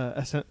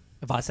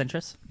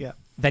Centris? yeah,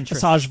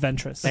 Ventress. Asajj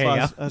Ventress. There you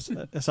go.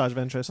 Asajj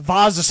Ventress.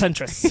 Vaz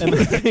Centrist.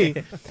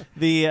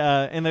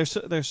 And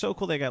they're so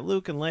cool. They got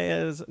Luke and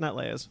Leia's, not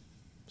Leia's.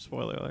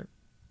 Spoiler alert.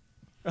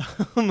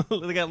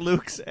 They got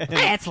Luke's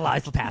It's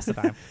lies past the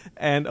time.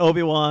 and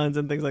Obi-Wan's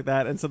and things like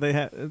that. And so they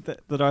have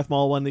the Darth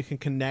Maul one that you can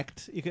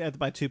connect. You can have to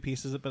buy 2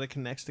 pieces, but it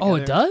connects together. Oh,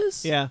 it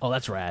does? Yeah. Oh,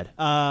 that's rad.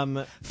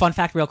 Fun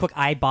fact, real quick,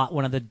 I bought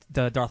one of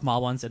the Darth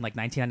Maul ones in like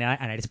 1999,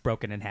 and I just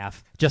broke it in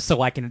half just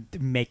so I can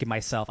make it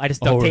myself. I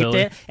just duct taped really?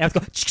 it, and I was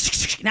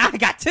going, now I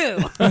got 2.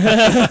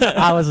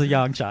 I was a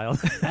young child.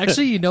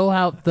 Actually, you know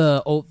how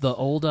the old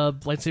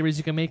lightsabers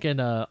you can make in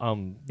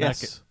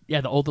Yes. yeah,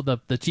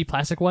 the cheap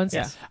plastic ones.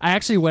 Yes. I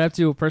actually went up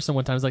to a person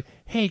one time. I was like,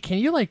 "Hey, can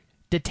you like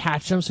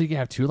detach them so you can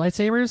have 2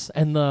 lightsabers?"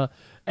 And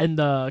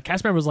the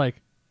cast member was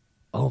like,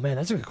 "Oh man,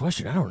 that's a good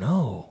question. I don't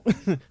know."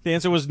 The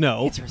answer was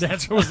no. The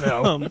answer was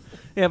no.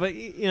 Yeah, but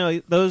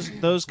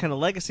those kind of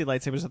legacy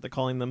lightsabers that they're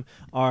calling them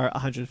are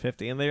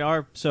 150, and they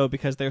are so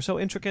because they're so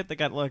intricate. They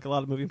got like a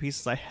lot of moving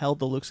pieces. I held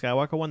the Luke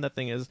Skywalker one. I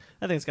think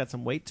it's got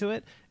some weight to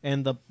it,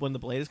 and when the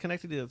blade is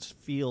connected, it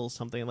feels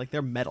something like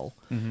they're metal.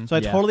 So I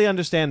Yeah. totally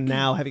understand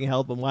now, having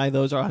held them, why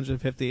those are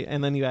 150,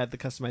 and then you add the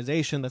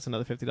customization. That's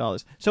another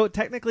 $50. So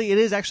technically, it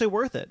is actually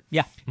worth it.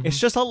 Yeah. It's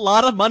just a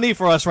lot of money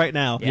for us right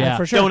now. Yeah,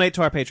 for sure. Donate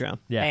to our Patreon.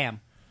 Yeah, Bam.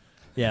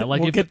 yeah.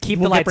 Like We'll if, keep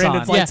we'll the get lights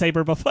Brandon's on. Yeah.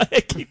 lightsaber before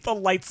keep the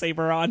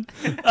lightsaber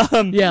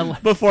on. yeah.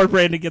 Before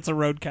Brandon gets a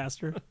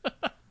roadcaster.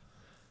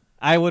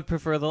 I would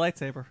prefer the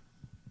lightsaber.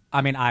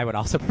 I mean, I would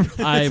also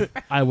prefer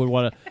I would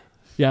want to.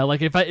 Yeah,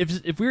 like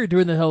if we were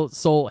doing the whole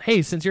soul,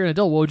 hey, since you're an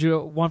adult, what would you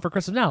want for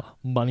Christmas now?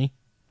 Money.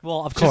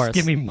 Well, of Just course.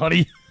 give me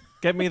money.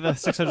 Get me the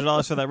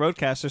 $600 for that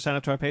roadcaster. Sign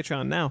up to our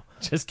Patreon now.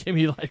 Just give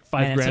me like $5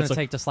 Man, it's grand. gonna So-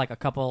 take just like a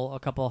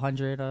couple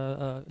hundred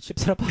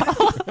ships in a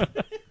bottle.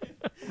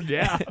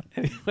 yeah.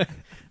 Anyway,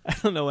 I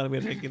don't know when I'm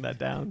going to be taking that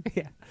down.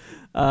 Yeah.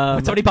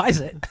 Um, Somebody buys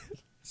it.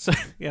 so,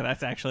 yeah,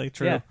 that's actually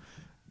true.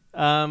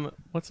 Yeah.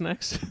 What's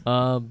next?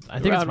 I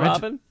think it's Round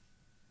Robin.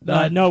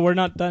 No, we're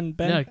not done,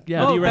 Ben. Yeah,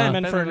 yeah. What do you Oh, Ben,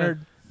 recommend Ben, for a Ben, Ben. nerd?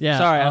 Yeah.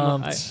 Sorry,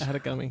 I had a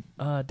gummy.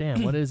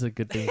 Damn, what is a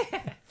good thing?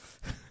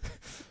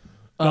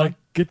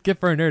 Good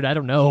for a nerd. I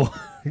don't know,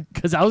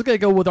 because I was gonna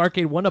go with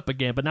Arcade 1-Up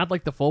again, but not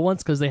like the full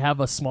ones because they have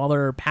a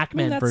smaller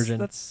Pac-Man version.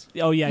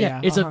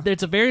 Yeah.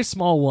 It's a very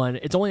small one.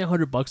 It's only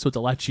 $100, so it's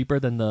a lot cheaper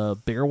than the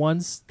bigger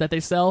ones that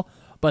they sell.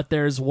 But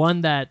there's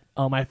one that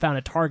I found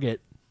at Target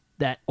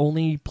that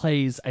only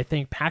plays, I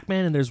think,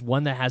 Pac-Man, and there's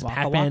one that has Waka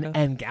Pac-Man Waka.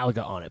 and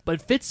Galaga on it, but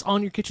it fits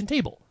on your kitchen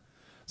table.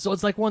 So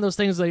it's like one of those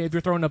things like if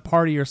you're throwing a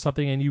party or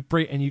something and you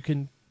break and you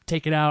can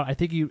take it out. I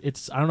think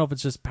I don't know if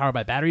it's just powered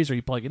by batteries or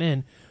you plug it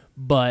in,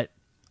 but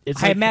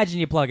it's I like, imagine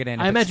you plug it in.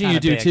 I if it's imagine you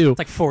kinda do, big. too. It's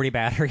like 40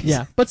 batteries.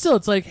 yeah, but still,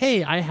 it's like,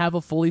 hey, I have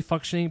a fully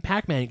functioning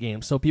Pac-Man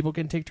game, so people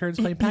can take turns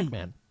playing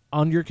Pac-Man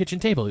on your kitchen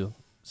table.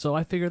 So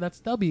I figure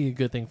that'll be a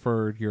good thing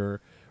for your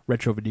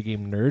retro video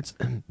game nerds.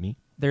 Me.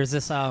 There's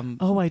this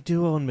Oh, I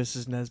do own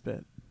Mrs.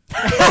 Nesbit.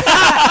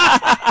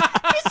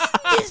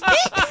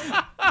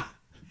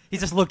 he's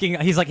just looking.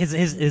 He's like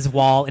his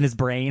wall in his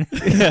brain.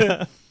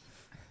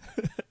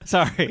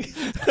 Sorry.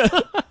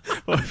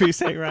 What were you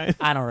saying, Ryan?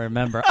 I don't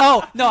remember.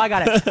 Oh no, I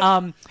got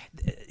it.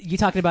 You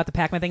talking about the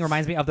Pac-Man thing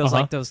reminds me of those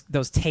Uh-huh. like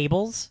those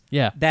tables.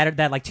 Yeah.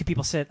 That like two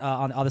people sit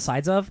on other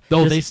sides of.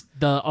 Oh, There's-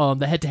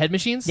 the head-to-head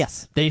machines.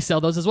 Yes. they sell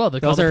those as well.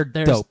 Those are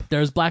dope.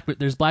 There's black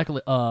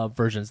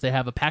versions. They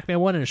have a Pac-Man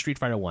one and a Street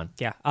Fighter one.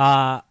 Yeah.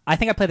 I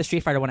think I played the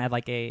Street Fighter one at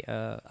like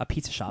a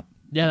pizza shop.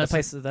 Yeah, the that's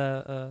place.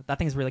 That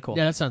thing is really cool.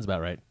 Yeah, that sounds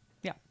about right.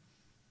 Yeah.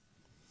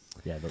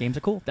 Yeah, Games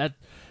are cool.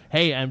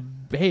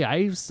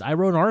 I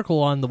wrote an article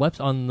on the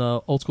on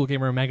the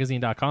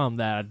oldschoolgamermagazine.com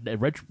that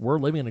we're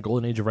living in a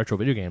golden age of retro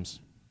video games.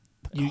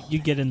 You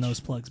get in those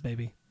plugs,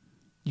 baby.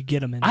 You get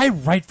them in. I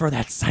write for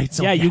that site.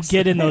 So yeah, you yes.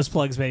 get in those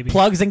plugs, baby.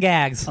 Plugs and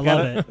gags. I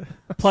love it.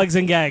 Plugs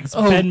and gags.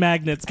 Oh, Ben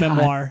Magnet's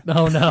memoir.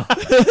 Oh no!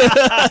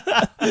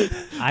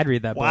 I'd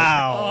read that book.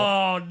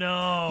 Wow. Oh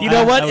no! You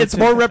know what? I would It's too.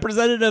 more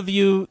representative of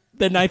you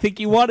than I think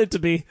you want it to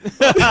be.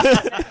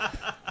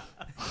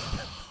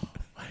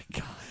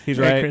 He's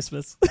Merry right.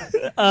 Christmas.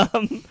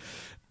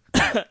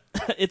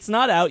 It's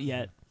not out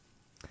yet,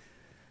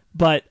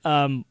 but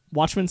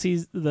Watchmen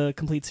sees the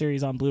complete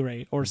series on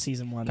Blu-ray or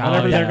season 1, God,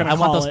 whatever yeah. they're going I to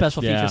want call those it.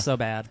 special Yeah. features so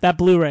bad. That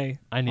Blu-ray.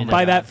 I need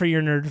Buy that. that for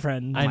your nerd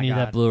friend. I my need God.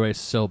 that Blu-ray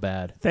so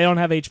bad. If they don't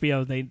have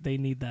HBO, they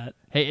need that.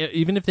 Hey,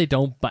 even if they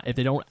don't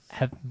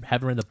have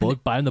read the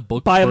book, buy them the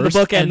book. Buy them the first,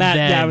 book and that.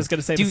 then, Yeah, I was going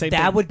to say the Dude, same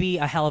that thing. would be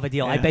a hell of a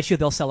deal. I Yeah. bet you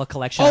they'll sell a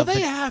collection. Oh, of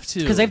they have to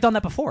because they've done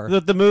that before.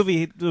 The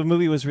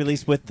movie was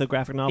released with the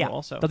graphic novel yeah,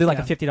 also. they'll do like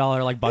Yeah. a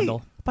 $50 like bundle.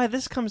 Hey, by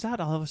this comes out,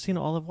 I'll have seen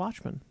all of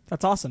Watchmen.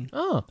 That's awesome.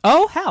 Oh,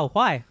 Oh, how?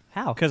 Why?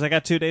 How? Because I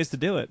got 2 days to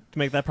do it, to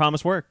make that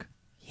promise work.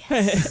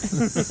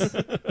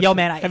 Yo,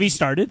 man, Have you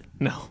started?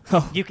 No.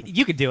 you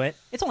could do it.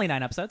 It's only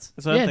 9 episodes.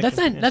 That's what yeah, I'm that's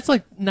thinking. not. That's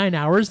like 9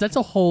 hours. That's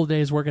a whole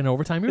day's work in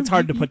overtime. It's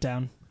hard to put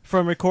down.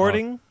 From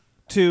recording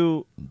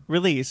to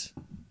release,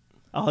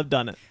 I'll have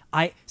done it.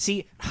 I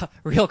see.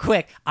 Real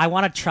quick, I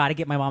want to try to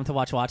get my mom to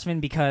watch Watchmen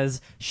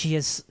because she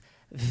is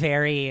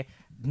very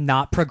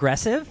not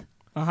progressive.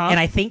 Uh-huh. And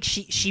I think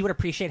she would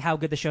appreciate how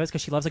good the show is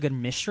because she loves a good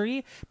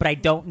mystery, but I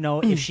don't know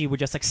if she would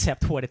just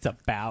accept what it's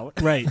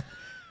about. Right.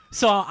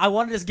 So I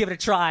wanted to just give it a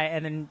try,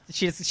 and then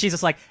she's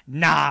just like,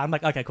 nah. I'm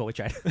like, okay, cool, we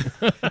tried.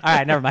 All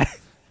right, never mind.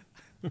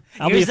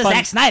 That'll Here's be the a fun.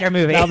 Zack Snyder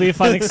movie. That'll be a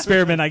fun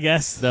experiment, I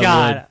guess. That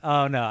God, would.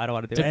 oh no, I don't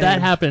want to do If it.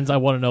 that happens, I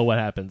want to know what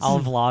happens. I'll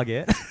vlog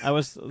it. I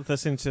was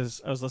listening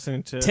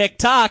to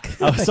TikTok.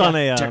 I was on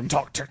a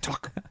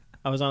TikTok.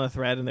 I was on a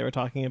thread and they were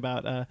talking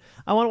about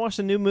I want to watch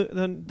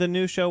the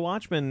new show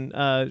Watchmen.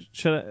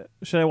 Should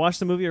I watch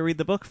the movie or read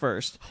the book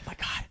first? Oh my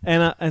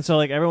god. And so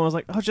like everyone was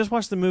like, oh, just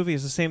watch the movie.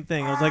 It's the same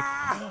thing. I was like,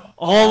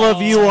 all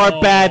of you are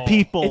bad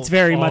people. It's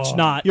very much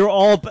not. You're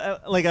all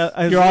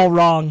You're all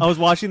wrong. I was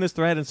watching this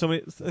thread and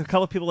a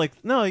couple of people like,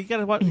 no, you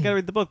gotta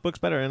read the book. Book's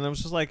better. And I was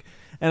just like,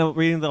 and I'm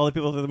reading the other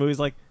people that the movie's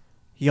like,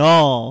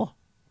 y'all.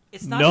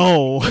 It's not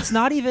No. Even, it's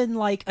not even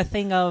like a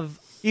thing of.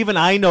 Even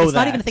I know It's that.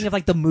 not even a thing of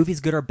like the movie's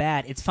good or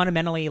bad. It's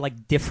fundamentally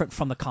like different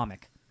from the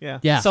comic. Yeah.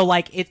 Yeah. So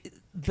like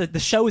the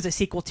show is a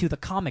sequel to the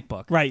comic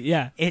book. Right,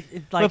 yeah. It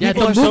like But Yeah,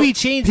 people the are so- movie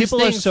changes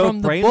People are things so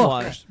from the book.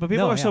 brainwashed. But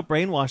people No, are so yeah.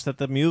 brainwashed that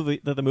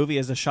the movie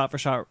is a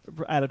shot-for-shot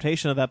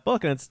adaptation of that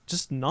book, and it's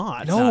just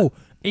not. No,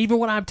 even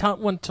when I'm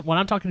when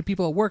I'm talking to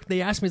people at work,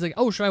 they ask me, "It's like,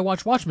 oh, should I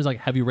watch Watchmen?" It's like,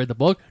 have you read the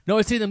book? No,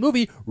 I've seen the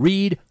movie.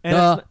 Read And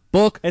the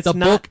book. it's The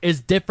not- book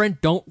is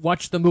different. Don't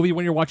watch the movie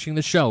when you're watching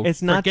the show.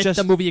 It's not Forget just-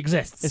 the movie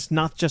exists. It's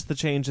not just the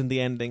change in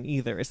the ending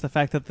either. It's the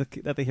fact that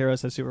the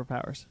heroes have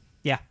superpowers,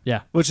 yeah.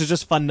 yeah. which is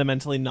just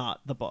fundamentally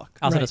not the book.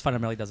 Also, Right. just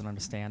fundamentally doesn't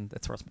understand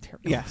its source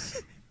material.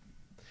 Yes.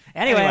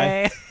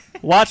 Anyway,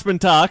 Watchmen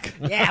talk.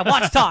 yeah.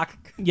 Watch talk.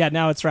 Yeah,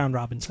 now it's round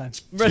robin time.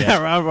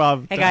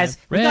 Rob. Hey guys,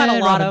 we got a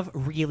Red lot Robin.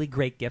 of really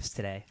great gifts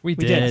today. We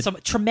We did. did. Some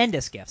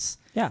tremendous gifts.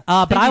 Yeah.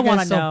 But Thank I you guys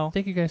want to so- know.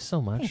 Thank you guys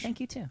so much. Hey, thank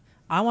you too.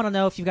 I want to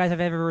know if you guys have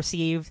ever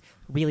received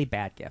really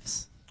bad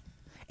gifts.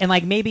 And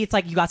like maybe it's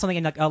like you got something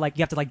and like, oh, like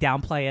you have to like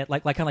downplay it,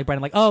 like kind of like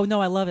Brendan, like, oh no,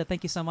 I love it,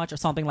 thank you so much, or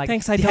something like.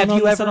 Thanks, I have don't know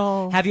you this ever at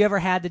all. have you ever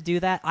had to do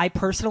that? I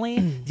personally,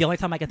 the only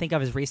time I can think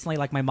of is recently.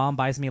 Like my mom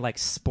buys me like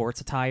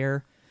sports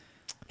attire,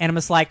 And I'm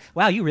just like,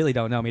 wow, you really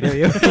don't know me, do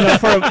you?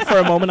 For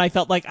a moment, I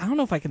felt like I don't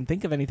know if I can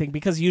think of anything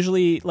because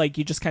usually, like,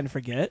 you just kind of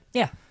forget.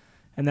 Yeah.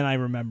 And then I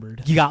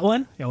remembered. You got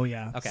one? Oh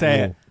yeah. Okay.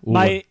 Say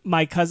it.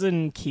 My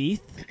cousin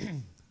Keith,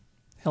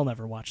 he'll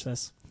never watch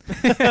this.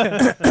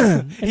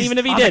 And even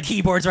if he on the did,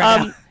 keyboards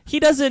right now. he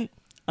doesn't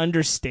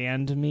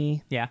understand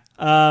me. Yeah.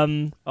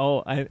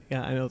 Oh, I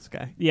know this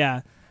guy.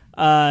 Yeah.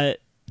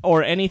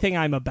 Or anything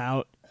I'm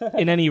about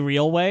in any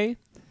real way.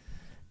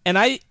 And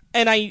I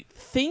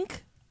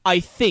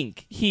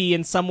think he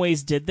in some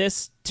ways did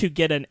this to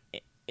get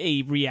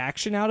a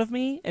reaction out of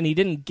me, and he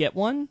didn't get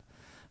one.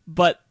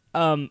 But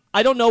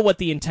I don't know what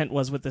the intent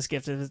was with this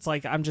gift. If it's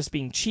like I'm just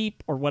being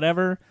cheap or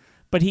whatever.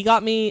 But he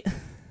got me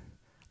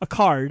a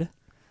card,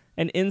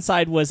 and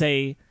inside was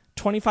a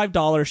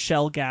 $25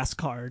 Shell gas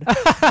card.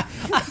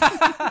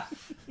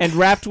 And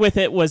wrapped with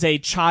it was a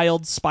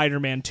child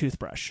Spider-Man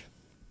toothbrush.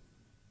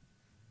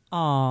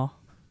 Aw.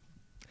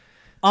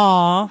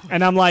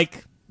 And I'm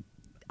like,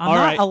 I'm all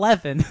not right.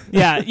 11.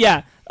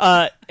 yeah.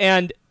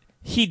 And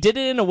he did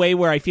it in a way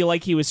where I feel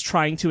like he was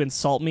trying to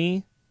insult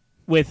me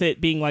with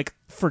it being like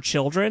for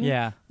children.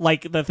 Yeah.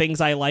 Like the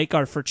things I like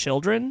are for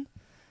children.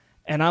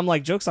 And I'm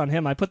like, joke's on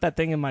him. I put that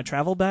thing in my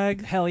travel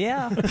bag. Hell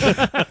yeah.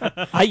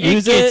 I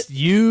use It's it.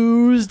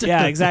 used.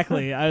 Yeah,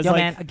 exactly. I was Yo, like,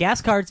 man, a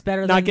gas card's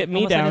better not than get me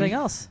almost down. anything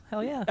else.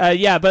 Hell yeah.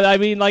 yeah, but I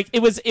mean, like,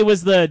 it was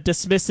the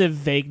dismissive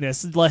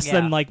vagueness less Yeah.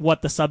 than like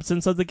what the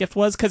substance of the gift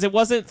was, because it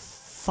wasn't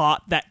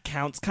thought that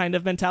counts kind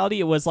of mentality.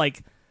 It was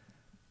like,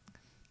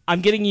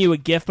 I'm getting you a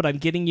gift, but I'm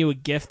getting you a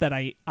gift that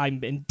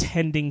I'm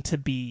intending to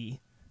be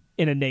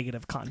in a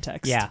negative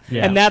context. Yeah.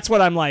 Yeah. And that's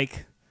what I'm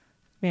like,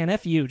 man,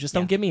 F you, just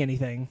don't Yeah. give me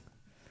anything.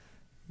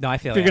 No, I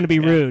feel If you're going to be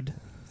rude.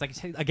 It's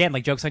like, again,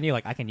 like jokes on you.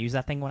 Like, I can use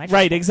that thing when I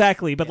Right,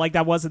 exactly. But like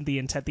that wasn't the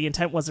intent. The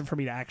intent wasn't for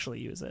me to actually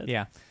use it.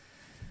 Yeah.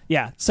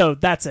 Yeah, so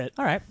that's it.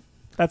 All right.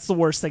 That's the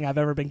worst thing I've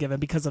ever been given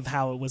because of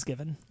how it was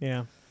given.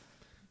 Yeah.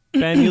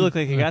 Ben, you look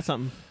like you got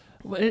something.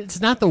 Well, it's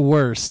not the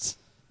worst.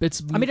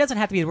 It's I mean, it doesn't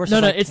have to be the worst.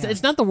 no, like, it's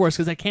it's not the worst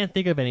because I can't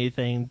think of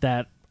anything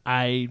that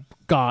I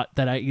got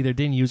that I either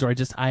didn't use or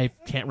I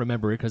can't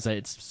remember it because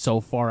it's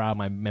so far out of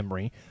my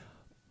memory.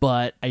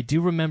 But I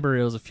do remember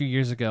it was a few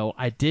years ago.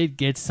 I did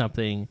get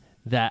something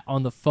that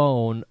on the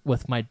phone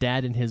with my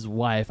dad and his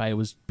wife, I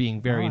was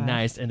being very Alright.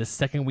 nice, and the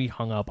second we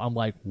hung up, I'm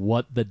like,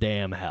 "What the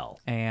damn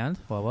hell?" And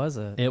what was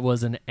it? It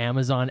was an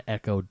Amazon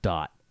Echo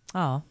Dot.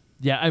 Oh,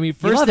 Yeah, I mean, you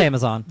first love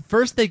Amazon.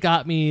 first they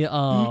got me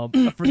for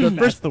the That's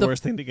first the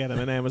worst thing to get him,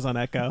 an Amazon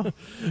Echo.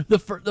 the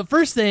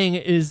first thing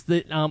is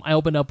that I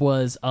opened up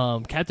was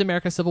Captain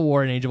America: Civil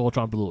War and Age of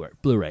Ultron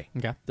Blu-ray.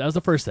 Okay. That was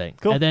the first thing.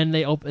 Cool. And then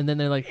then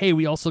they're like, "Hey,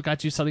 we also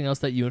got you something else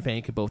that you and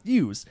Fanny could both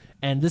use."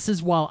 And this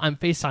is while I'm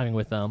FaceTiming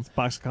with them,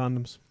 Box of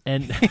condoms.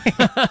 and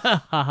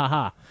ha ha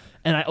ha.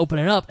 And I open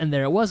it up, and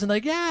there it was, and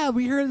like, yeah,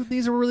 we heard that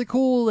these are really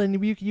cool, and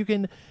you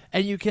can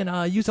use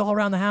it all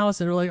around the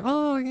house. And they're like,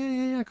 oh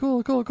yeah,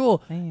 cool.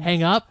 Thanks.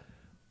 Hang up.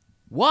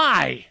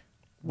 Why?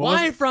 What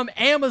Why was- from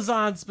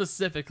Amazon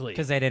specifically?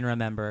 Because they didn't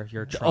remember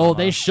your trauma. Oh,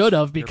 they should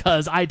have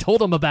because I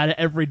told them about it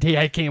every day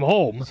I came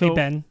home. Hey,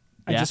 Ben,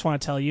 I Yeah. just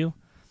want to tell you,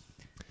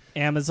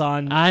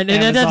 Amazon, I-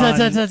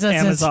 Amazon,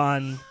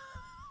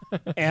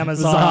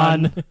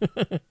 Amazon,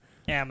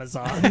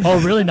 Amazon. Oh,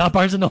 really? Not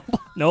Barnes and Noble?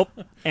 Nope,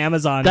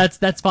 Amazon.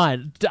 That's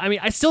fine. I mean,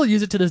 I still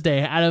use it to this day.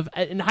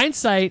 In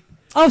hindsight,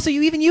 Oh, so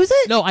you even use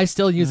it? no, I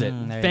still use it.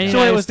 there you Fanny go. and So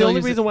I wait, was the still only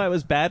use it. reason why it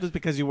was bad was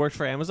because you worked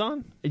for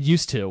Amazon? It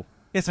used to.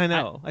 Yes, I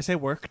know. I say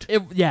worked. It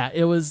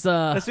was.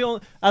 That's the only.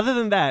 Other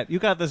than that, you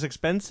got this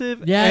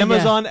expensive Yeah,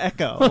 Amazon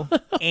Echo.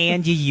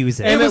 And you use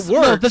it. And it was,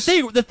 no, works.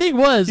 the thing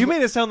was. You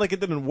made it sound like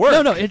it didn't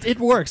work. no, it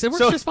works. It works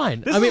So just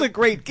fine. This I mean, is a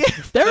great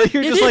gift. There-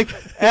 You're it just is. like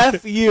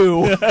F you.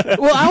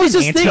 well, I was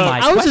just answer thinking. my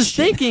I was just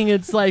question. thinking.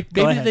 It's like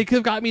Go maybe ahead. they could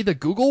have got me the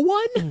Google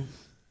one,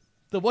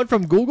 the one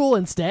from Google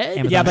instead.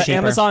 Amazon. yeah, but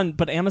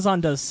cheaper.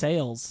 Amazon does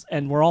sales,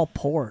 and we're all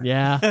poor.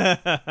 Yeah,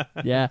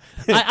 yeah.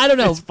 I don't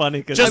know. It's funny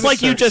because Just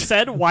like you just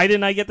said, why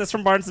didn't I get this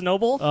from Barnes and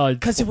Noble?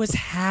 Because it was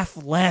half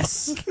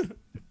less.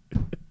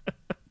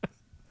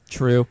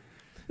 True.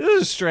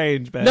 This is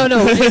strange, Ben. No.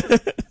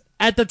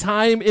 At the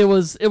time, it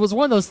was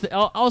one of those.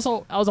 I was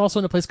also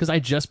in a place because I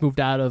just moved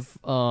out of.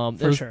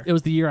 Sure. It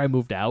was the year I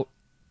moved out,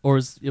 or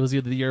it was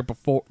either the year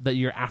before, the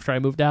year after I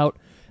moved out,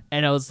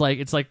 and I was like,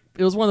 it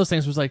was one of those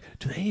things. Where it was like,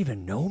 do they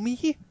even know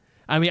me?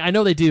 I mean, I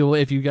know they do.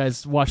 If you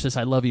guys watch this,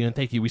 I love you and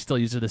thank you. We still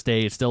use it to this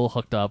day. It's still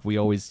hooked up. We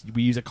use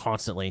it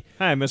constantly.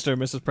 Hi, Mr.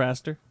 and Mrs.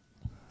 Praster.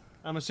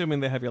 I'm assuming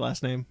they have your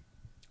last name.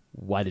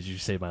 Why did you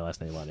say my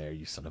last name on air,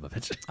 you son of a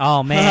bitch?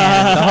 Oh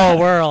man, the whole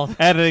world.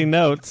 Editing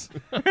notes.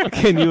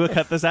 Can you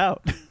cut this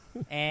out?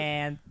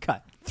 And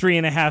cut.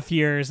 3.5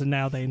 years, and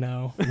now they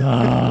know.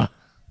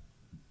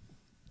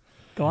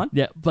 Go on.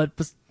 Yeah, but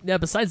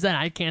besides that,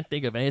 I can't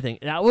think of anything.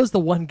 That was the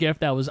one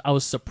gift I was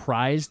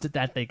surprised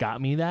that they got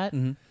me that,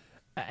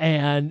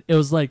 and it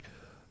was like,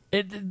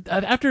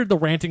 after the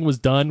ranting was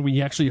done,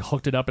 we actually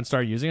hooked it up and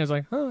started using it. I was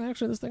like, oh,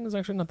 actually, this thing is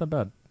actually not that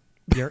bad.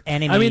 Your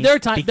enemy I mean, there are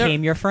times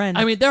became your friend.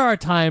 I mean, there are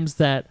times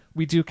that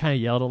we do kind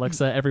of yell at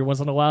Alexa every once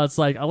in a while. It's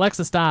like,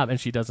 Alexa, stop, and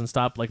she doesn't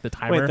stop like the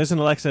timer. Wait, there's an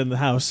Alexa in the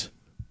house.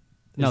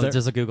 No, there-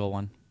 there's a Google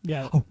one.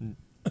 Yeah.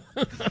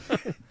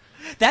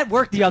 That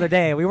worked the other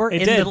day. We were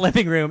It in did. the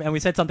living room and we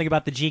said something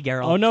about the G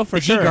girl. Oh, no, for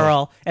the sure. G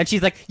girl, and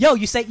she's like, "Yo,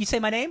 you say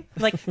my name?"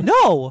 I'm like,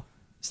 "No,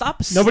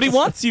 stop. Nobody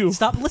wants you.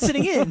 Stop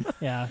listening in."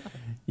 Yeah.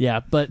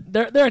 Yeah, but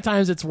there are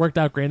times it's worked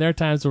out great. And there are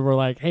times where we're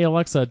like, "Hey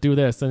Alexa, do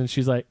this," and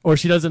she's like, or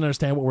she doesn't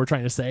understand what we're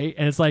trying to say,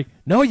 and it's like,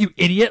 "No, you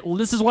idiot! Well,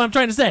 this is what I'm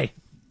trying to say."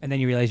 And then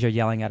you realize you're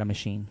yelling at a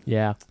machine.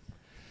 Yeah,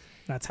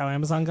 That's how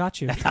Amazon got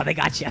you. That's how they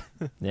got you.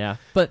 yeah.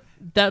 But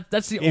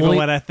that's the Even only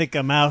when I think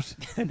I'm out,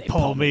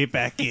 pull me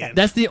back in.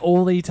 that's the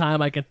only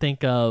time I can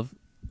think of.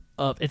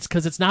 It's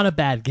because it's not a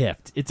bad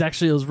gift. It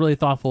was really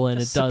thoughtful and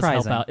It's it does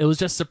help surprising. out. It was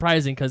just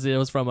surprising because it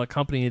was from a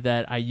company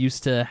that I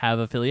used to have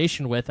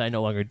affiliation with. I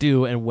no longer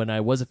do, and when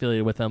I was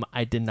affiliated with them,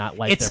 I did not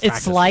like. It's their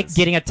it's like practices.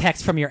 getting a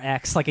text from your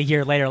ex like a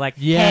year later, like,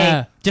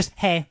 Yeah. "Hey, just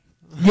hey."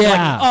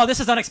 Yeah. Like, oh, this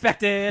is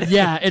unexpected.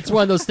 Yeah, it's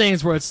one of those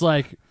things where it's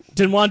like,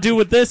 Didn't want to do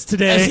with this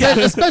today.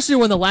 especially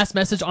when the last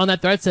message on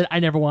that thread said, "I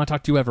never want to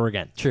talk to you ever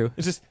again." True.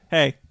 It's just,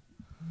 hey,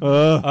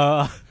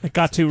 It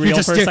got too real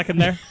just for a do- second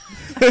there.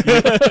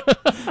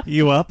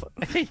 you up?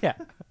 Yeah.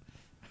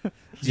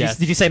 Yes.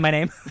 Did you say my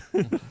name?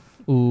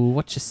 Ooh,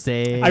 what you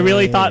say? I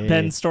really thought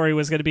Ben's story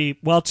was going to be,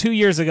 well, 2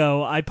 years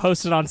ago, I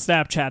posted on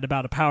Snapchat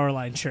about a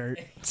Powerline shirt.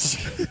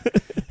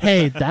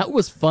 Hey, that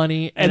was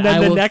funny. And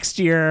then the next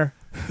year,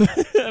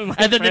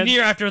 and then the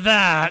year after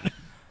that.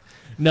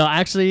 No,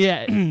 actually,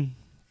 yeah.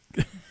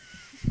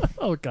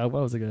 Oh God,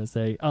 what was I gonna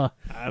say? I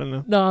don't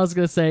know. No, I was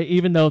gonna say,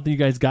 even though you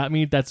guys got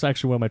me, that's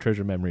actually one of my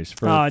treasure memories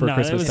for Oh, no, it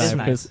Christmas was time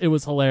nice. because it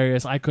was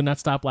hilarious. I could not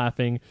stop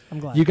laughing. I'm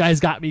glad. You guys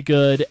got me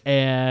good,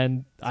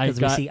 and I Because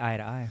we got see eye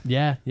to eye.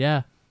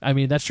 yeah. I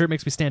mean, that shirt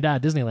makes me stand out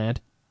at Disneyland.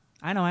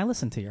 I know. I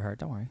listen to your heart.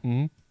 Don't worry.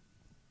 Mm-hmm.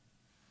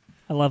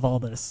 I love all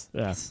this.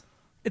 Yeah,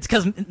 It's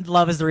because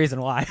love is the reason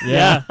why.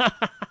 yeah.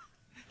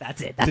 That's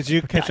it. Did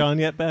you catch on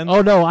yet, Ben?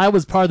 Oh no, I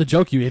was part of the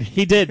joke, you idiot.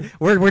 He did.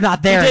 We're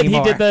not there He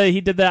anymore.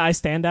 did the I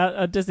stand out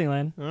at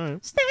Disneyland. All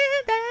right. Stand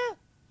out.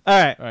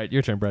 All right. All right,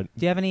 your turn, Brett.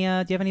 Do you have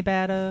any?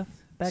 bad So,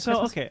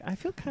 Christmas? okay, I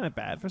feel kind of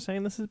bad for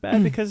saying this is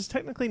bad because it's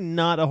technically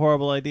not a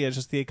horrible idea. It's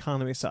just the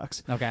economy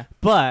sucks. Okay.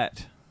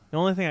 But the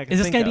only thing I can Is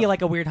this think going to be of-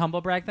 like a weird humble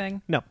brag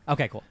thing? No.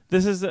 Okay, cool.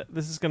 This is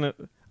gonna.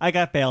 I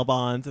got bail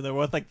bonds, and they're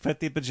worth like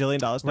 $50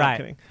 bajillion. No,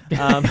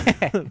 I'm Right.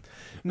 kidding.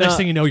 Next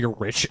thing you know, you're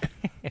rich.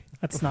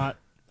 That's not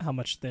how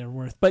much they're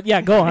worth. But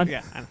yeah, go on.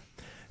 Yeah. I know.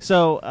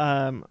 So,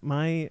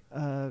 my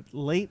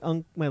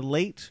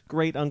late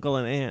great uncle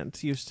and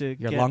aunt used to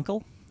Your get,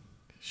 uncle?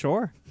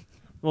 Sure.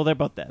 Well, they're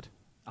both dead.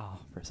 Oh,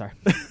 sorry.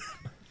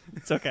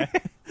 It's okay.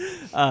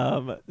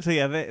 So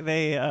yeah,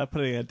 they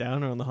putting a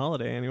downer on the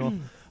holiday annual,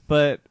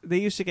 but they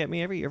used to get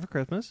me every year for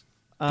Christmas.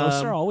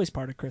 Ghosts are always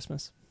part of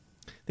Christmas.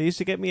 They used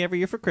to get me every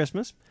year for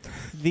Christmas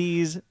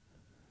these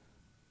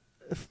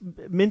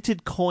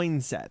minted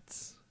coin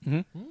sets.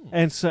 Mm-hmm.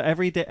 And so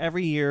every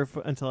year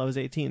until I was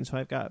 18. So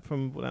I've got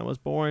from when I was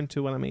born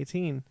to when I'm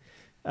 18.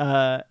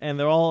 And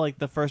they're all like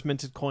the first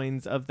minted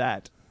coins of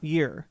that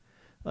year,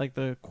 like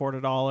the $quarter,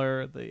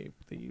 the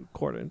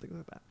quarter, and things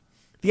like that.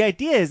 The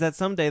idea is that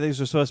someday these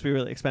are supposed to be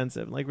really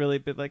expensive, like really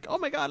big, like, oh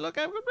my god, look,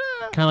 Kind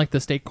of like the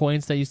state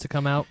coins that used to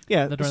come out.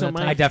 yeah. that around So that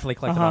time. I definitely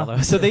collected all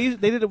those. so they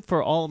did it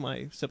for all of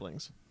my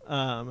siblings.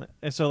 And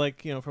so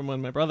like, from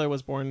when my brother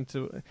was born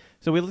to,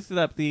 so we looked it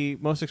up. The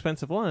most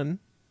expensive one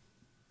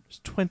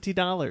was $20,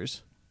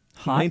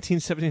 Hot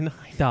 1979.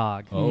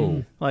 dog.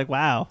 Oh. Like,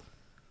 wow,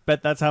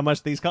 bet that's how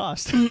much these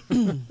cost.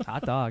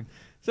 Hot dog.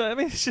 So I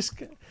mean,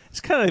 it's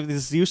kind of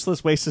this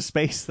useless waste of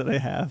space that I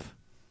have.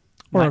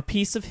 Or My- a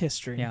piece of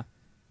history. Yeah.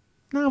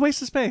 No,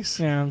 waste of space.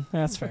 Yeah,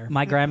 that's fair.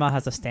 My grandma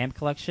has a stamp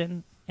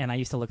collection, and I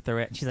used to look through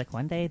it. And she's like,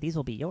 "One day these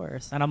will be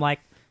yours," and I'm like,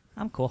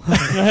 "I'm cool."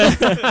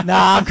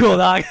 Nah, I'm cool,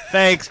 dog.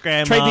 Thanks,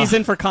 Grandma. Trade these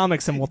in for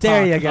comics and we'll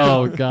There talk. you go.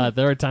 Oh God,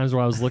 there are times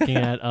where I was looking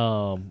at.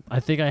 I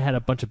think I had a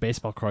bunch of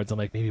baseball cards. I'm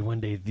like, maybe one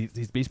day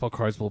these baseball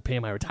cards will pay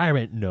my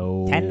retirement.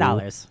 No,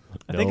 $10.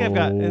 I think I've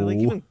got No. like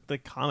even the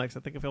comics.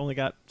 I think I've only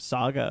got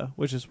Saga,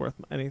 which is worth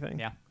anything.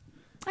 Yeah,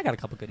 I got a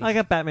couple goodies. I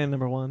got Batman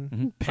 #1.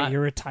 Mhm. Pay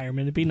your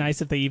retirement. It'd be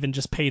nice if they even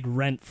just paid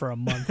rent for a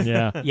month.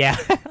 Yeah, Yeah.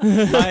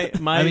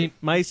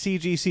 My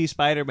CGC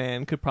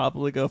Spider-Man could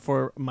probably go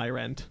for my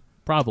rent.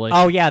 probably.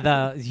 Oh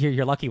yeah,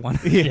 your lucky one.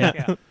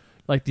 Yeah.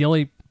 Like the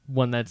only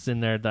one that's in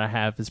there that I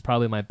have is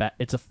probably my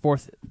It's a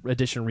 4th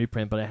edition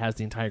reprint, but it has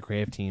the entire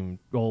creative team.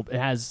 Well, it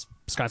has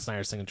Scott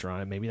Snyder's signature on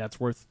it. Maybe that's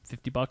worth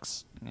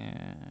 $50.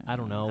 I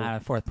don't know.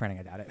 Fourth printing,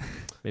 I doubt it.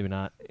 Maybe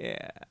not.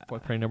 Yeah.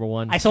 4th printing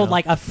 #1. I sold No.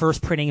 like a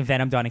first printing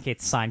Venom Donny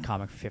Cates signed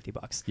comic for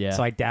 $50. Yeah.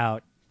 So I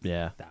doubt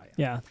Yeah. it.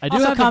 Yeah. I do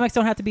Also, have the- comics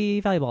don't have to be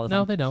valuable all the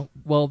No, time. they don't.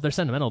 Well, they're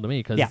sentimental to me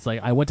because Yeah. it's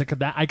like I went to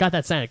that. I got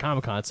that signed at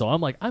Comic Con, so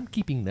I'm like, I'm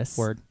keeping this.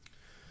 Word.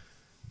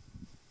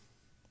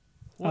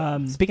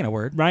 Um, Speaking of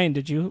word, Ryan,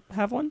 did you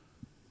have one?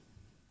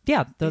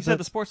 yeah, You said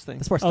the sports thing.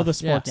 the sports Oh, stuff. the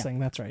sports Yeah. thing.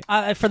 That's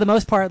right. For the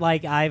most part,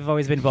 like I've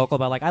always been vocal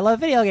about like I love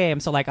video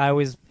games, so like I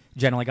always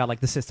generally got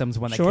like the systems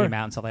when they Sure. came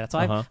out and stuff like that. So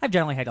Uh-huh. I've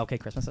generally had okay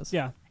Christmases.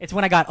 Yeah. It's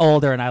when I got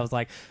older and I was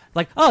like,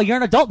 oh, you're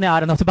an adult now. I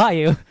don't know what to buy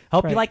you.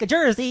 Hope Right. you like a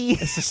jersey.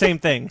 It's the same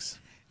things.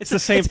 It's the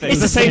same thing.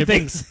 It's the same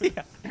things.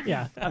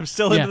 Yeah. I'm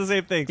still Yeah. into the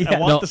same things. Yeah. I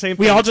want No, the same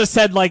We thing. all just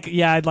said like,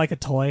 yeah, I'd like a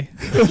toy.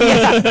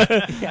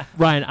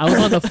 Ryan, I was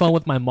on the phone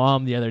with my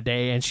mom the other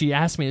day, and she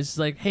asked me, "It's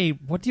like, hey,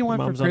 what do you want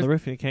Mom's for on the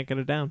Christmas?" roof and you can't get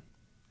her down.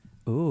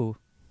 Ooh,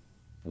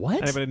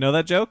 What? Anybody know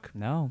that joke?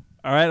 no.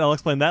 All right, I'll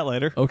explain that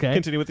later. Okay.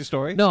 Continue with your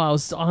story. No, I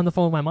was on the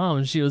phone with my mom,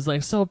 and she was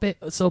like, "So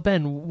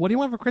Ben, what do you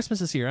want for Christmas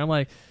this year?" I'm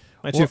like,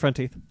 My Well- two front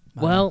teeth.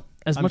 "Well,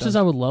 as I'm much done. as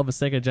I would love a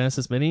Sega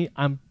Genesis Mini,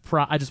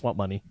 I just want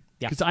money."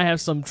 Yeah. Because I have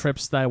some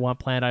trips that I want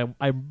planned.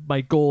 My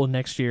goal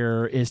next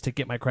year is to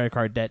get my credit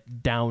card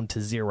debt down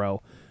to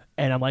 0,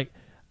 and I'm like,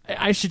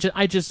 I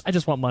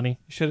just want money.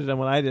 You should have done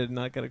what I did and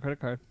not get a credit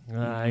card.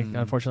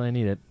 Unfortunately, I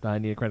need it. I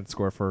need a credit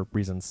score for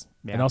reasons,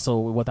 Yeah. and also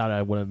without it,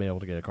 I wouldn't have been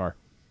able to get a car.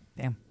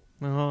 Damn.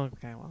 Oh,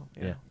 okay. Well,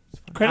 Yeah. it's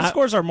fine. Credit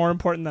scores are more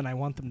important than I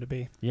want them to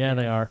be. Yeah,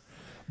 they are.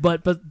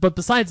 But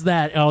besides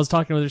that, I was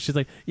talking with her. She's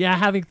like, "Yeah,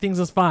 having things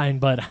is fine,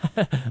 but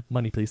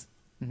money, please."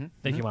 Mm-hmm.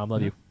 Thank you, Mom.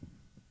 Love you.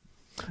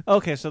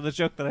 Okay, so the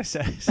joke that I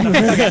said.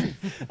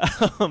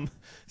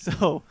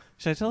 So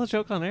should I tell the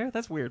joke on air?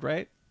 That's weird,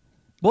 right?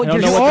 Well, I don't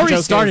You know what the already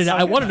joke started is. it.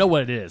 I want to know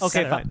what it is.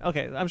 Okay, it fine.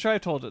 Okay, I'm sure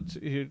I've told it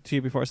to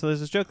you before. So there's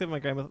this joke that my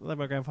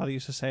grandfather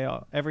used to say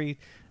every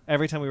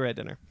time we were at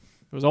dinner.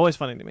 It was always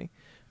funny to me,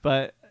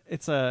 but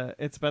it's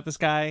about this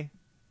guy.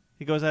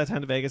 He goes out of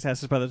town to Vegas,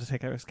 asks his brother to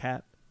take care of his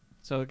cat.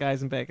 So the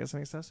guy's in Vegas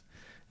and he says,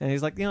 and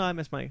he's like, I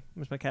miss my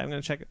cat. I'm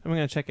gonna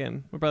check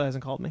in. My brother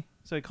hasn't called me,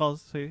 so he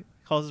calls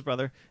his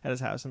brother at his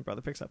house, and the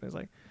brother picks up and he's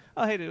like,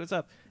 "Oh, hey dude, what's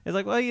up?" He's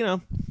like, "Well,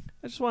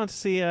 I just wanted to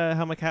see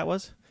how my cat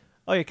was."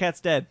 "Oh, your cat's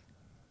dead."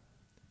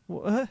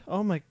 "What?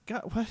 Oh my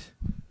god, what?"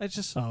 I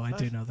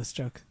do know this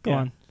joke. Go Yeah.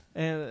 on.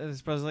 And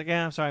his brother's like,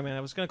 "Yeah, I'm sorry, man.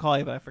 I was gonna call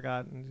you, but I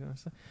forgot." And,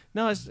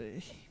 no,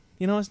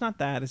 it's not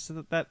that. It's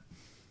that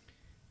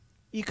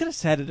you could have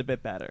said it a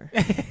bit better.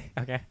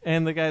 Okay.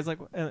 And the guy's like,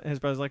 and his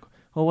brother's like,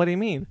 "Well, what do you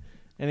mean?"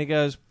 And he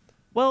goes,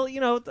 "Well,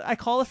 I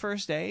call the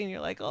first day, and you're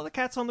like, oh, the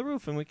cat's on the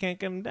roof, and we can't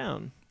get him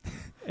down."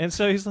 And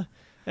so he's like,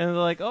 and they're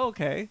like, "Oh,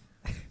 okay."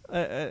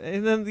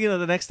 And then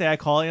the next day I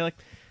call, and you're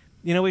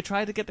like, we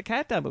tried to get the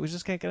cat down, but we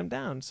just can't get him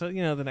down. So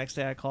the next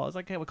day I call, it's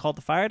like, "Hey, we called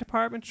the fire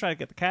department to try to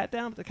get the cat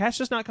down, but the cat's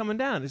just not coming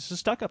down. It's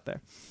just stuck up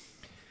there."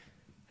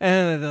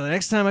 And the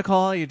next time I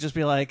call, you'd just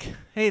be like,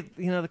 "Hey,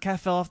 the cat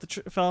fell off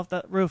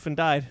that roof and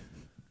died."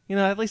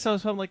 At least I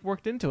was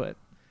worked into it.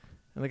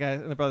 And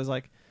the brother's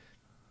like,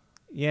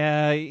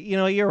 "Yeah,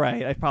 you're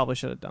right. I probably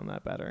should have done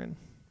that better." And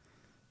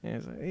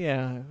he's like,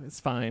 "Yeah,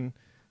 it's fine.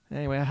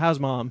 Anyway, how's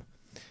Mom?"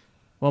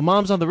 "Well,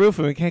 Mom's on the roof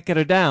and we can't get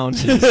her down."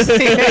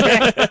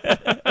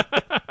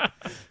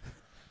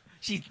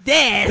 She's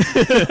dead.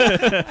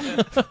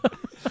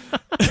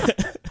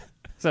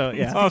 So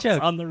yeah, Mom's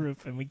joke. on the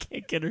roof and we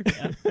can't get her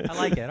down. I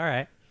like it. All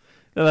right.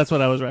 that's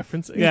what I was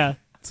referencing. Yeah,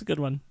 it's a good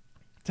one.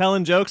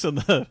 Telling jokes on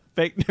the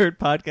Fake Nerd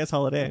Podcast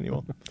Holiday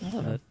Annual. I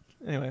love it.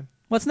 Anyway,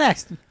 What's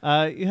next?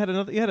 you had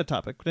a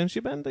topic, didn't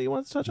you, Ben, that you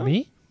wanted to touch on?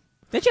 Me?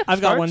 Did you?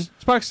 I've got one.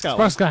 Sparks got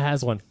Spark Scott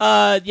has one.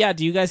 Yeah,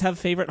 do you guys have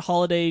favorite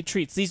holiday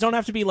treats? These don't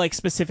have to be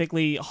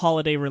specifically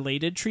holiday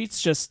related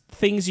treats, just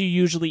things you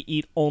usually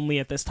eat only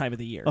at this time of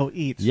the year. one. Oh,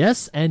 eat.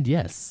 Yes and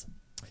yes.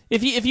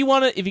 If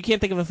you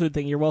can't think of a food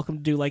thing, you're welcome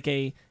to do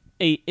it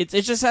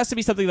just has to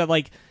be something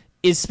that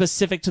is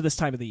specific to this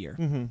time of the year.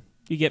 Mm-hmm.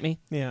 You get me?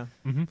 Yeah.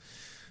 Mm-hmm.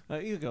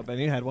 You go, Ben.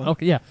 You had one.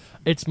 Okay, yeah.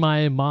 It's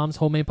my mom's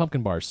homemade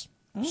pumpkin bars.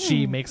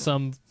 She makes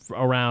them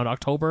around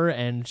October,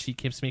 and she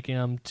keeps making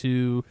them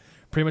to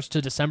pretty much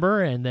to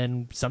December, and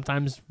then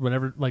sometimes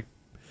whenever my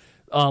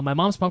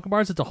mom's pumpkin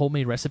bars. It's a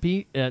homemade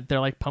recipe. They're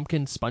like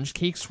pumpkin sponge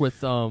cakes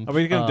with. Are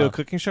we going to do a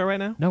cooking show right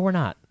now? No, we're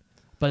not.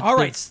 But All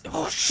right.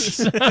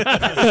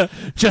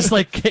 just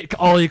kick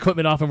all the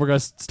equipment off, and we're gonna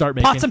start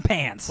making. Pots and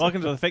pans.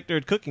 Welcome to the Fake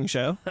Nerd Cooking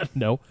Show.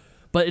 No,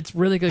 but it's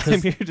really good I'm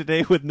because here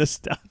today with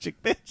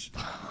Nostalgic Bitch.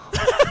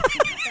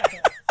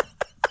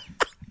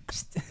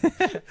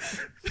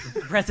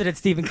 Resident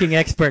Stephen King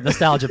expert,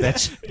 nostalgia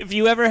bitch. If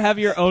you ever have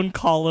your own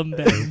column,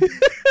 Ben,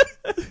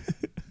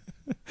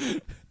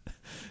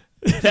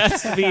 it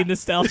has to be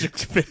nostalgic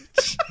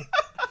bitch.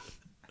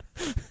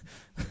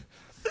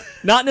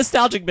 Not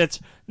nostalgic bitch.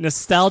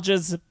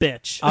 Nostalgia's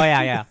bitch. Oh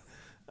yeah, yeah.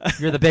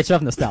 You're the bitch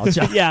of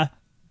nostalgia. Yeah.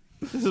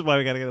 This is why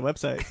we got to get a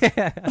website.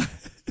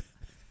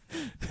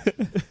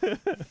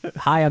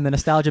 Hi, I'm the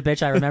nostalgia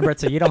bitch. I remember it,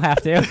 so you don't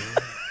have to.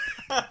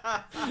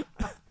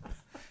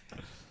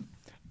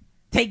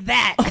 Take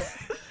that.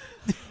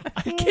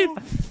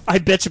 I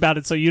bitch about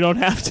it so you don't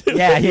have to.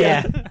 Yeah,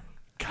 yeah.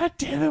 God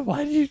damn it!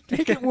 Why did you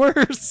make it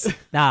worse?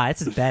 Nah,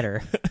 this is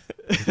better.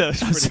 I'm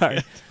sorry.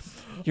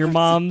 Your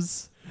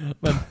mom's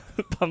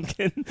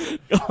pumpkin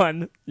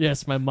on.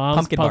 Yes, my mom's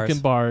Pumpkin pumpkin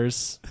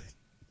bars,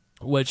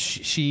 which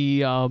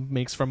she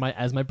makes for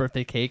as my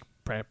birthday cake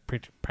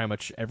pretty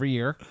much every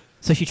year.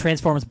 So she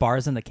transforms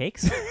bars into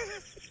cakes?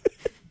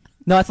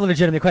 No, that's a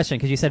legitimate question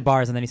because you said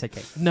bars and then you said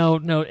cake.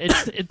 No,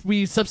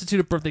 we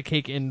substituted birthday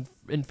cake in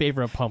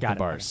favor of pumpkin Got it.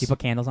 bars. You put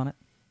candles on it?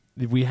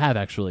 We have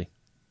actually.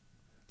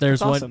 There's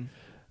That's awesome.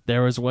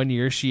 There was one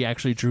year she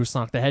actually drew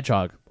Sonic the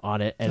Hedgehog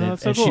on it, and, Oh, it,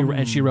 that's so and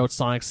cool. she wrote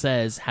Sonic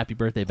Says Happy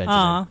Birthday Benjamin.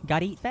 Aw,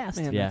 gotta eat fast.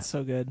 Man, Yeah. that's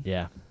so good.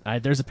 Yeah,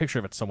 there's a picture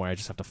of it somewhere. I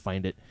just have to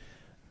find it.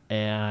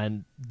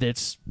 And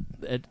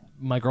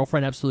my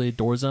girlfriend absolutely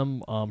adores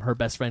them. Her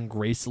best friend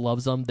Grace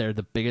loves them. They're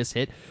the biggest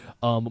hit.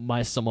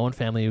 My Samoan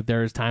family,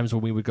 there's times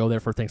when we would go there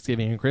for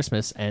Thanksgiving and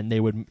Christmas, and they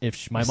would,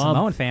 my mom.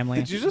 Samoan family.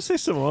 Did you just say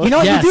Samoan? You know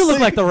what? Yes. You do look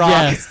like The Rock.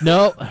 Yes,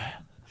 no,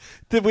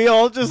 Did we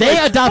all just they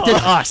like, adopted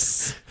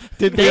us.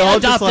 Did They we all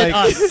just adopted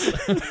like?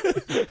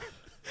 us.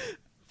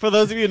 For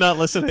those of you not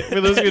listening,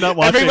 for those of you not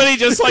watching, Everybody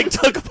just like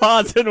took a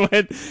pause and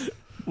went,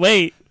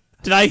 "Wait,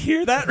 did I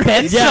hear that right?"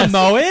 Ben Yes.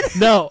 Samoan?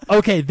 No,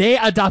 okay, they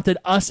adopted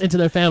us into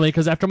their family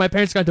because after my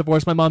parents got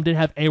divorced, my mom didn't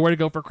have anywhere to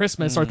go for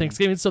Christmas or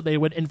Thanksgiving, so they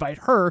would invite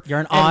her.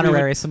 You're an and we would-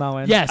 honorary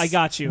Samoan. Yes, I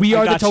got you. We I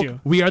are got the you.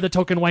 we are the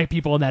token white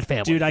people in that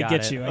family. Dude, I Got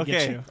get it. you. I okay,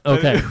 get you.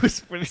 Okay. It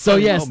was pretty So,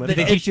 funny yes, moment. Did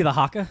they teach you the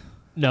haka?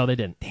 No, they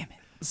didn't. Damn it.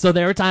 So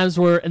there are times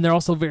where, and they're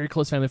also very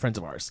close family friends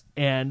of ours.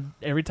 And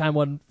every time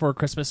one for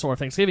Christmas or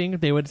Thanksgiving,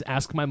 they would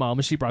ask my mom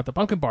if she brought the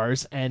pumpkin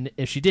bars, and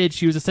if she did,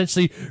 she was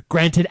essentially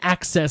granted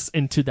access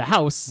into the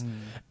house.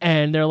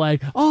 And they're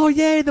like, "Oh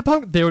yay, the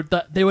pumpkin!"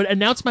 They would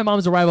announce my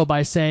mom's arrival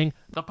by saying,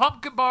 "The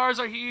pumpkin bars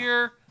are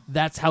here."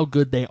 That's how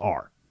good they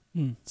are.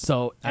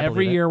 So I every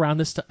believe it. year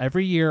around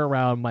every year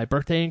around my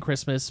birthday and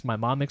Christmas, my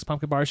mom makes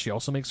pumpkin bars. She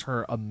also makes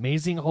her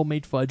amazing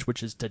homemade fudge,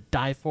 which is to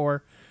die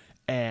for.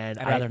 And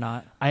I'd rather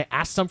not. I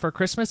asked them for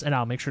Christmas, and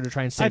I'll make sure to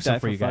try and save I'd die some for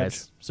for you fudge.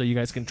 guys, so you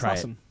guys can try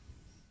Awesome.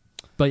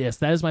 it. But yes,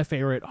 that is my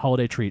favorite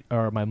holiday treat: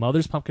 are my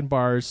mother's pumpkin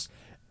bars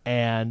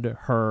and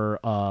her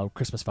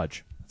Christmas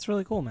fudge. It's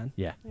really cool, man.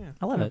 Yeah,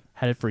 I love it.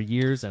 had it for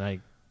years, and I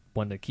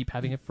wanted to keep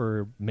having it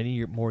for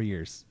many more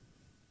years.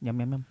 Yum,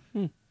 yum,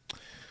 yum.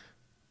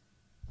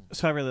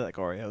 So I really like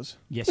Oreos.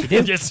 Yes, you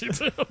did. Yes, you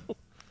do.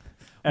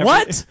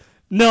 What?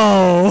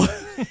 No.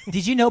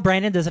 Did you know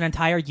Brandon does an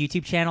entire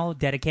YouTube channel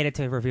dedicated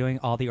to reviewing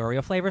all the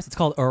Oreo flavors? It's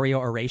called Oreo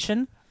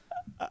Oration.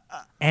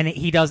 And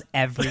he does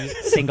every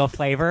single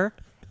flavor.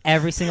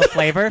 Every single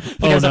flavor. He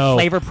Oh, does no. a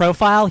flavor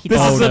profile. He This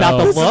talks is about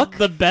no. the look.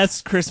 the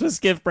best Christmas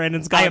gift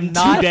Brandon's I gotten am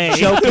not today.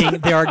 joking.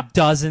 There are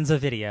dozens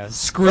of videos.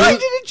 Screw,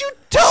 didn't you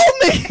tell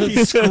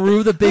me?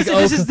 screw the big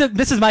O.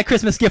 This is my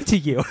Christmas gift to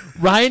you.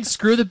 Ryan,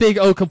 screw the big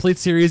O complete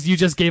series. You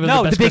just gave him No,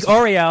 the the best big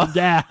Christmas- Oreo.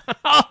 Yeah.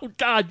 Oh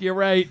God, you're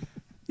right.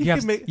 You have,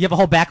 can make- you have a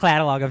whole back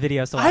catalog of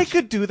videos to watch. I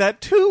could do that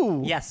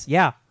too. Yes.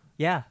 Yeah.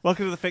 Yeah.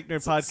 Welcome to the Fake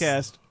Nerd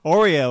Podcast.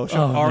 Oreo.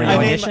 Show. Oh, Oreo I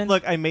named edition?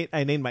 look, I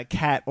named my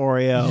cat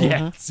Oreo.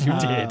 Yes, you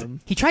did.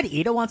 He tried to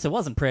eat it once. It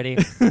wasn't pretty.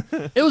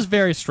 It was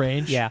very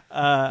strange. Yeah.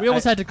 We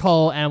almost had to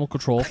call animal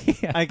control.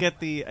 I get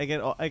the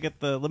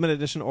limited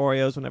edition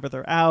Oreos whenever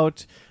they're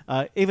out.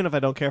 Even if I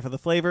don't care for the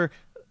flavor,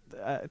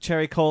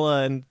 cherry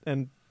cola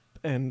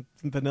and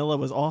vanilla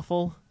was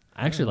awful.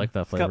 I actually like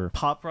that It's flavor. got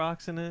Pop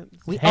Rocks in it.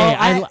 We, Hey,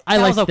 I I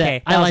that liked was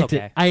okay. that. I That was liked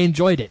okay. it. I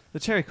enjoyed it. The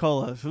cherry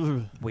cola.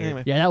 Weird.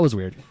 Anyway, Yeah, that was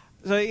weird.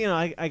 so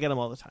I get them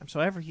all the time.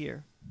 So every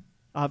year,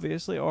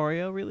 obviously,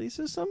 Oreo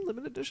releases some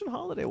limited edition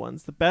holiday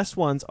ones. The best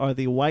ones are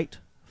the white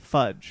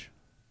fudge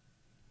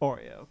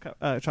Oreo,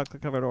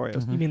 chocolate covered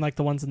Oreos. You mean like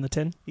the ones in the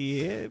tin?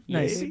 Yeah,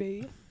 Nice.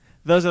 yeah.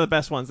 Those are the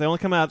best ones. They only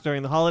come out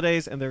during the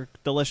holidays, and they're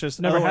delicious.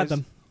 Never had Otherwise-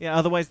 them. Yeah,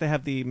 otherwise they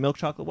have the milk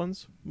chocolate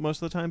ones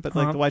most of the time, but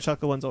like Uh-huh. the white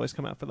chocolate ones always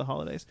come out for the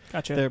holidays.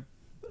 Gotcha.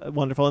 They're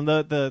wonderful, and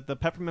the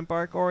peppermint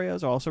bark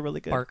Oreos are also really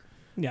good. Bark.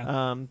 yeah.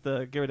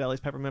 The Ghirardelli's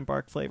peppermint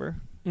bark flavor.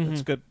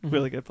 It's Mhm. good, Mhm.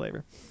 really good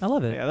flavor. I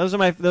love it. Yeah, those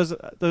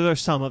are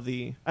some of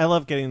the. I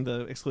love getting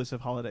the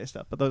exclusive holiday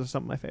stuff, but those are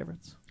some of my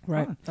favorites.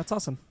 Right. Fun. That's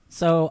awesome.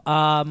 So,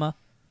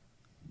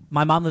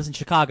 my mom lives in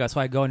Chicago,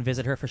 so I go and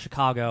visit her for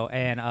Chicago.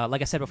 And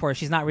like I said before,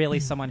 she's not really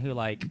someone who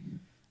like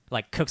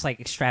cooks like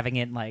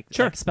extravagant like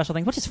special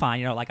things, which is fine.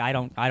 You know, like I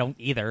don't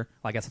either.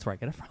 Well, I guess that's where I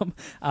get it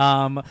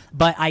from.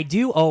 But I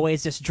do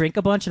always just drink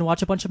a bunch and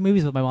watch a bunch of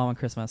movies with my mom on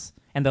Christmas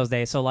and those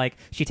days. So like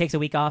she takes a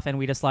week off and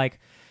we just like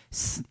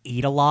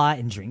eat a lot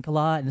and drink a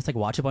lot and just like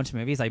watch a bunch of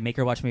movies. I make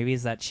her watch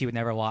movies that she would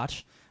never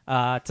watch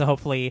to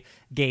hopefully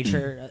gauge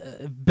her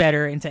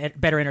better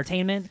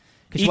entertainment.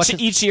 'Cause she watches-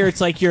 Each year, it's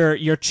like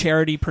your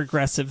charity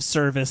progressive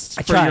service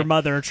I for try. your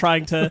mother,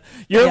 trying to.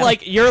 You're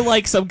Yeah.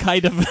 like some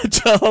kind of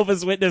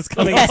Jehovah's Witness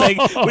coming and saying,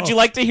 "Would you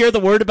like to hear the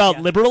word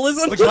about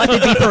liberalism?" Would you like to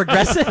be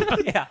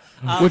progressive? Yeah.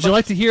 Would you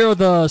like to hear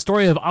the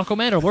story of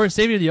Aquaman or Lord and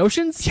Savior of the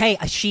Oceans? Hey,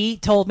 she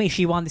told me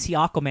she wanted to see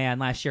Aquaman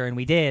last year, and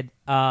we did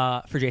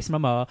for Jason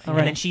Momoa. And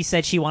then she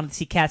said she wanted to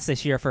see Cats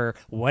this year for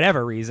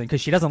whatever reason because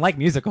she doesn't like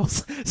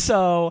musicals.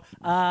 So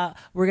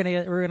we're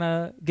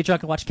gonna get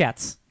drunk and watch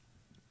Cats.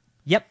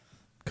 Yep.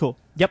 Cool.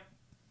 Yep.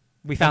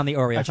 We found the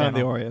Oreo. I found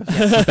the channel. Oreos.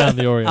 I found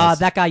the Oreos.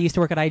 That guy used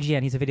to work at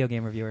IGN. He's a video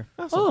game reviewer.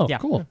 oh, yeah.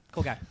 cool.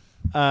 Cool guy.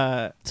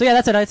 Uh, So yeah,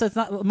 that's it. It's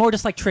not more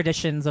just like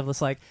traditions of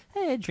this, like,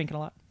 hey, drinking a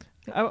lot.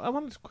 I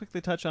wanted to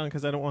quickly touch on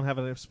because I don't want to have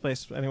a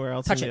place anywhere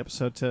else Touch in the it.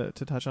 episode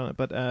to touch on it.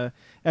 But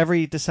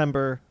every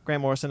December,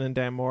 Grant Morrison and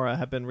Dan Mora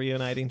have been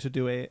reuniting to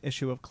do a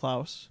issue of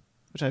Klaus,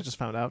 which I just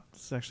found out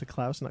it's actually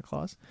Klaus, not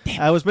Klaus.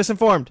 I was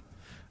misinformed.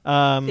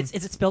 Is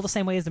it spelled the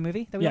same way as the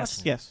movie that we Yes.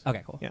 watched? Yes.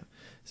 Okay, cool. Yeah.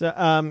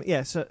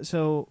 So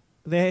so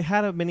they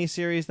had a mini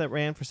series that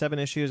ran for 7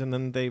 issues, and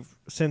then they've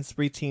since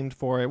reteamed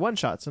for one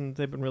shots, and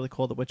they've been really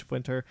cool. The Witch of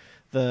Winter,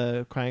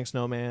 the Crying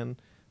Snowman,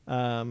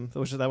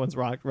 which is that one's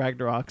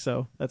Ragnarok,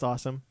 so that's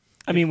awesome.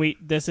 I mean,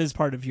 this is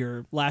part of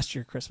your last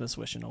year Christmas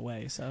wish in a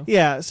way. So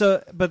Yeah,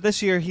 so but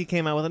this year he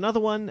came out with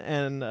another one,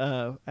 and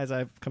as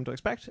I've come to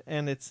expect,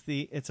 and it's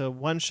a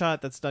one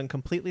shot that's done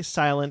completely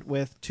silent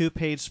with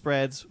 2-page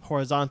spreads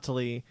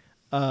horizontally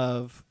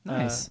of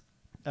Nice.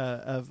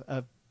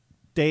 of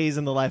days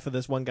in the life of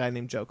this one guy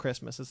named Joe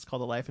Christmas. It's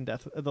called the Life and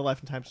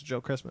Times of Joe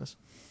Christmas,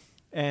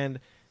 and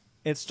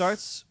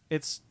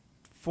it's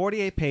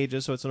 48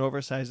 pages, so it's an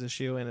oversized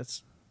issue, and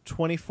it's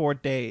 24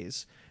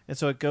 days, and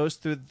so it goes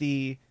through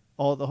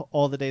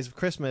all the days of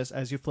Christmas.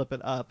 As you flip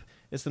it up,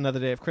 it's another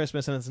day of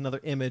Christmas, and it's another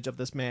image of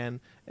this man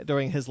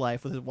during his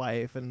life with his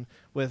wife and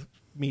with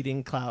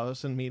meeting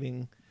Klaus and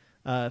meeting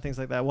things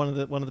like that. One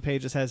of the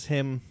pages has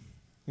him,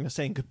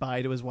 saying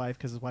goodbye to his wife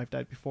because his wife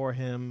died before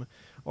him,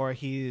 or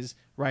he's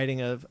writing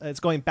it's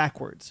going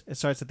backwards. It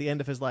starts at the end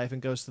of his life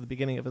and goes to the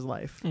beginning of his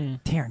life.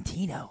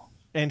 Tarantino.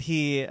 And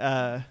he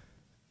and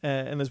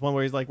there's one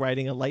where he's like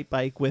riding a light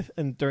bike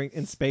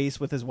in space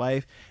with his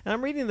wife. And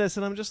I'm reading this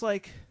and I'm just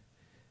like,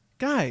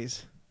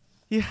 guys,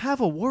 you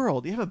have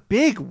a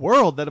big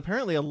world that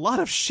apparently a lot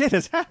of shit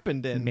has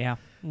happened in. Yeah.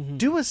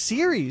 Do a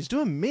series,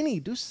 do a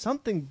mini, do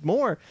something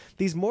more.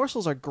 These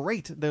morsels are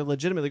great. They're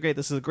legitimately great.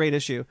 This is a great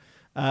issue,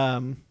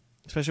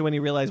 especially when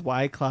you realize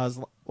why Klaus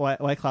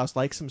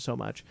likes him so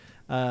much.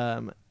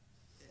 And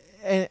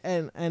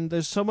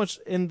there's so much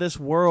in this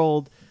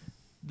world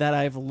that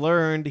I've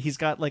learned. He's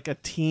got like a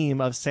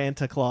team of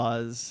Santa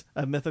Claus,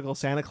 of mythical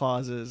Santa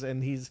Clauses,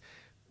 and he's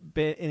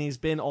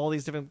been all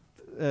these different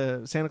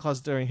Santa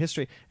Claus during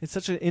history. It's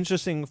such an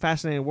interesting,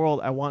 fascinating world.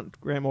 I want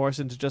Grant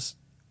Morrison to just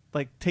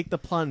like take the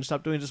plunge,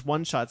 stop doing just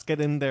one shots, get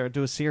in there,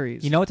 do a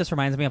series. You know what this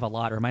reminds me of a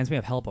lot? It reminds me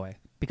of Hellboy.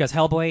 Because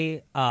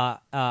Hellboy,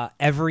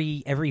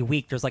 every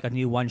week there's like a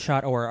new one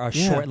shot or a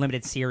short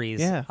limited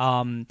series. Yeah.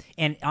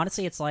 And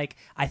honestly, it's like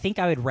I think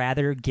I would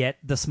rather get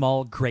the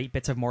small great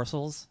bits of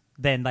morsels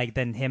than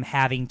him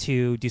having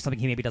to do something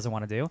he maybe doesn't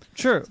want to do.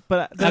 Sure,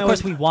 but Of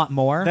course, we want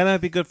more. Then I'd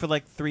be good for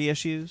like 3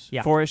 issues,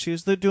 4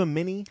 issues. They'd do a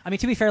mini. I mean,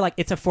 to be fair, like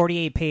it's a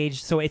 48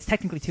 page, so it's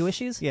technically 2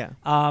 issues. Yeah.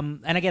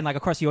 And again, like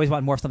of course, you always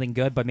want more of something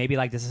good, but maybe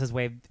like this is his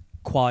way of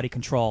quality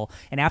control.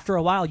 And after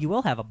a while, you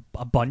will have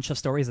a bunch of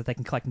stories that they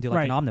can collect and do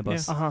like an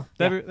omnibus. Yeah.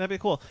 That'd be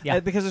cool. Yeah.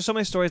 Because there's so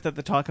many stories that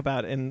they talk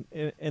about in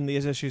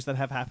these issues that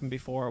have happened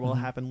before or will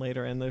happen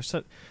later, and there's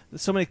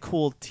so many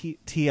cool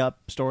tee up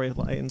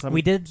storylines.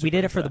 We did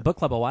it for the book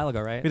club a while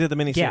ago, right? We did the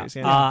miniseries.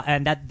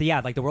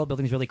 And like the world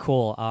building is really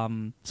cool.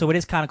 So it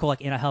is kind of cool,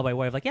 like in a Hellboy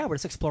way of like, we're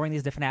just exploring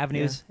these different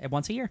avenues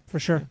once a year for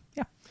sure.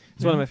 Yeah,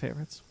 it's one of my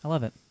favorites. I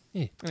love it.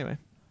 Anyway,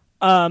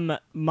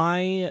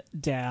 my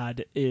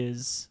dad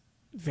is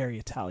very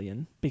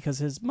Italian because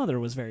his mother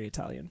was very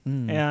Italian,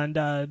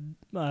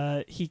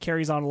 and he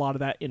carries on a lot of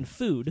that in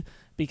food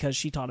because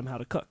she taught him how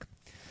to cook.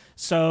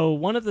 So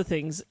one of the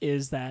things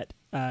is that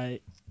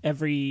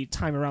every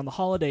time around the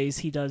holidays,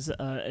 he does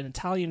an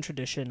Italian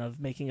tradition of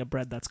making a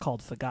bread that's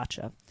called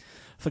focaccia.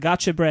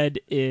 Focaccia bread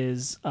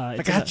is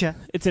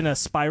it's in a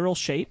spiral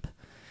shape,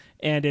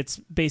 and it's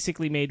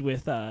basically made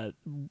with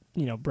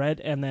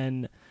bread and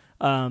then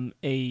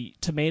a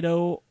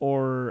tomato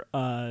or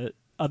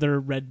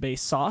other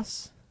red-based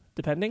sauce,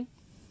 depending,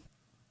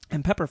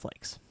 and pepper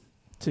flakes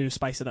to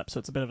spice it up. So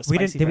it's a bit of a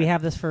spicy. Did we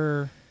have this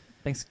for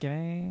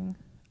Thanksgiving?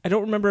 I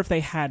don't remember if they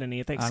had any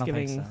at Thanksgiving I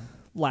don't think so.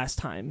 last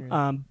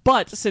time.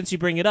 But since you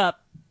bring it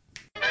up,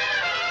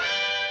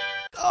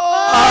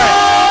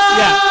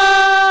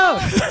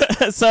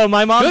 so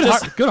my mom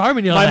good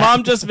harmony on my that.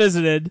 mom just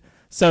visited.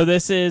 So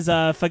this is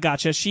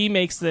focaccia. She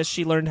makes this.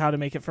 She learned how to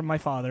make it from my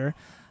father.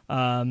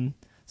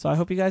 So I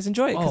hope you guys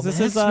enjoy it because this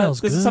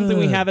is something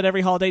we have at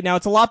every holiday. Now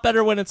it's a lot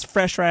better when it's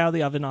fresh right out of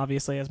the oven,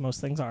 obviously, as most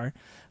things are,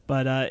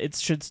 but it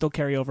should still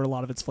carry over a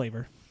lot of its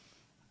flavor.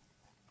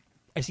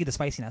 I see the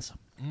spiciness.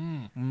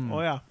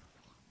 Oh yeah,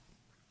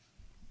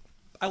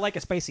 I like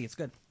it spicy. It's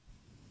good.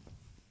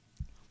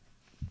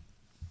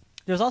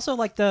 There's also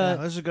like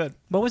those are good.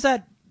 What was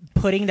that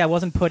pudding that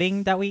wasn't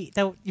pudding that we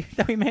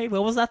made?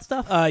 What was that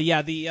stuff?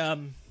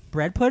 The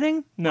bread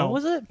pudding. No, what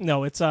was it?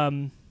 No, it's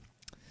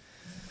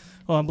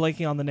Oh, I'm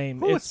blanking on the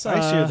name. It's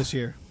spicier this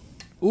year.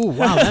 Ooh,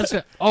 wow, that's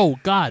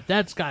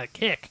that's got a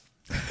kick.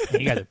 You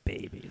guys are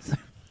babies.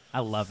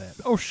 I love it.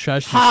 Oh,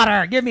 shush.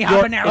 Hotter. Give me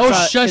habanero.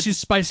 Oh, shush, you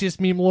spiciest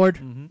meme lord.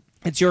 Mm-hmm.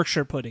 It's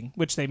Yorkshire pudding,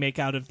 which they make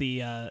out of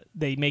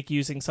they make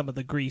using some of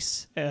the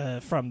grease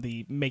from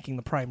making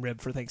the prime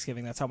rib for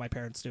Thanksgiving. That's how my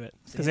parents do it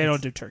because they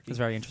don't do turkey. It's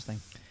very interesting.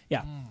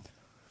 Yeah.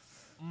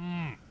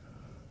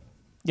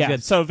 Yeah.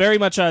 Good. So very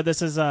much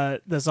this is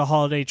a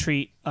holiday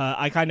treat.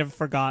 I kind of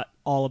forgot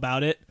all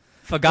about it.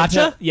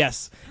 Focaccia?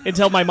 Yes.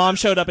 Until my mom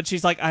showed up and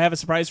she's like, I have a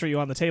surprise for you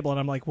on the table. And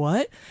I'm like,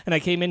 what? And I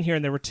came in here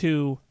and there were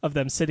 2 of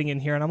them sitting in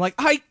here. And I'm like,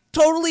 I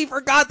totally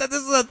forgot that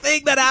this is a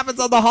thing that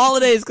happens on the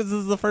holidays because this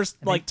is the first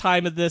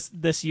time of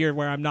this year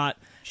where I'm not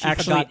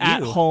actually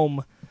at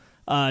home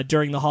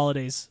during the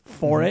holidays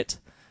for it.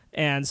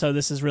 And so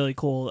this is really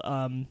cool.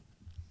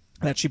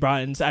 that she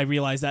brought, and I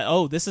realized that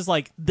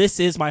this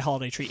is my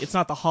holiday treat. It's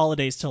not the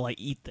holidays till I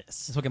eat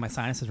this. Just look at my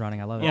sinuses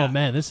running. I love it. Yeah. Oh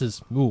man, this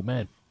is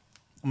man.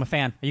 I'm a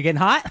fan. Are you getting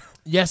hot?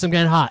 Yes, I'm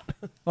getting hot.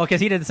 Well,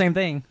 because he did the same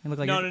thing. It looked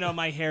like No.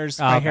 My hair's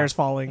Oh, okay.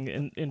 falling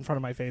in front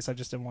of my face. I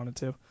just didn't want it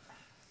to.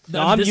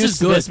 No, No, I'm this used is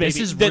to good. this,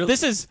 baby.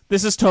 This is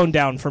This is toned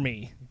down for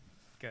me.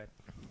 Good.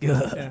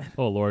 Yeah.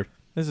 Oh Lord.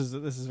 This is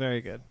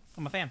very good.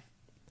 I'm a fan.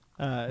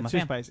 It's a too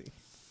fan. spicy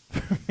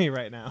for me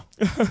right now.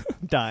 I'm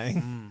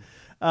dying.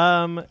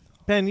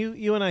 Ben,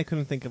 you and I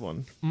couldn't think of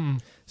one.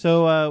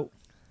 So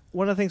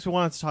one of the things we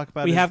wanted to talk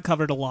about We is have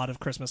covered a lot of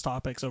Christmas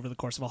topics over the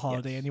course of a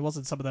holiday annuals,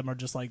 and some of them are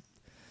just like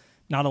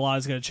not a lot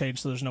is going to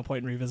change, so there's no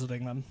point in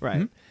revisiting them.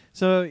 right.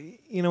 So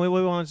what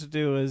we wanted to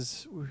do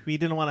is we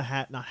didn't want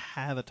to not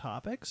have a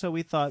topic, so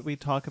we thought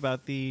we'd talk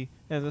about the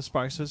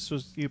Sparks. This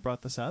was you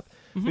brought this up.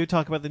 We'd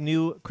talk about the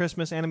new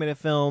Christmas animated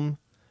film,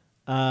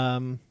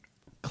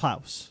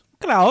 Klaus.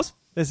 Klaus.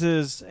 This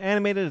is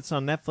animated. It's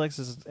on Netflix.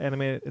 It's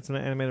animated. It's an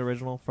animated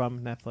original from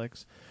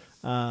Netflix.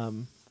 I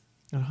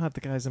don't have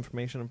the guy's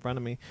information in front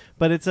of me,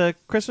 but it's a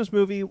Christmas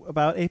movie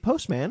about a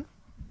postman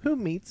who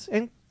meets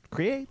and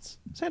creates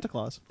Santa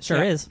Claus. Sure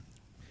Yeah. is.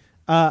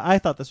 I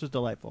thought this was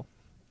delightful.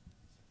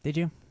 Did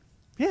you?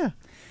 Yeah.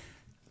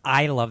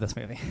 I love this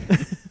movie.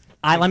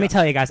 Let me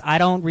tell you guys, I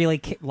don't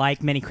really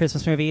like many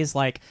Christmas movies.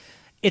 Like,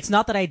 it's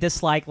not that I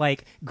dislike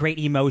like great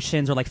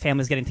emotions or like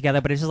families getting together,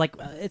 but it's just like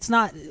it's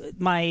not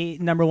my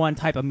number one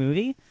type of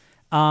movie.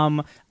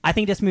 I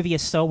think this movie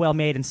is so well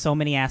made in so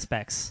many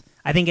aspects.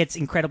 I think it's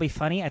incredibly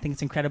funny. I think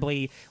it's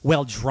incredibly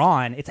well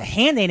drawn. It's a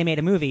hand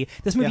animated movie.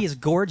 This movie is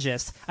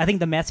gorgeous. I think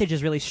the message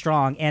is really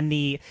strong, and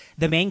the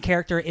main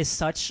character is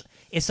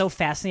so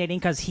fascinating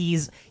because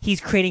he's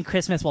creating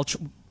Christmas while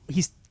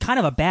he's kind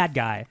of a bad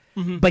guy,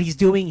 but he's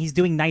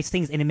doing nice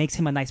things, and it makes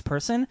him a nice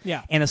person.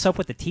 Yeah. And the soap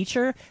with the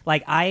teacher,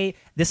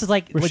 this is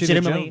like Rashida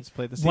legitimately Jones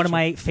played the one of teacher.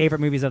 my favorite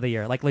movies of the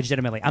year. Like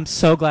legitimately, I'm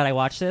so glad I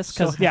watched this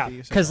So because happy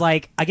you said that.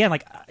 like again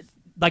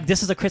like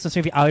this is a Christmas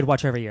movie I would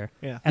watch every year.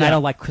 Yeah. And I Yeah.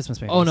 don't like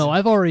Christmas movies. Oh no,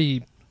 I've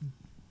already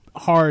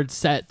hard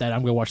set that I'm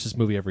going to watch this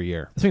movie every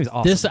year. This movie's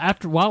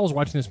awesome. While I was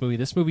watching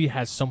this movie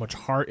has so much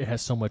heart. It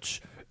has so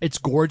much. It's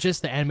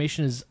gorgeous. The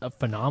animation is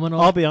phenomenal.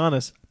 I'll be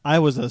honest. I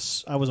was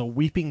a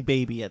weeping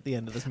baby at the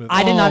end of this movie.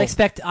 I did not Oh.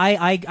 expect.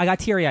 I got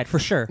teary eyed for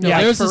sure. No,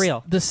 Yeah, there's for this-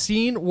 real. The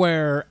scene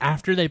where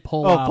after they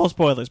pull Oh, off. full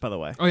spoilers, by the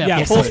way. Oh yeah, Yeah,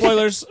 full full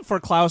spoilers. spoilers for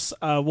Klaus.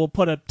 We'll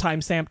put a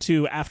timestamp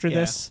to after Yeah.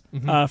 this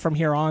from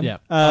here on. Yeah.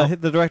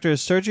 The director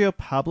is Sergio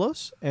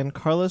Pablos and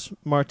Carlos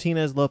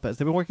Martinez Lopez.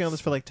 They've been working on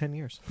this for like 10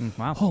 years.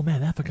 Wow. Oh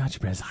man, that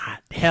focaccia bread is hot.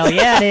 Hell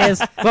yeah, it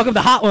is. Welcome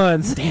to Hot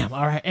Ones. Damn.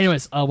 All right.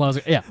 Anyways, I know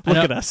Look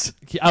at us.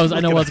 I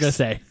know what I was gonna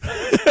say.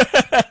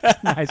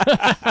 Nice.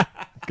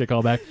 Good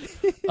callback.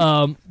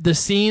 The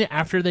scene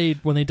after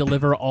when they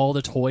deliver all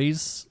the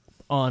toys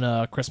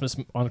on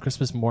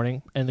Christmas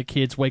morning, and the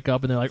kids wake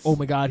up and they're like, "Oh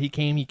my God, he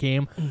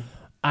came!"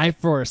 I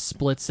for a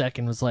split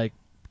second was like,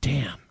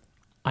 "Damn,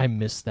 I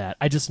missed that.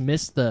 I just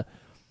missed the."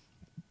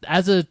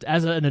 As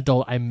an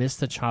adult, I missed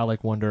the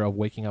childlike wonder of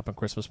waking up on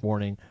Christmas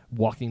morning,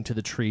 walking to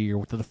the tree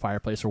or to the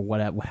fireplace or what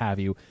have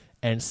you,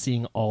 and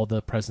seeing all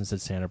the presents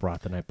that Santa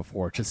brought the night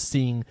before. Just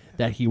seeing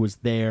that he was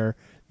there,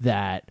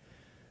 that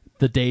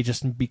the day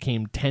just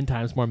became 10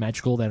 times more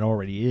magical than it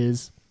already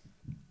is.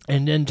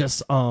 And then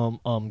just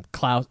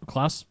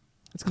Klaus.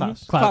 It's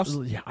Klaus. Klaus.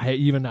 Yeah,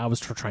 I was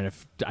trying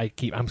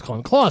to. I'm calling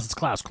him Klaus. It's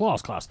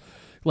Klaus.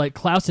 Like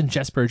Klaus and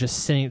Jesper just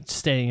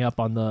staying up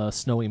on the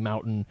snowy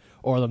mountain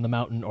or on the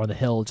mountain or the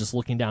hill, just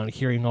looking down and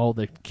hearing all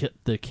the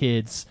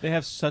kids. They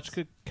have such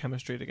good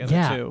chemistry together,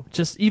 Yeah, too.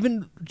 just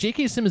even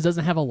J.K. Simmons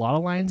doesn't have a lot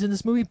of lines in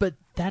this movie, but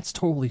that's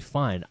totally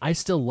fine. I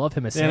still love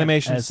him as The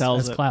animation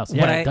sells as it. Klaus.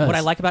 Yeah, it does. What I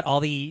like about all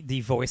the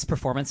voice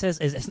performances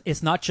is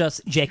it's not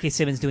just J.K.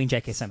 Simmons doing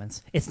J.K.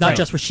 Simmons. It's not Right.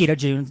 just Rashida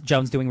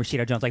Jones doing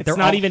Rashida Jones. Like It's they're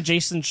not all, even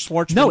Jason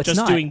Schwartzman No, it's just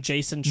not. doing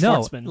Jason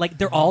no, Schwartzman. like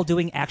they're all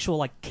doing actual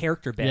like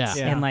character bits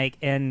Yeah.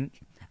 and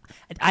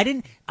I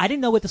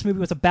didn't know what this movie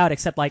was about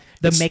except like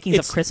the makings of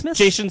It's Christmas.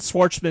 Jason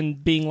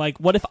Schwartzman being like,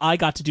 "What if I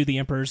got to do the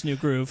Emperor's New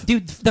Groove?"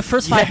 Dude, the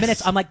first 5 Yes.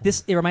 minutes, I'm like,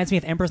 this. It reminds me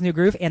of Emperor's New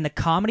Groove, and the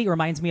comedy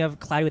reminds me of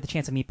Cloudy with a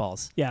Chance of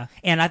Meatballs. Yeah.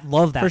 and I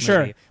love that For movie.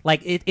 sure.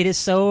 Like it is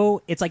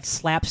so. It's like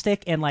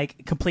slapstick and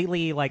like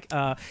completely like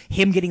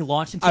him getting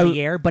launched into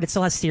the air, but it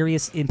still has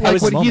serious impactful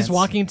Like when moments. he's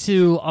walking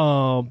to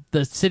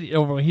the city,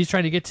 or when he's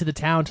trying to get to the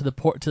town, to the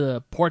port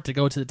to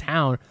go to the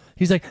town,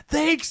 he's like,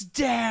 "Thanks,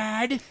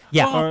 Dad."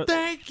 Yeah. Oh,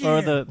 thank you.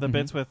 Or the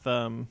bits with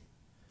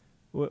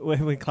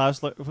when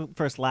Klaus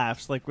first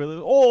laughs, like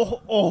really,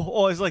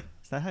 oh, he's like,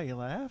 is that how you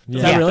laugh? Yeah.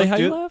 Is that really Don't how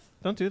do- you laugh?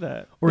 Don't do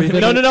that. Or even-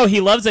 No.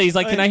 He loves it. He's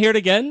like, "Can I hear it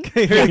again?"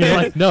 He's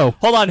like, "No."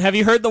 Hold on. Have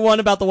you heard the one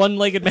about the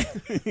one-legged man?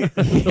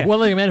 The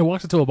one-legged man who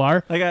walks into a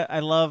bar. Like I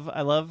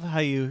love how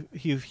you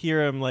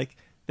hear him, like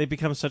they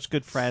become such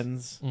good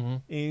friends,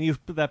 and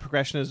that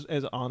progression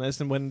is honest.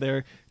 And when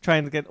they're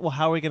trying to get, well,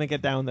 how are we going to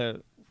get down there?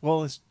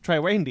 Well, let's try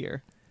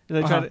reindeer. And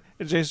they try to,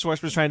 Jason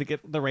Schwartzman's trying to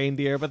get the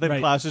reindeer, but then Right.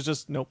 Klaus is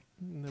just nope.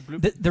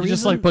 Bloop. the He reason,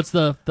 just like puts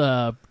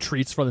the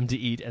treats for them to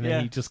eat, and then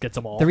Yeah. he just gets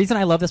them all. the reason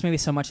I love this movie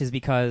so much is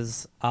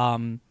because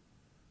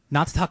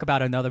Not to talk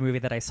about another movie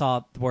that I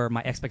saw where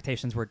my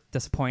expectations were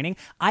disappointing.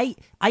 I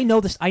know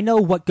this. I know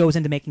what goes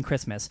into making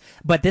Christmas,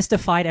 but this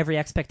defied every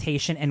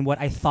expectation and what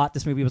I thought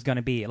this movie was going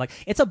to be. Like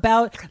it's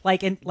about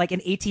like an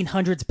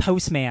 1800s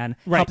postman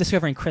help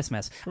discovering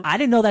Christmas. I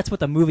didn't know that's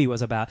what the movie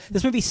was about.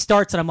 This movie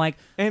starts and I'm like,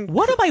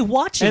 what am I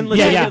watching? And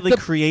legitimately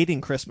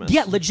creating Christmas.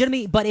 Yeah,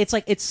 legitimately, but it's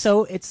like it's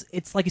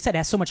like you said, it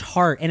has so much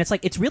heart, and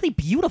it's really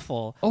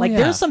beautiful. Oh, like yeah.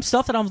 there's some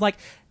stuff that I'm like,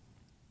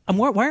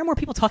 why aren't more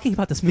people talking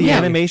about this movie? The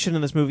animation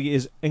in this movie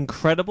is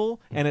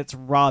incredible, and it's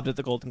robbed at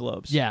the Golden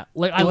Globes. Yeah,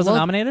 like It wasn't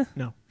nominated?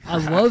 No. I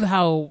love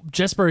how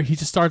Jesper, he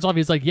just starts off,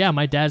 he's like, yeah,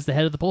 my dad's the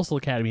head of the Postal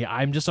Academy.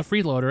 I'm just a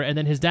freeloader. And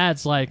then his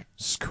dad's like,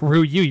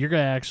 screw you. You're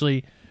going to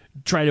actually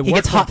try to He work.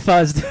 gets hot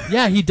fuzzed.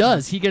 Yeah, he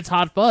does. He gets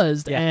hot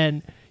fuzzed. Yeah.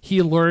 And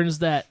he learns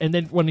that. And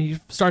then when he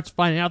starts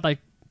finding out, like,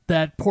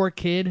 that poor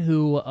kid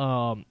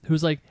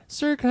who's like,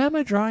 sir, can I have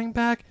my drawing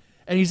back?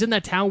 And he's in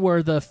that town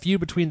where the feud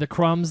between the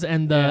Crumbs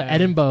and the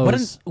Edinburghs. What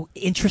an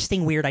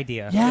interesting, weird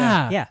idea.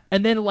 Yeah.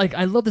 And then, like,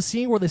 I love the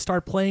scene where they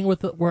start playing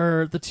with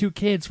where the two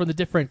kids from the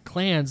different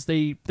clans,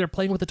 they're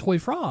playing with the toy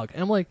frog.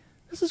 And I'm like,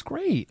 this is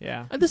great.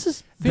 Yeah. And this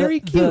is very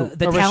cute.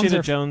 The or towns Rashida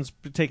are Jones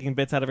taking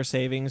bits out of her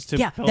savings to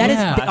build that a is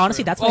splash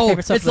honestly room. that's my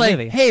favorite stuff it's of the like,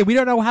 movie. hey, we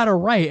don't know how to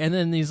write. And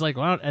then he's like,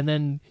 well, and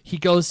then he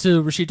goes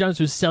to Rashida Jones,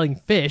 who's selling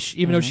fish,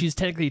 even though she's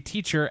technically a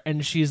teacher,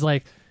 and she's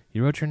like,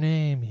 you wrote your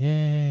name,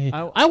 yay!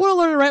 I want to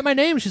learn to write my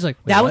name. She's like,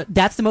 wait, what?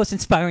 That's the most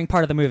inspiring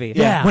part of the movie.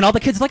 Yeah. When all the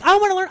kids are like, I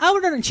want to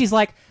learn, and she's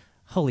like,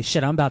 holy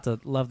shit, I'm about to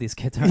love these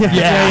kids.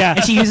 Yeah.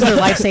 And she uses her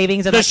life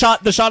savings. And The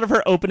shot of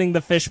her opening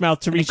the fish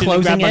mouth to reach in and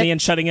closing grab money it.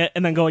 and shutting it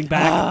and then going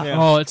back.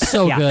 Yeah. Oh, it's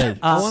so Yeah. good.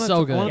 I wanna So I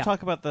want good. to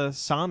talk about the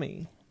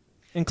Sami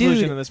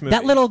inclusion in this movie.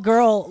 that little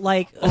girl,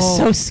 like, is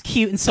so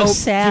cute and so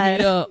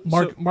sad.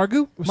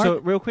 Margu? So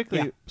real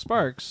quickly,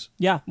 Sparks.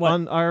 Yeah, what?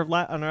 On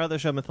our other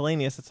show,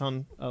 Miscellaneous, it's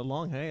on a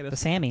long The hiatus.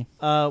 Sammy.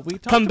 We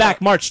talked Come back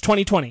about- March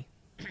 2020.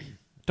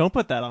 Don't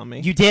put that on me.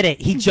 You did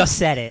it. He just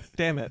said it.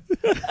 Damn it.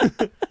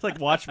 It's like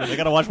Watchmen. I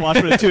gotta watch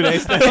Watchmen in 2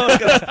 days. You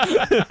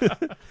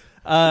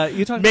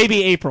talked.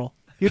 Maybe April.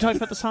 You talked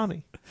about the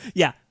Sami.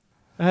 Yeah.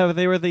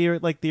 They were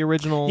the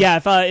original. Yeah,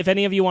 if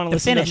any of you want to The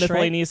listen Finnish, to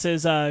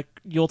Miscellaneous's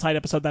Yuletide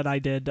episode that I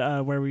did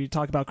where we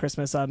talk about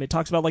Christmas, it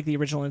talks about like the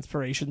original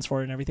inspirations for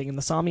it and everything, and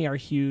the Sami are a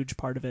huge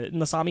part of it.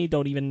 And the Sami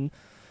don't even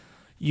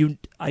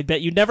I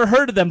bet you never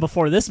heard of them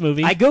before this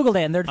movie. I googled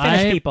it, and they're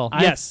Finnish people.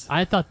 Yes.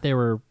 I thought they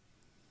were.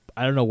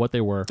 I don't know what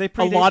they were. They a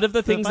predate lot of the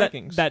the things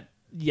Vikings. that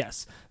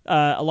yes,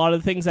 a lot of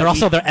the things that They're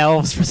also their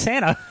elves for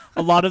Santa.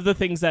 a lot of the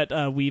things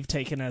that we've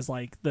taken as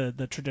like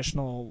the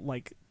traditional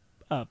like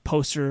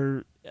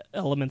poster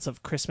elements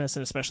of Christmas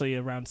and especially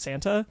around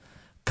Santa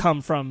come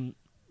from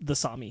the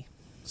Sami.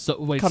 So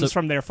wait, Comes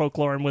from their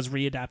folklore and was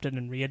readapted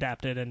and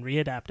readapted and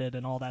readapted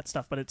and all that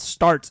stuff. But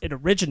it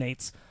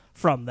originates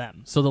from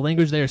them. so the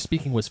language they are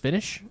speaking was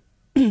Finnish.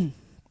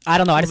 I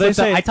don't know. I just Well, they looked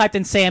up, say- I typed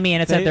in Sammy,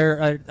 and it they- said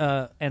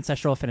they're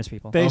ancestral Finnish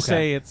people. They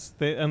Okay.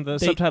 say and the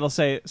subtitles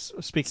say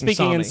speaking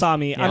Sami. In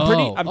Sami,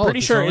 Yeah. I'm pretty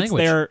it's sure their it's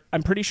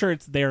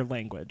language. their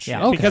language.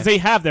 Yeah. Okay. Because they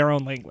have their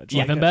own language.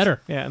 Even Like,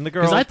 better. Yeah, and the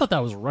Because girl, I thought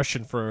that was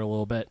Russian for a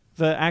little bit.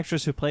 the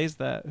actress who plays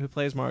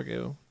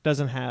Margot,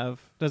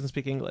 doesn't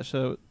speak English,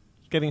 so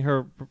getting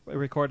her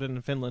recorded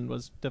in Finland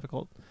was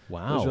difficult. It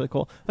was really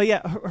cool. But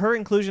yeah, her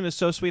inclusion is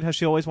so sweet. How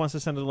she always wants to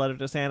send a letter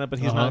to Santa, but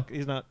he's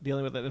not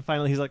dealing with it. And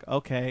finally, he's like,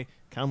 "Okay,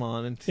 come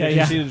on." And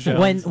Yeah. she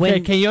Jones. When Okay,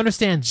 can you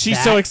understand? She's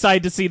that? so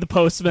excited to see the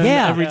postman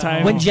every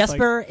time. When It's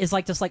Jesper is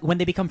like just like when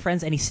they become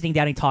friends and he's sitting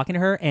down and talking to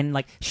her and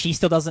like she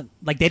still doesn't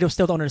like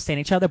still don't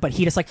understand each other, but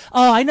he just like,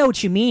 oh, I know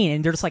what you mean,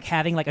 and they're just like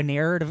having like a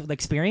narrative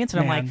experience,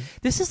 and I'm Man.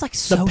 like, this is like the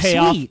so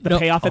payoff, sweet. the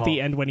payoff at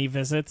the end when he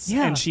visits,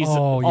 Yeah. and she's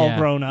Oh, all yeah.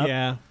 grown up.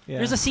 yeah.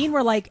 There's a scene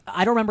where like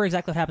I don't remember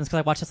exactly what happens because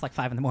I watched this like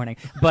 5 a.m,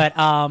 but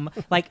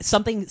like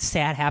something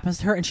sad happens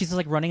to her and she's just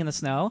like running in the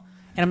snow,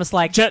 and I'm just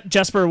like,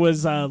 Jesper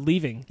was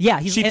leaving. yeah,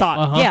 she and-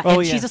 thought. yeah, Oh,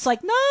 and yeah. she's just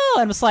like, no,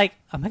 and I'm just like,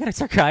 am I gonna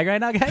start crying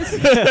right now, guys?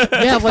 Yeah,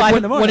 It's 5 like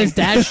in the when morning. his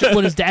dad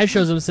when his dad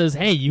shows him and says,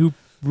 "Hey, you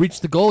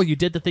reached the goal. You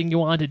did the thing you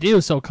wanted to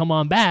do. So come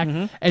on back."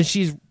 And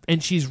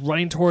she's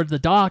running toward the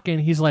dock, and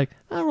he's like,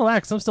 "Oh,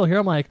 relax. I'm still here."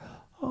 I'm like,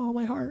 "Oh,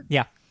 my heart."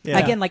 Yeah. Yeah.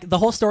 Again, like the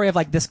whole story of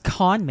like this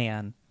con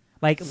man,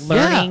 like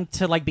learning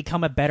to like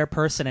become a better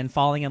person and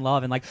falling in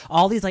love and like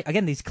all these like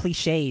again these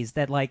cliches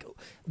that like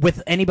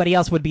with anybody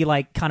else would be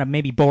like kind of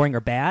maybe boring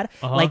or bad.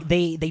 Like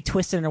they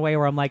twist it in a way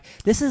where I'm like,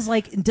 this is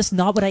like just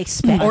not what I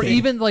expected. Or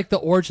even like the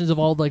origins of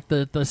all like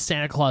the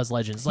Santa Claus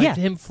legends, like Yeah.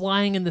 him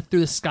flying through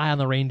the sky on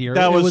the reindeer.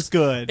 That It was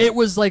good. It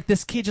was like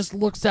this kid just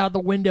looks out the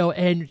window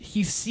and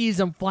he sees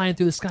him flying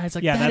through the sky. It's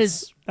like Yeah, that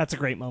is that's a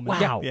great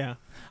moment. wow. Yeah.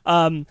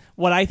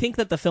 What I think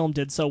that the film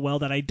did so well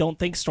that I don't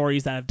think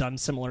stories that have done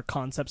similar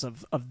concepts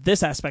of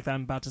this aspect that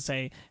I'm about to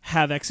say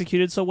have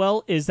executed so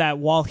well is that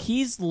while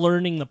he's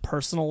learning the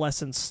personal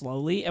lessons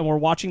slowly and we're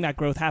watching that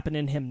growth happen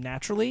in him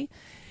naturally,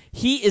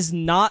 he is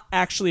not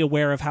actually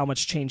aware of how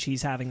much change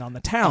he's having on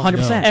the town.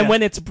 100%. No. And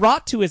when it's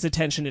brought to his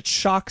attention, it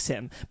shocks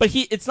him. But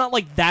it's not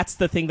like that's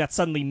the thing that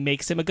suddenly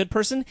makes him a good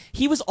person.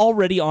 He was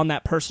already on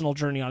that personal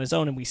journey on his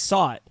own, and we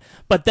saw it.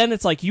 But then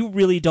it's like, you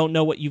really don't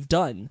know what you've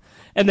done.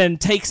 And then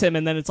takes him,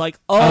 and then it's like,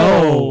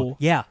 oh.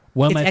 Yeah.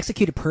 Well, it's my-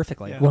 executed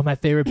perfectly. Yeah. One of my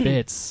favorite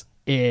bits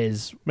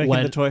is Making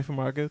when, the toy for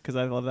Margot, because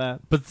I love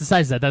that. but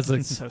besides that, that's like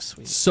It's so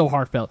sweet. so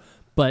heartfelt.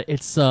 But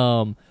it's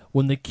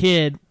when the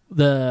kid,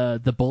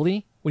 the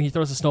bully, when he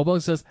throws a snowball,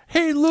 he says,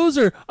 "Hey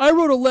loser, I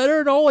wrote a letter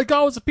and all I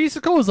got was a piece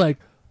of code." It's like,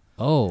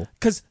 oh,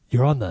 Because,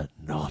 you're on the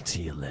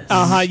naughty list.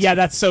 yeah,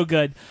 that's so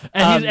good.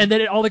 And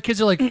then all the kids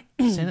are like,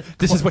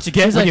 This is what you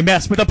get He's when like- you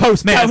mess with the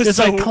postman. That was it's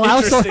so like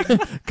Klaus, interesting.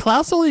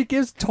 Klaus only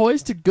gives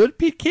toys to good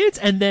kids,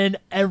 and then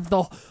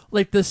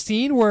the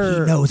scene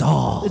where He knows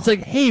all. it's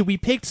like, hey, we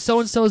picked so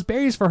and so's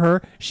berries for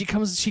her. She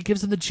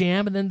gives them the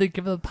jam, and then they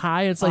give them the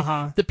pie. And it's like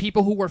Uh-huh. the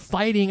people who were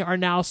fighting are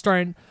now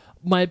starting.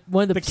 One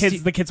of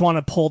The kids want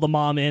to pull the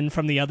mom in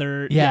from the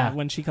other. Yeah.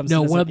 When she comes. No,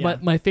 to visit, one of yeah.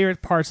 my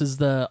favorite parts is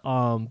the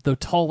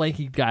tall,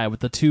 lanky guy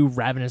with the two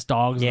ravenous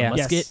dogs Yeah. and the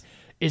musket. Yes.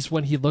 Is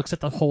when he looks at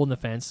the hole in the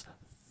fence,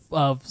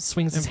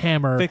 swings his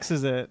hammer.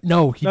 Fixes it.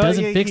 No, he No,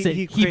 doesn't he- fix he- it.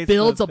 he He creates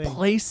builds the a thing.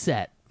 play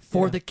set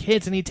for Yeah. the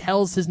kids, and he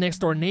tells his next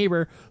door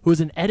neighbor,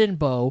 who's in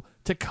Edinburgh,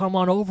 to come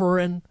on over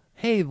and,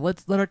 hey,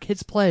 let's let our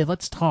kids play.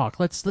 Let's talk.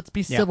 Let's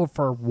be civil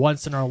for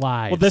once in our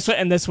lives.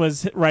 Well, this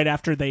was right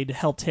after they'd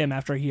helped him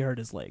after he hurt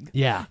his leg.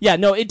 yeah. Yeah,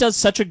 no, it does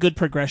such a good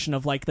progression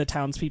of like the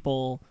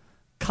townspeople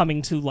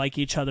coming to like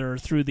each other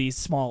through these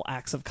small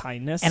acts of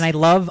kindness. And I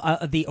love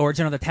the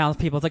origin of the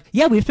townspeople. It's like,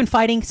 yeah, we've been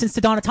fighting since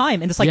the dawn of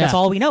time, and it's like Yeah. that's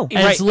all we know.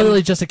 And Right, it's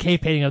literally just a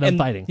cave painting of them and,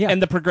 fighting. Yeah. and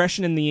the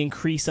progression and the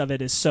increase of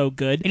it is so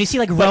good. And you see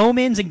like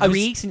Romans and I was-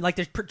 Greeks and like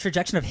the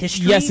projection of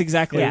history. Yes,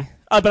 exactly. Yeah.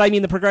 But I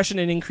mean the progression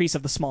and increase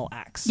of the small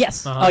acts.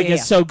 Yes. Like yeah,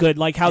 it's so good.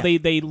 Like how Yeah.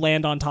 they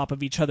land on top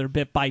of each other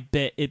bit by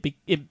bit. It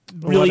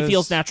What really is-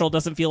 feels natural.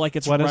 Doesn't feel like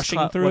it's What rushing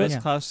through what it. does Yeah.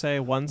 Klaus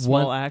say? One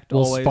small One act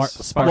will always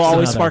sparks Will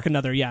always another. spark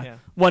another. Yeah. Yeah.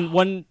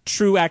 One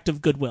true act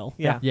of goodwill.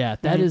 Yeah. Yeah,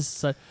 that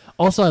is.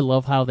 Also, I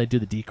love how they do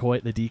the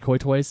decoy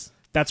toys.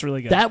 That's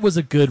really good. That was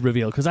a good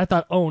reveal because I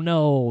thought, oh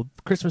no,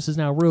 Christmas is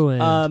now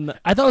ruined.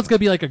 I thought it was gonna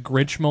be like a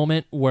Grinch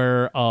moment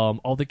where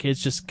all the kids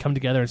just come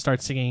together and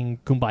start singing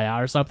 "Kumbaya"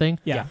 or something.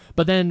 Yeah.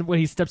 But then when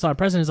he steps on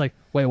president, he's like,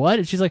 "Wait, what?"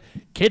 And she's like,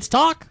 "Kids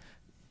talk."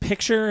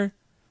 Picture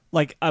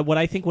like what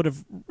I think would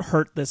have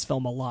hurt this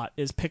film a lot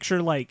is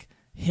picture like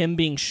him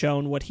being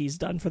shown what he's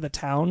done for the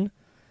town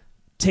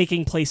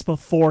taking place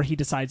before he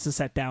decides to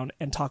sit down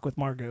and talk with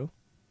Margot.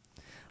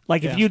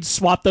 Like if Yeah. you'd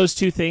swap those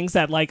two things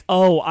that like,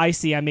 oh, I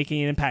see, I'm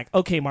making an impact.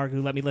 Okay,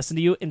 Margot, let me listen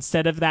to you.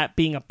 Instead of that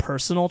being a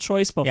personal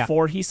choice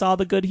before he saw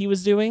the good he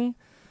was doing,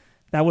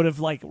 that would have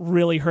like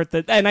really hurt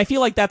the. And I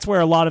feel like that's where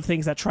a lot of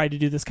things that try to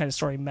do this kind of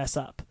story mess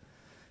up,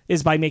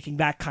 is by making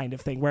that kind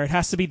of thing where it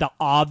has to be the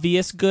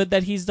obvious good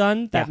that he's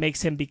done that Yeah.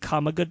 makes him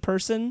become a good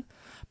person.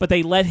 But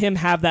they let him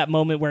have that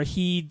moment where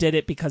he did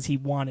it because he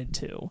wanted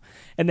to.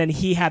 And then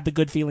he had the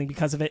good feeling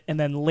because of it. And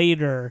then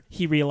later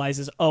he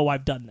realizes, oh,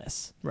 I've done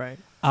this. Right.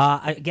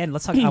 Again,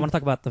 let's talk. I want to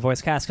talk about the voice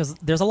cast because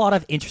there's a lot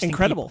of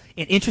Incredible.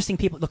 interesting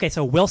people. Okay,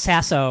 so Will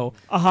Sasso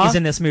Uh-huh. is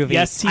in this movie.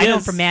 Yes, he I know him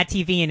is. from Mad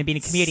TV and being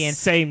a comedian.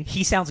 Same.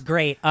 He sounds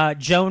great.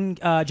 Joan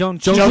Joan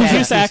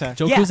Cusack. Cusack.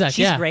 Joe yeah, Cusack, she's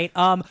yeah. great.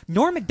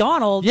 Norm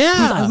Macdonald,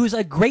 Yeah. who's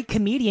a great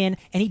comedian,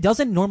 and he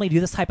doesn't normally do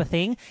this type of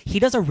thing. He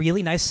does a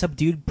really nice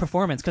subdued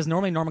performance because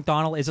normally Norm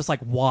Macdonald is just like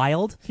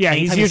wild. Yeah,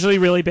 Anytime he's usually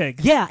really big.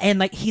 yeah, and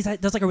like he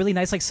does like a really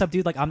nice like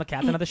subdued like I'm the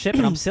captain of the ship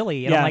and I'm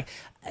silly and Yeah. I'm like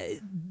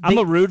I'm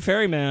a rude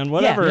ferryman,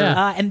 whatever.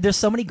 Yeah. and there's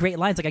so many great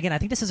lines. Like again, I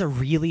think this is a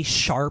really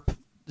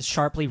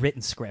sharply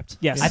written script.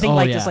 Yes. I think Oh,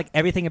 like yeah. just like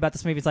everything about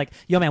this movie is like,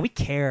 yo man, we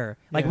care.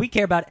 Like Yeah. we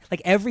care about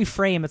like every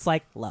frame. It's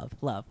like love.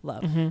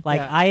 Like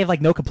Yeah. I have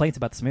like no complaints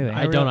about this movie.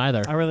 I don't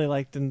either. I really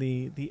liked in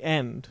the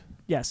end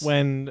Yes.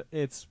 when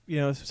it's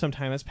some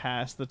time has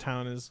passed, the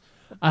town is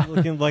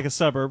looking like a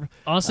suburb.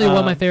 Honestly, one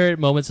of my Um, favorite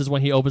moments is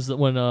when he opens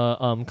when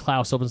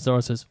Klaus opens the door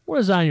and says, "What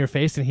is that on your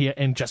face?"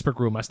 And Jesper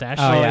grew a mustache.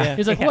 Oh, yeah.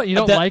 He's like, Yeah. "What? You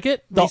don't That- like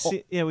it?"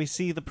 We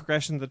see the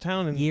progression of the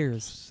town and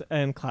Years.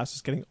 and Klaus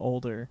is getting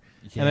older,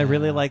 and I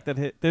really like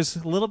that. There's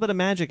a little bit of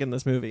magic in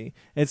this movie.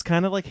 It's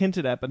kind of like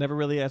hinted at, but never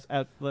really yes,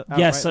 a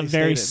outrightly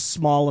very stated.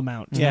 small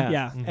amount. Yeah,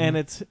 Yeah. and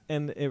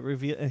it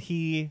reveal and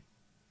he.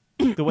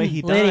 The way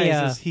he Lydia.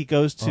 dies is he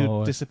goes to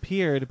Oh.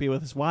 disappear to be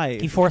with his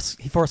wife. He force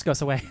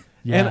goes away.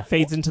 Yeah. and-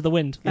 Fades into the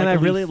wind. And like I a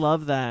really leaf.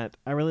 love that.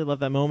 I really love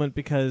that moment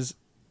because,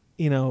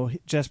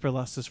 Jesper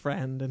lost his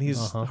friend and he's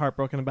Uh-huh.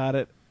 heartbroken about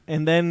it.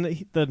 And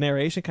then the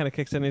narration kind of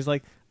kicks in. And he's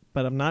like,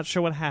 "But I'm not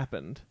sure what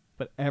happened.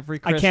 But every I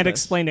Christmas, can't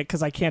explain it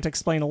because I can't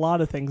explain a lot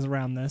of things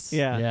around this.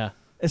 Yeah. yeah.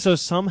 And so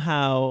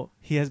somehow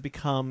he has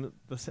become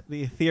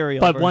the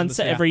ethereal. But version once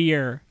of the- every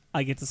year,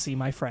 I get to see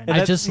my friend. And I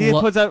that- just he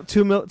lo- puts out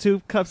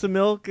two cups of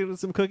milk and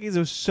some cookies. It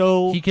was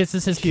so He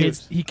kisses his cute.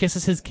 kids. He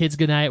kisses his kids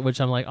goodnight,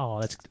 which I'm like,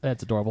 oh,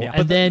 that's adorable. Yeah. And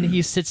But then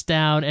he sits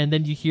down, and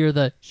then you hear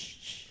the.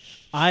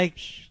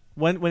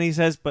 when he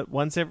says, "But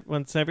once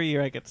every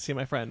year I get to see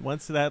my friend."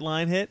 Once that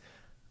line hit,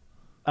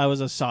 I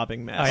was a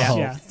sobbing mess. Oh, yeah. Oh,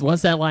 Yeah.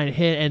 Once that line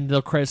hit and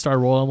the credits started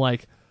rolling, I'm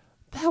like,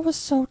 That was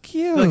so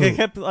cute. Like I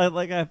kept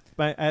I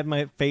had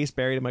my face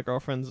buried in my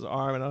girlfriend's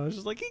arm, and I was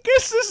just like, he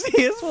gets to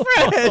see his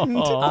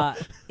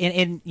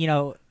friend.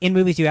 In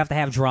movies you have to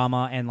have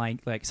drama, and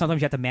like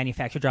sometimes you have to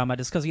manufacture drama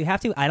just because you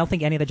have to. I don't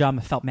think any of the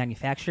drama felt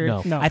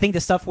manufactured. No. I think the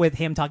stuff with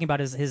him talking about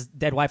his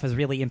dead wife was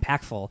really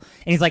impactful,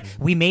 and he's like,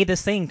 we made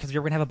this thing because we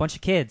were gonna have a bunch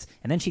of kids,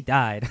 and then she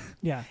died.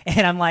 Yeah.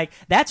 And I'm like,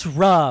 that's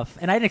rough,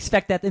 and I didn't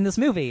expect that in this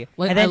movie.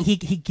 Like, and then he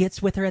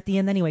gets with her at the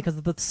end anyway because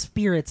of the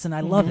spirits, and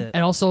I love it.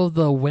 And also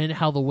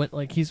how the wind,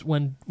 like he's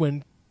when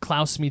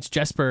Klaus meets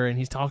Jesper and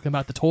he's talking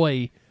about the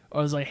toy. I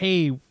was like,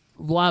 hey, a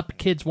lot of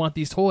kids want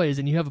these toys,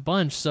 and you have a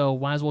bunch, so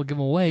might as well give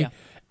them away. Yeah.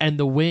 And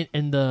the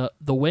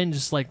wind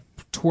just like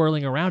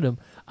twirling around him.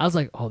 I was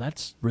like, oh,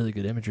 that's really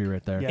good imagery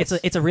right there. Yeah.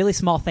 It's a really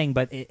small thing,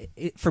 but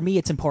for me,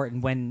 it's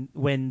important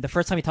when the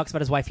first time he talks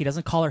about his wife, he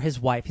doesn't call her his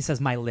wife. He says,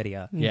 my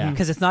Lydia. Yeah.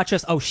 Because it's not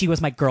just, oh, she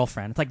was my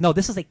girlfriend. It's like, no,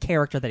 this is a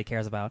character that he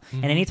cares about.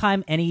 And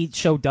anytime any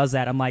show does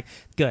that, I'm like,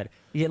 good.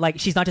 Like,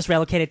 she's not just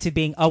relocated to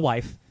being a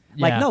wife.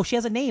 Like, Yeah. no, she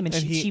has a name, and,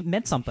 And she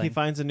meant something. He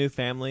finds a new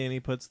family, and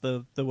he puts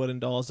the wooden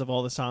dolls of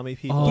all the Sami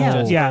people. Oh. in Yeah.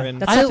 Jesper, Yeah.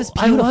 and That's stuff is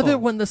I love beautiful.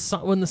 it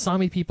when the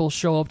Sami people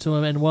show up to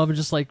him and one of them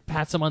just like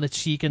pats him on the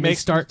cheek and they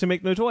makes start to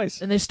make new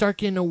toys. and they start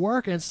getting to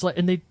work and it's like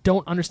and they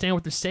don't understand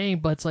what they're saying,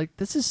 but it's like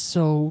this is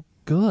so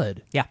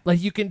good. Yeah.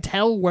 Like you can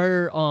tell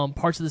where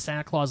parts of the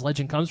Santa Claus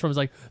legend comes from. It's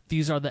like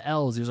these are the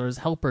elves, these are his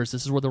helpers,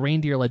 this is where the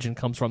reindeer legend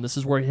comes from, this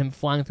is where him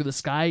flying through the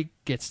sky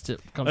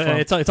comes from.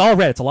 It's all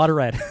red. It's a lot of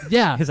red.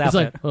 Yeah. his it's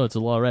like, outfit. oh, it's a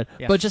lot of red.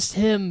 Yeah. But just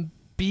him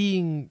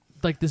being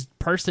like this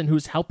person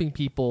who's helping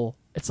people,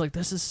 it's like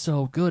this is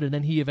so good. And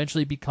then he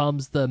eventually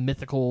becomes the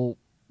mythical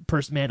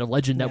man of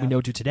legend that we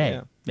know to today.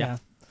 Yeah. Yeah.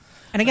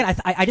 And again,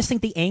 I just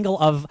think the angle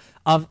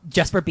of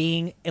Jesper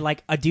being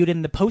like a dude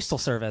in the postal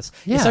service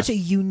Yeah. is such a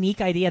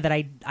unique idea that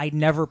I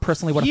never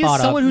personally would He have is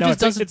thought someone of. who No, just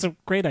doesn't. it's a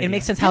great idea. It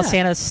makes sense how Yeah.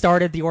 Santa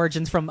started the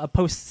origins from a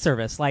post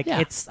service. Like Yeah.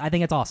 I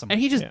think it's awesome. And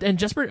he just Yeah. and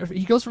Jesper,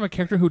 he goes from a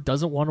character who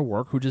doesn't want to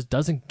work, who just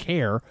doesn't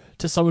care,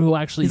 to someone who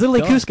actually He's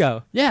literally does.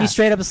 Cusco. Yeah. He's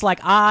straight up just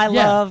like, I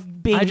Yeah.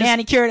 love being I just-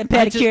 manicured and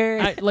I just-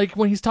 pedicured. like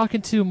when he's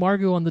talking to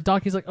Margot on the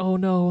dock, he's like, "Oh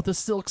no, the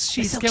silk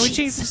sheets! silk Can we sheets."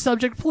 change the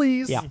subject,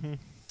 please?" Yeah.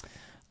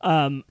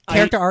 I-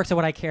 Character arcs are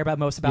what I care about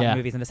most about Yeah.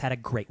 movies, and this had a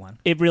great one.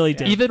 it really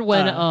did. Even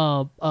when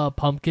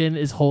Pumpkin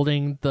is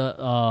holding the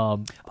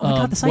my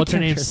God, the side what's her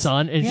name's characters.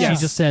 son, and Yeah.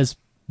 she just says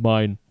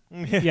mine.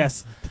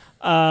 Yes.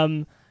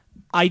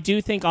 I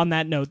do think on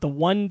that note, the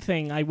one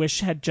thing I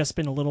wish had just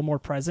been a little more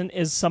present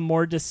is some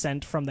more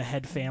dissent from the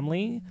head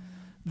family,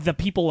 the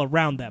people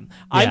around them.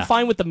 I'm Yeah.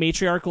 fine with the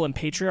matriarchal and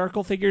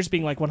patriarchal figures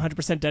being like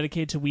 100%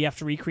 dedicated to we have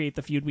to recreate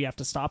the feud, we have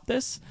to stop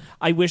this.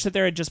 I wish that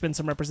there had just been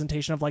some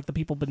representation of like the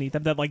people beneath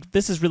them, that like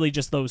this is really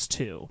just those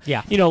two.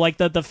 Yeah. You know, like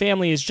the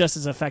family is just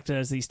as affected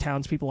as these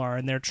townspeople are,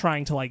 and they're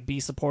trying to like be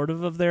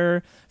supportive of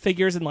their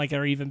figures and like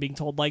are even being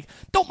told like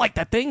don't like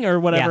that thing or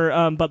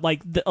whatever. But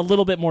like a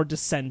little bit more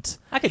dissent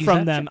I could use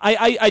from that,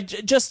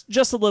 them.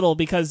 Just a little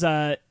because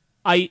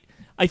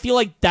I feel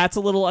like that's a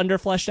little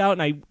underfleshed out,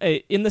 and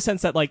I in the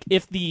sense that like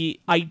if the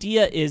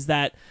idea is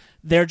that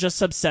they're just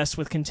obsessed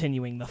with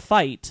continuing the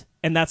fight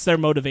and that's their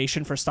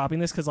motivation for stopping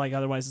this, because like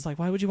otherwise it's like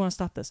why would you want to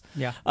stop this?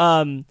 Yeah.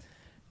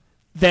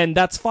 Then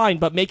that's fine,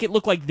 but make it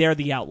look like they're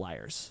the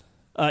outliers,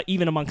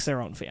 even amongst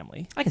their own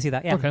family. I can see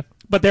that. Yeah. Okay.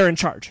 But they're in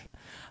charge.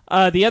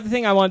 The other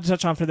thing I wanted to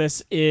touch on for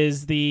this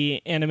is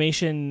the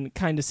animation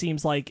kind of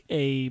seems like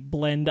a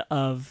blend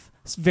of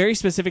very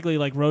specifically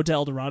like Road to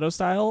El Dorado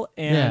style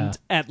and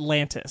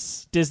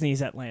Atlantis,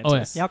 Disney's Atlantis. Oh,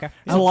 yes. Yeah. Okay.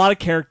 There's a lot of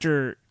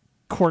character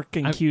quirk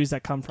and cues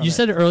that come from You it.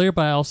 said it earlier,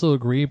 but I also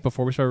agree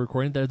before we started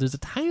recording that there's a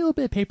tiny little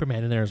bit of Paperman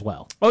in there as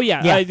well. Oh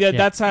yeah, Yeah.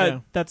 that's how Yeah.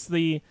 that's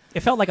the.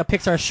 It felt like a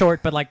Pixar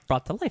short, but like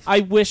brought to life.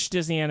 I wish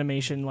Disney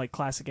Animation, like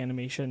classic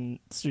animation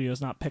studios,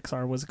 not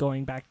Pixar, was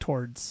going back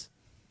towards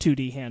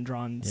 2D hand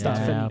drawn stuff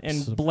and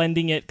absolutely.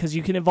 blending it, because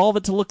you can evolve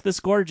it to look this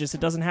gorgeous. It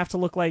doesn't have to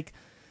look like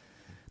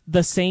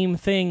the same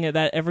thing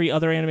that every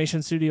other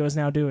animation studio is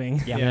now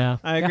doing. Yeah.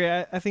 I agree.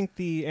 I think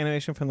the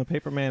animation from the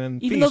Paperman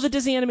and Even Feast, though the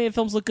Disney animated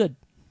films look good.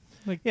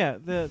 yeah,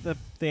 the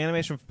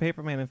animation from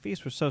Paperman and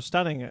Feast was so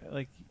stunning.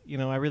 Like, you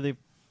know, I really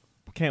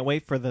can't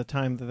wait for the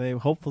time that they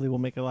hopefully will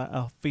make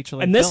a feature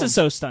length. And this film. is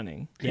so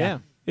stunning. yeah.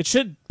 It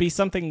should be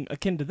something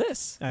akin to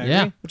this, I Yeah.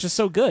 agree. which is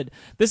so good.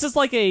 This is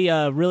like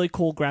a really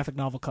cool graphic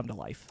novel come to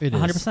life. It is.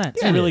 100%.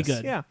 It's It really is.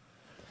 good. Yeah.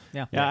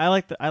 Yeah. Yeah,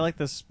 I like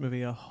this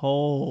movie a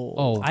whole.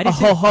 Oh, I A did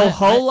ho too. ho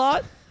ho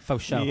lot.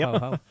 Faux show. Yep. Ho,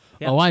 ho.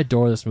 Yeah. Oh, I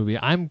adore this movie.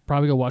 I'm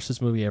probably gonna watch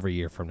this movie every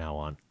year from now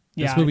on.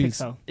 Yeah, This I think movie's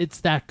so.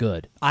 it's that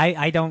good.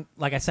 I don't,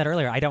 like I said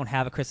earlier, I don't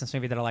have a Christmas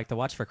movie that I like to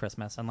watch for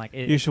Christmas. I'm like,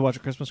 You should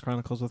watch Christmas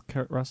Chronicles with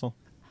Kurt Russell.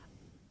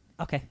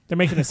 okay. They're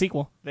making a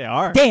sequel. They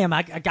are. Damn,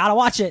 I gotta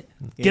watch it.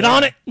 Get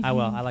on it. I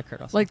will. I like Kurt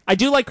Russell. Like I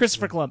do like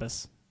Christopher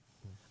Columbus.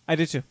 I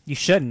do too. You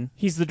shouldn't.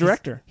 He's the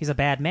director. He's a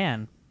bad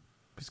man.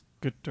 He's a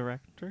good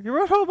director. He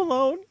wrote Home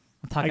Alone.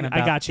 I'm talking I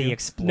about got you. the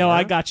Explorer. No,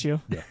 I got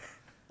you.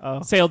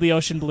 Oh, Sailed the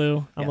ocean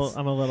blue. Yes.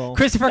 I'm a little.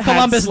 Christopher Had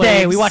Columbus Day.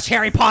 slaves. We watch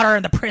Harry Potter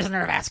and the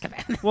Prisoner of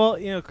Azkaban. Well,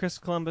 you know, Chris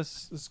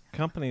Columbus's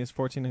company is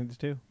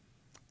 1492.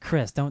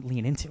 Chris, don't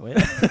lean into it.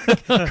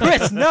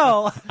 Chris,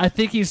 no. I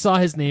think he saw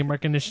his name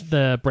recognition,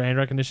 the brand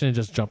recognition, and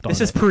just jumped on This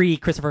it. is pre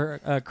Chris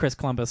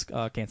Columbus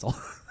cancel.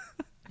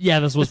 Yeah,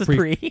 this was This is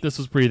pre. pre. This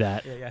was pre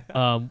that. Yeah.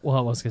 Well,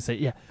 I was gonna say,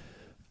 yeah.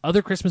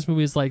 Other Christmas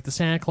movies like The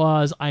Santa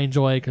Claus, I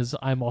enjoy because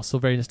I'm also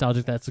very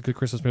nostalgic. That's a good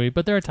Christmas movie.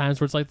 But there are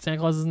times where it's like The Santa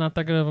Claus is not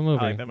that good of a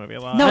movie. I like that movie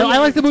a lot. No, I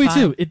like the movie it's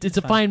too. fine. It's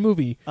a fine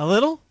movie. A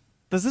little?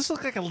 Does this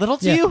look like a little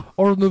to Yeah. you?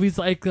 Or movies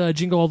like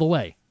Jingle All the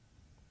Way.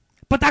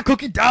 Put that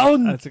cookie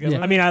down. That's a good Yeah.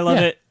 one. I mean, I love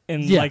Yeah. it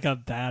in Yeah. like a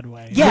bad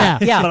way. Yeah,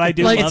 yeah. But I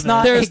do like love it's it.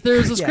 not. There's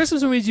those Yeah.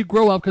 Christmas movies you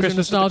grow up because you're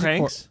Christmas with the nostalgic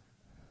for. Cranks?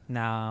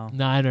 No.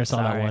 No, I never saw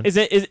that Sorry.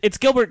 one. It's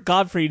Gilbert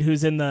Gottfried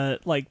who's in the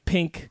like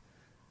pink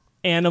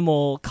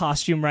animal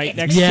costume right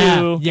next yeah,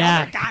 to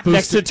yeah.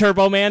 next to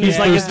Turbo Man. He's Yeah.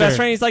 like his Booster. best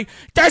friend. He's like,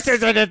 this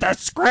isn't in the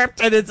script,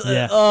 and it's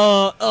Yeah.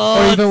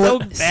 it's even so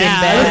when- bad.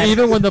 Sinbad. Or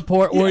even when the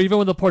poor, or even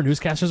when the poor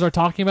newscasters are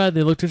talking about it,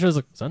 they look to each other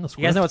like, "Is that in the You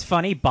script?" guys know what's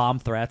funny? Bomb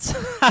threats.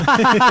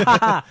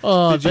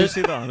 Oh, Did you that-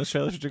 see the honest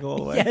trailer for Jingle All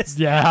the Way? Yes.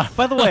 yeah.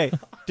 By the way,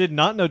 did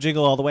not know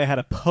Jingle All the Way had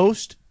a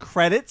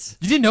post-credits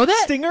You didn't know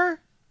that? stinger?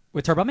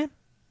 With Turbo Man?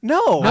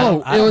 No.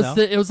 No, I don't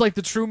know. it was like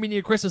the true meaning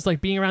of Christmas,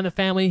 like being around the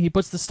family. He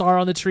puts the star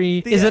on the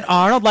tree. Is it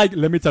Arnold? Like,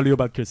 let me tell you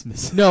about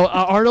Christmas. No,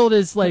 Arnold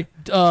is like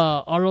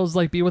Arnold's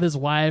like being with his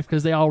wife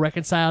because they all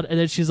reconciled, and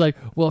then she's like,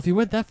 "Well, if you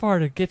went that far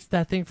to get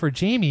that thing for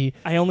Jamie,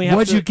 I only have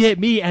what'd to- you get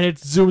me?" And it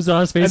zooms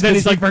on his face, And then and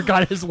he's he's like,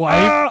 "Forgot his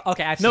wife."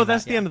 Okay, I've No, seen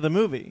that's that, the end of the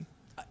movie.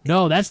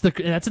 No, that's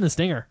in the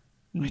stinger.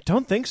 I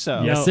don't think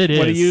so. Yes, No, it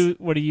What do is. you?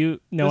 What do you?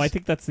 No, This- I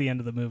think that's the end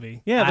of the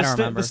movie. Yeah, I the, don't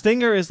remember. the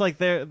stinger is like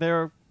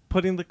they're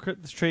putting the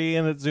tree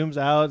and it zooms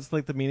out. It's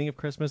like the meaning of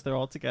Christmas. They're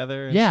all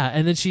together. Yeah,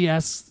 and then she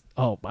asks,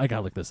 "Oh, I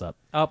gotta look this up."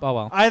 Oh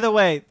well. Either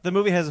way, the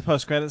movie has a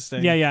post-credits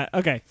sting. Yeah.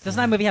 Okay. Doesn't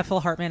that movie have Phil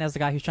Hartman as the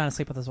guy who's trying to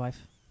sleep with his wife?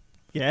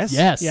 Yes.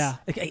 Yes. Yeah.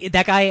 Okay,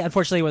 that guy,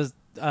 unfortunately, was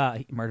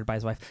murdered by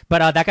his wife.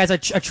 But that guy's a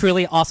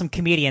truly awesome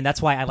comedian.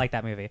 That's why I like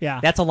that movie. Yeah.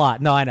 That's a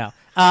lot. No, I know.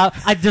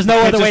 There's no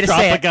other Just way to drop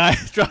say a it. guy,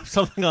 drop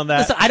something on that.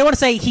 Listen, I don't want to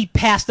say he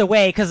passed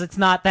away because it's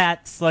not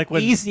that It's like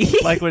when, easy.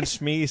 like when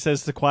Shmi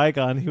says to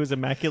Qui-Gon, he was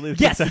immaculately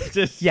Yes.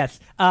 concepted. Yes.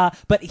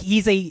 But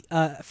he's a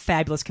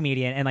fabulous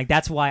comedian, and like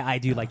that's why I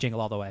do like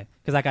Jingle All the Way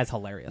because that guy's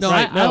hilarious. No,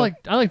 Right, I no.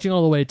 like Jingle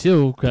All the Way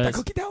too. that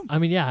cookie down. I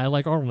mean, yeah, I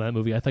like Arnold in that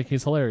movie. I think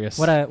he's hilarious.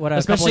 What a couple of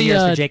Especially,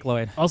 years for Jake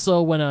Lloyd.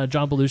 Also, when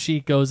John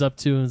Belushi goes up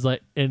to and is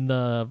like in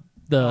the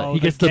Oh, he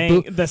gets the, the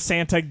gang, boot. the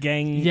Santa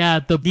gang. Yeah,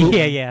 the boot.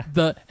 Yeah.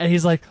 And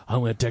he's like, "I'm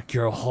gonna deck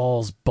your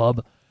halls,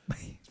 bub."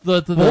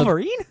 The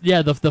Wolverine?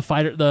 Yeah, the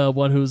fighter, the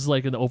one who's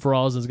like in the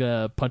overalls is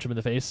gonna punch him in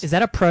the face. Is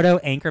that a proto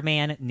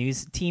Anchorman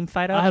news team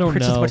fight up? I don't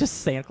Which is know. what is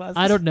Santa Claus?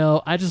 I don't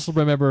know. I just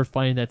remember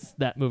finding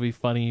that movie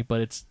funny,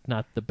 but it's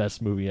not the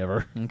best movie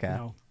ever. Okay.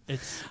 No.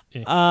 It's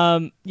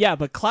Yeah,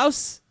 but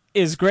Klaus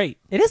is great.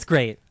 It is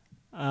great.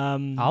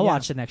 I'll I'll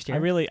watch it next year.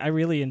 I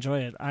really enjoy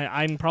it.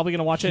 I'm probably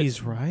gonna watch it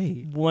He's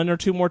right. one or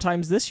two more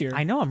times this year.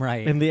 I know I'm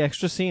right. In the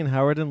extra scene,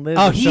 Howard and Liz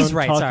Oh, are he's shown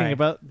right, talking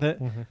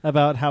sorry.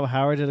 about how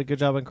Howard did a good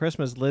job on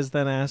Christmas. Liz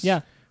then asked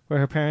Yeah. where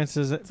her parents'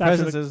 after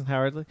presence the- is, and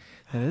Howard like,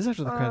 that is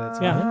after the credits.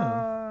 Yeah.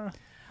 Wow.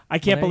 I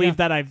can't Well, there you believe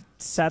that I've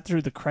sat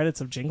through the credits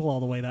of Jingle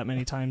All the Way that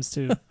many times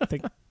to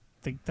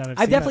think that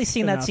I've definitely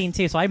seen that enough. scene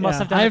too, so I must Yeah.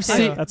 have done I've it too.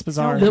 seen- That's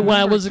bizarre. No. when I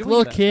remember was a doing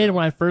little that, kid though.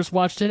 when I first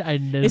watched it. I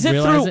didn't Is it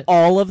realize through it.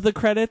 all of the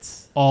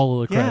credits?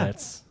 All of the Yeah.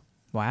 credits,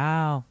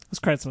 Wow. Those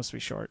credits must be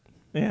short.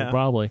 Yeah.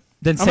 probably.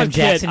 Then I'm Sam a kid.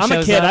 Jackson I'm a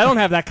shows kid. up. I don't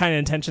have that kind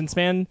of attention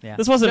span. Yeah.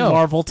 This wasn't No.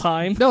 Marvel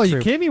time. No, you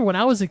True. kidding me? When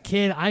I was a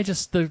kid, I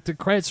just the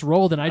credits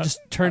rolled and I just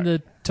took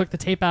the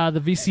tape out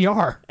of the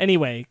VCR.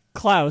 Anyway,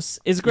 Klaus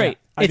is great.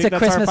 I It's think a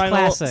that's Christmas our final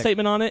classic.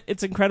 statement on it.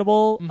 It's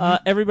incredible.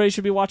 Everybody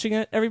should be watching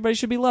it. Everybody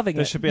should be loving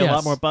There it. should be a Yes.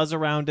 lot more buzz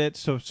around it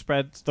to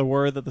spread the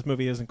word that this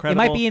movie is It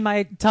incredible. might be in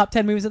my top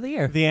 10 movies of the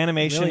year. The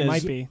animation Really is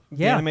might be.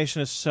 The Yeah.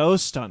 animation is so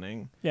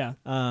stunning, Yeah.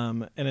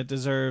 and it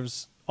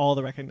deserves all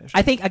the recognition.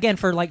 I think again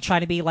for like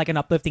trying to be like an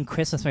uplifting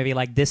Christmas movie,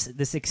 like this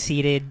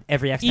exceeded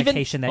every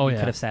expectation that Oh, you yeah.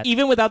 could have set.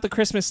 Even without the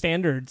Christmas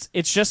standards,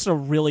 it's just a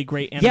really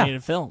great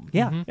animated film.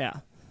 Yeah. Mhm. Yeah.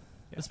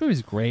 This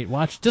movie's great.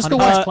 Just go Uh,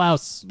 watch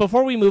Klaus.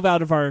 Before we move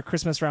out of our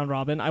Christmas round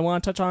robin, I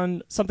want to touch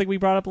on something we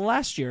brought up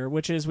last year,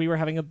 which is we were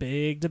having a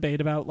big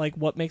debate about like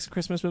what makes a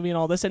Christmas movie and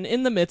all this, and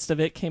in the midst of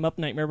it came up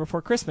Nightmare Before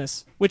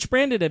Christmas, which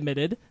Brandon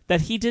admitted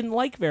that he didn't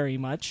like very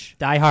much,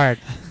 Die Hard.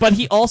 but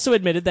he also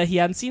admitted that he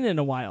hadn't seen it in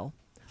a while.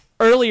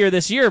 Earlier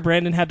this year,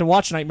 Brandon had to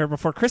watch Nightmare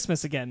Before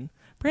Christmas again.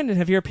 Brandon,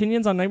 have your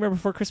opinions on Nightmare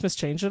Before Christmas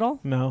changed at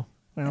all? no.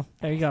 Well,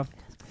 there you go.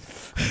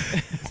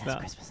 No.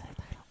 Christmas.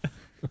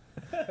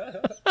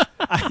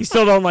 You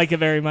still don't like it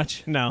very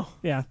much. No.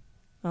 Yeah.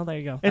 Well, there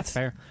you go. That's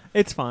fair.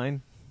 It's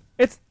fine.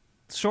 It's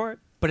short.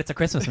 But it's a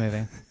Christmas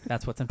movie.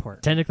 That's what's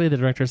important. Technically, the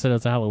director said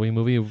it's a Halloween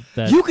movie.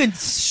 That You can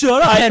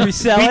shut up, Henry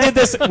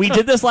Selick. We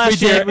did this last We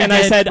did, year, we and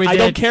I did, said we I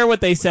don't did. care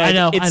what they said. I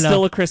know. It's I know.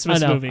 still a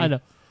Christmas I know, movie. I know.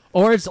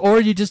 Or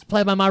you just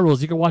play by my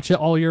rules. You can watch it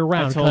all year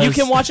round. told- You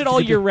can watch it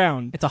all year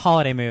round, It's a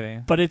holiday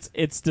movie. but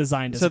it's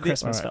designed as So a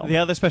Christmas the, film. the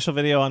other special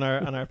video on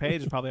our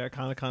page is probably our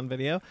Comic-Con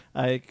video.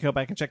 You can go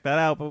back and check that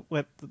out.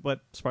 But what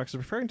Sparks is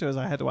referring to is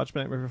I had to watch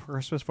Nightmare Before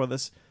Christmas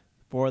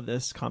for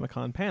this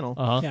Comic-Con panel.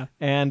 Uh-huh. Yeah.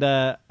 And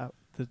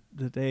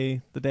the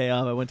day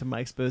of, I went to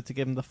Mike's booth to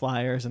give him the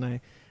flyers, and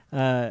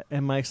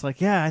and Mike's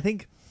like, yeah, I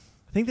think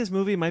this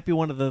movie might be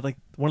one of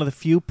the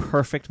few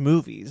perfect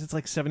movies. It's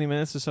like 70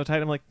 minutes or so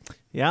tight. I'm like,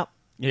 yep.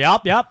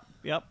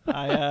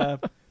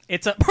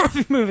 It's a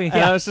perfect movie. And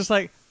I was just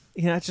like,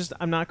 it's just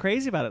I'm not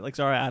crazy about it. Like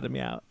Zora added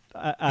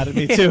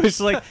me too. It's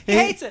like He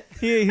hates it.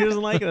 He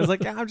doesn't like it. I was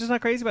like, yeah, I'm just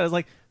not crazy about it. I was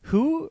like,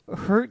 who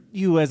hurt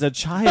you as a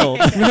child?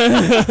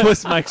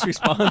 Was Mike's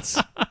response.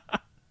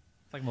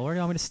 Like, well, where do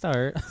you want me to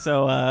start?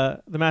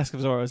 So, The Mask of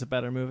Zorro is a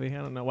better movie. I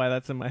don't know why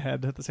that's in my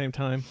head at the same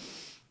time.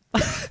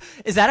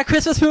 Is that a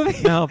Christmas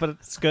movie? No, but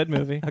it's a good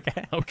movie.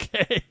 Okay.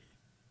 Okay.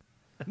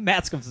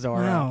 Mask of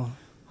Zorro. Wow.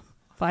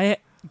 If I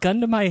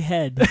gun to my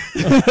head,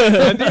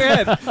 Gun to your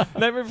head.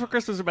 Nightmare Before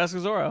Christmas or Mask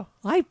of Zorro?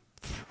 I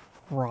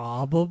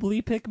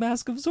probably pick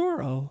Mask of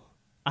Zorro.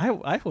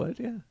 I would,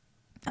 yeah.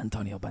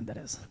 Antonio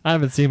Banderas. I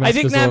haven't seen I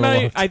think Mask of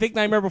Zorro. I think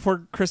Nightmare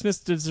Before Christmas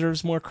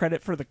deserves more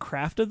credit for the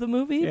craft of the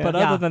movie, Yeah. but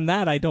Yeah. other than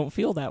that, I don't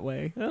feel that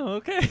way. Oh,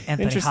 okay.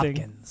 Anthony Interesting.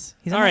 Hopkins.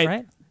 He's All all right, right.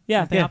 right?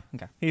 Yeah, Anthony Yeah. Hop-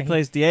 okay. He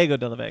plays Diego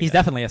de la Vega. He's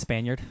definitely a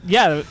Spaniard.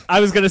 yeah. I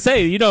was gonna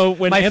say,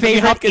 when My Anthony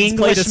favorite Hopkins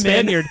played a Englishman.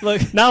 Spaniard,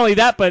 not only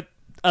that, but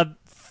a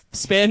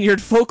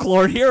Spaniard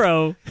folklore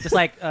hero. Just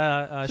like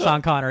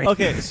Sean Connery.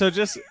 Okay, so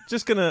just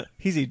gonna...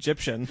 He's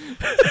Egyptian.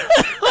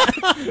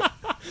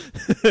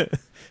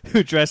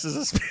 Who dresses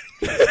as...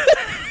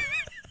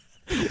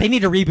 They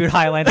need to reboot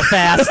Highlander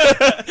fast.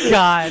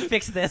 God,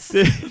 fix this.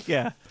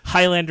 Yeah,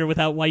 Highlander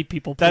without white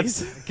people,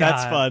 please.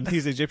 that's God. fun.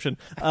 He's Egyptian.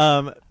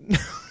 I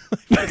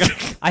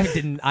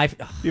didn't.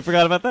 You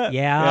forgot about that?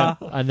 Yeah.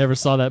 I never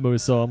saw that movie,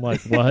 so I'm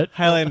like, what?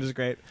 Highlander's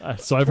great.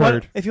 So I've What-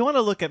 heard. if you want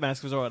to look at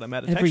Mask of Zorro in a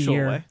Every metatextual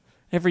year. way,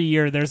 Every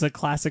year, there's a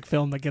classic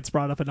film that gets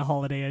brought up in a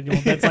holiday annual.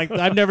 That's like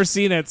I've never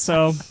seen it,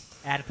 so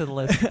Add it to the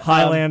list.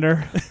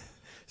 Highlander.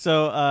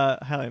 so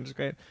Highlander's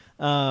great.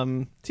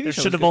 TV There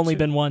show should was have good, only too.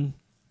 been one.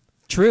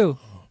 True.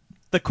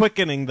 The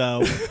Quickening,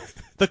 though.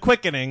 The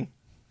Quickening.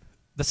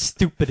 The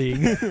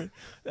stupiding.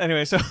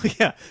 Anyway, so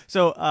yeah,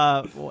 so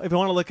if you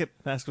want to look at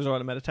Mask of Zorro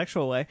in a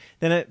metatextual way,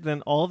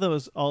 then all the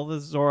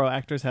Zorro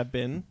actors have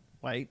been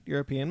white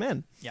European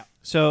men. Yeah.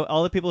 So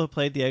all the people who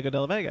played Diego de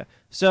la Vega.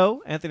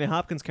 So Anthony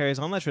Hopkins carries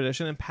on that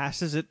tradition and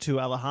passes it to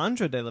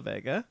Alejandro de la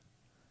Vega,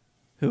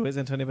 who is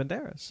Antonio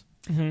Banderas,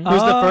 who's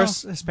the Oh.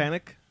 first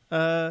Hispanic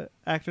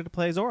actor to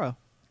play Zorro.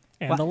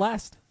 And What? the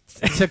last.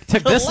 It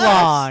took this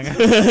long.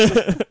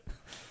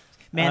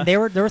 Man, there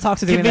were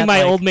talks of doing Give me that.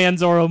 my like, old man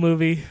Zorro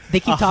movie. They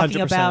keep talking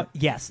 100%. about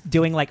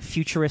doing like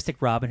futuristic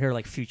Robin Hood, or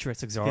like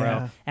futuristic Zorro,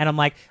 Yeah. and I'm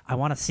like, I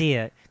want to see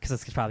it because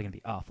it's probably gonna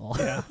be awful.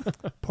 Yeah,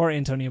 Poor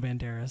Antonio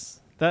Banderas.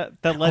 That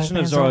Legend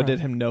of man, Zorro Zorro.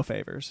 did him no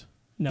favors.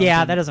 No,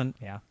 that didn't. doesn't.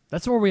 Yeah,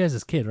 That's where we as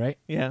his kid, right?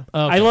 Yeah,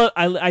 Oh, I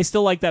okay. I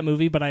still like that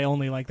movie, but I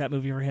only like that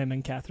movie for him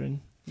and Catherine.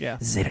 yeah.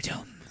 Zeta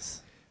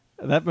Jones.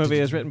 That movie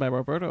is written by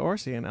Roberto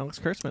Orsi and Alex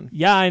Kurtzman.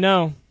 Yeah, I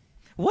know.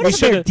 What We is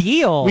their should've-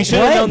 deal? We should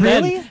have What? known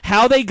really? then.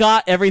 How they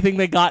got everything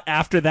they got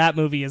after that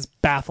movie is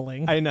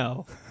baffling. I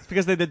know. It's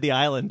because they did The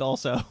Island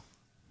also.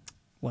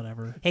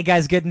 Whatever. Hey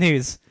guys, good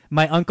news.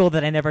 My uncle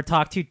that I never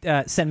talked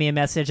to sent me a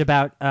message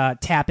about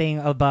tapping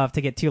above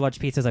to get 2 large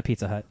pizzas at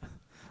Pizza Hut.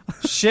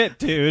 Shit,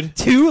 dude.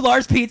 2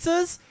 large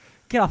pizzas?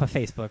 Get off of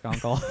Facebook,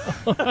 uncle.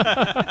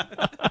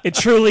 It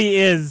truly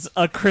is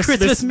a Christmas,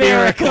 Christmas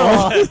miracle.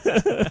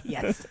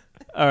 Yes.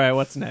 All right,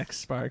 what's next,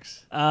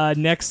 Sparks?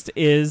 Next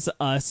is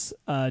us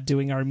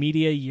doing our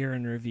media year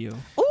in review.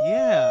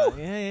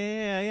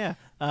 Yeah.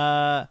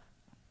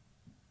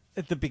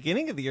 At the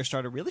beginning of the year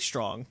started really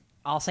strong.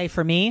 I'll say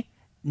for me,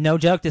 no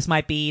joke, this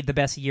might be the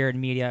best year in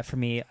media for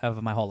me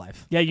of my whole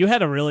life. Yeah, you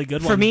had a really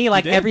good one. For me,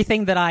 like did.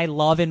 everything that I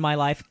love in my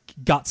life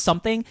got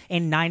something,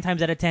 and 9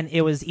 times out of 10,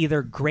 it was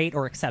either great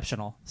or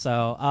exceptional.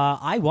 So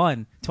I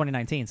won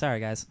 2019. Sorry,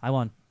 guys. I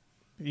won.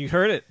 You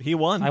heard it. He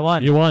won. I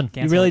won. You won.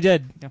 Can't You say really it.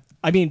 did. Yeah.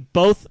 I mean,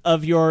 both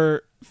of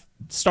your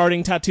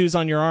starting tattoos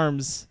on your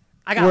arms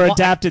I got were Wa-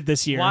 adapted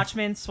this year.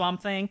 Watchmen,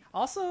 Swamp Thing.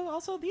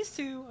 Also these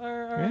two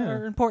are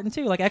Yeah. important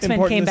too. Like X-Men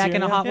Important came this back year,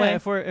 in a yeah. hot Yeah, way.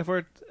 if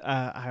we're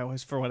I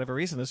always, for whatever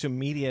reason, assume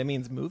media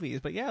means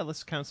movies, but yeah,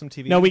 let's count some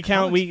TV. No, we and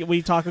count. comics.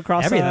 We talk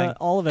across Everything.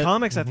 all of it.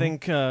 Comics, I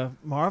think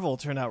Marvel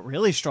turned out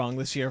really strong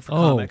this year for Oh.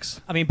 comics.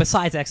 I mean,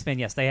 besides X-Men,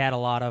 yes, they had a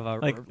lot of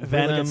Like really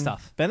Venom good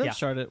stuff. Venom Yeah.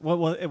 started.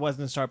 Well, it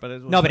wasn't a start, but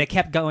it was No, but it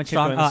kept going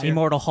strong. going this year.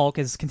 Immortal Hulk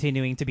is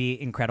continuing to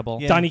be incredible.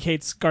 Yeah. Donny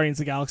Cates' Guardians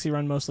of the Galaxy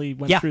run mostly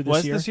went Yeah. through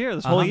was this year.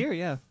 this whole Uh-huh. year,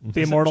 yeah.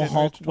 The Immortal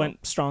January Hulk 12th.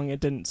 went strong. It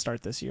didn't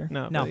start this year.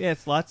 No. No. But yeah,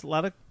 it's a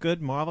lot of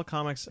good Marvel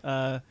comics.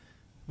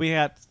 We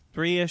had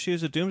 3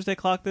 issues of Doomsday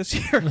Clock this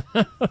year.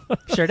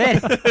 Sure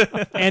did.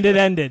 And it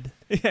ended.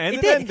 Yeah, and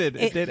it did. ended.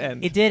 It did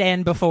end. It did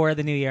end before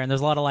the new year, and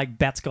there's a lot of like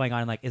bets going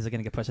on. Like, is it going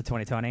to get pushed to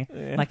 2020?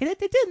 Yeah. Like, it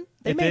didn't.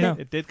 They It made did. it.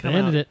 It did They come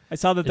ended out. it. I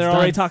saw that It's they're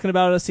already done. talking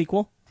about a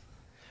sequel.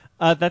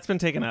 That's been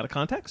taken out of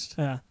context.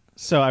 Yeah.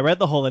 So I read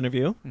the whole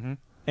interview, Mhm.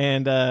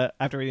 and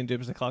after reading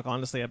Doomsday Clock,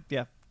 honestly,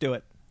 do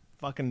it.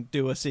 Fucking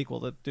do a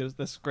sequel to do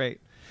this. Great.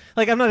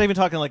 Like, I'm not even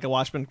talking like a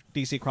Watchmen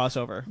DC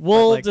crossover.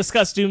 We'll but, like,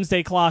 discuss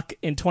Doomsday Clock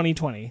in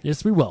 2020.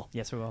 Yes, we will.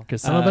 Yes, we will.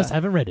 Because some of us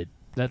haven't read it.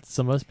 That's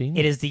some of us being.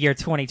 It is the year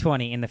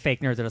 2020, and the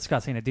fake nerds are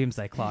discussing a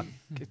Doomsday Clock.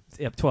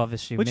 12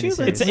 issue Would you-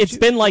 miniseries.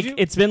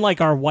 It's been like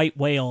our white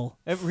whale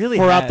it really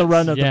throughout has. the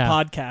run of Yeah. the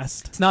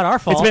podcast. It's not our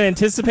fault. It's been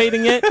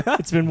anticipating it.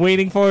 It's been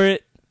waiting for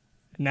it.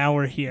 Now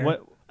we're here.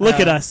 What- Look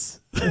at us.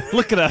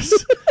 Look at us.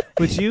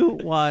 Would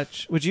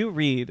you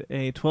read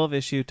a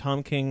 12-issue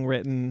Tom King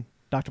written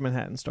Dr.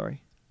 Manhattan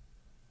story?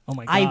 Oh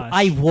my gosh.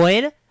 I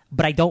would,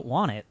 but I don't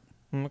want it.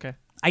 Okay.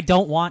 I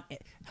don't want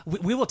it.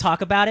 We will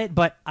talk about it,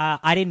 but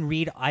I didn't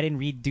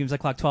read Doomsday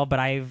Clock 12, but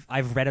I've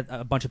read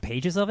a bunch of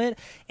pages of it,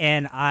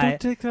 and Don't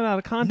take that out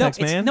of context,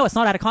 man. No, it's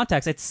not out of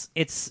context.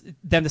 It's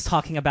them just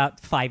talking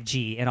about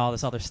 5G and all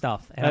this other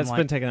stuff. And That's I'm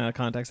been like, taken out of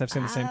context. I've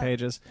seen the same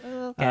pages.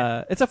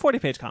 okay. It's a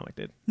 40-page comic,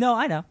 dude. No,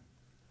 I know.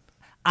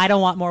 I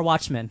don't want more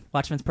Watchmen.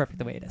 Watchmen's perfect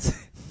the way it is.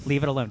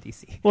 Leave it alone,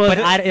 DC. Well, but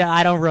it-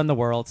 I don't run the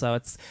world, so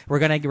we're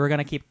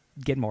gonna keep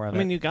getting more of I it.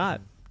 mean, you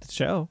got the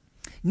show,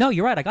 No,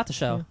 you're right. I got the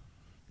show,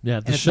 Yeah,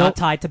 and the it's show. not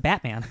tied to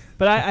Batman.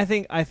 but I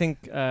think, and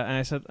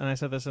I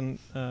said this, and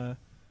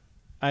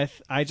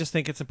I just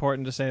think it's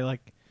important to say,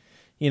 like,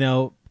 you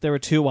know, there were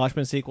 2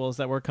 Watchmen sequels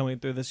that were coming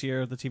through this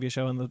year, the TV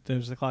show and the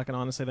Doomsday Clock, and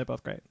honestly, they're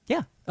both great.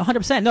 Yeah,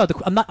 100%. No,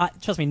 I'm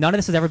not. Trust me, none of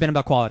this has ever been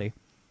about quality.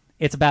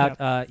 It's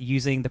about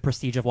using the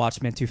prestige of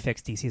Watchmen to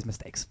fix DC's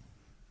mistakes,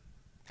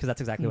 because that's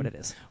exactly what it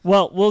is.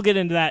 Well, we'll get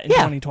into that in Yeah.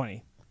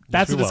 2020.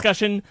 That's we a will.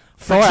 discussion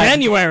for All right.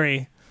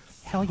 January.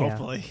 Hell yeah,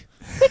 Hopefully,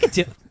 we could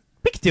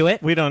do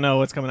it. we don't know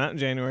what's coming out in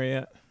January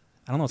yet.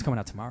 I don't know what's coming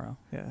out tomorrow.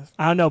 Yeah,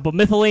 I don't know, but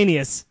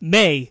miscellaneous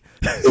May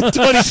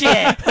 20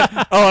 shit.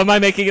 Oh, am I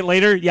making it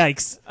later?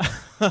 Yikes.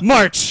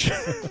 March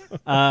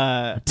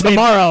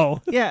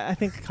tomorrow. yeah. I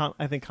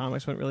think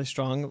comics went really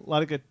strong. A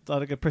lot of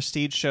good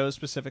prestige shows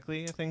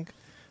specifically. I think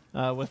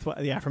with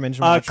the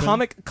aforementioned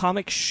Watchmen.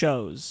 Comic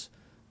shows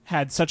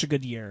had such a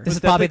good year. This is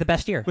Deadly- probably the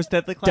best year. was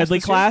Deadly Class. Deadly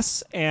this year?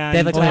 Class and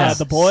Deadly Class,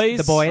 The Boys.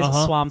 The Boys,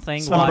 Uh-huh. Swamp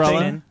Thing, Umbrella,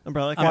 Watchmen.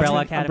 Umbrella Academy.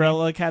 Umbrella Academy.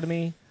 Umbrella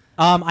Academy.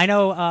 I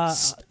know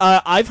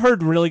I've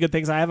heard really good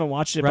things. I haven't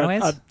watched it,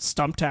 Runaways? but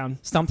Stumptown.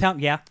 Stumptown.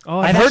 Yeah. Oh,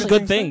 I've I've heard actually-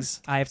 good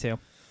things. I have too.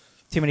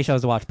 Too many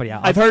shows to watch, but yeah.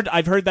 I've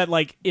heard that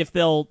like if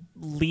they'll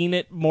lean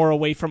it more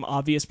away from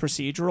obvious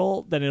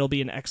procedural, then it'll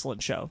be an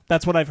excellent show.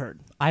 That's what I've heard.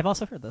 I've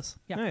also heard this.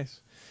 Yeah. Nice.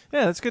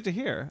 Yeah, that's good to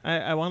hear.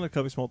 I wanted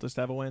Kobe Smulders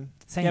to have a win.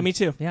 Same. Yeah, me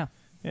too. Yeah.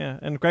 Yeah,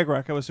 and Greg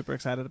Rucka was super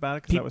excited about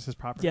it because that was his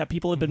property. Yeah,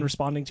 people have been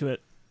responding to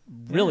it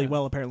really Yeah.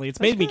 well. Apparently, it's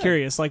That's made me good.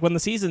 curious. Like when the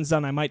season's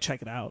done, I might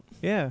check it out.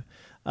 Yeah.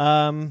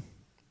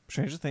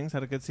 Stranger Things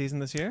had a good season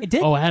this year. It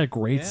did. Oh, I had a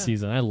great Yeah.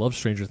 season. I love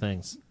Stranger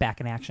Things. Back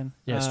in action.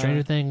 Yeah, Uh,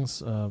 Stranger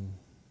Things. what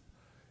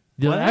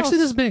Actually, else? this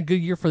has been a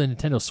good year for the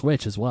Nintendo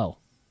Switch as well.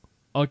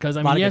 Oh, because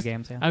I A lot mean, of yes, good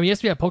games, yeah. I mean,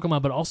 yes, we have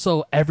Pokemon, but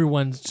also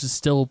everyone's just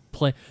still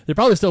playing. They're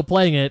probably still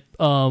playing it.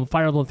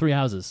 Fire Emblem Three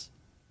Houses.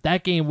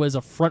 That game was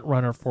a front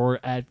runner for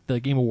at the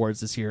Game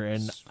Awards this year,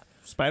 and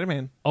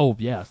Spider-Man. oh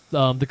yeah,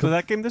 Was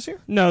that game this year?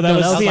 No, that No,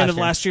 was that was the end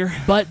last of year. last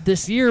year. but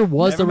this year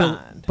was Never the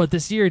mind. but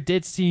this year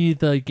did see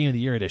the Game of the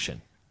Year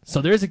edition. So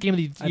there's a Game of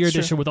the Year That's true.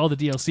 edition with all the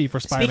DLC for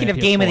Spider-Man. Speaking of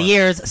PS4. Game of the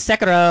Years,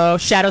 Sekiro: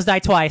 Shadows Die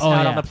Twice Oh,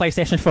 out yeah. on the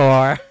PlayStation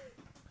 4.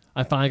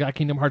 I finally got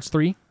Kingdom Hearts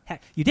 3.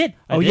 Heck, you did.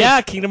 I Oh did. yeah,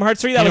 Kingdom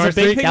Hearts 3. That Kingdom was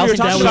a Hearts big 3, thing we were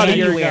talking about a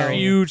year January. ago.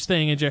 Huge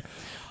thing in January.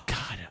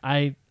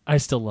 God, I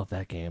still love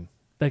that game.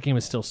 That game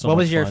is still so What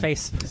much was your fun.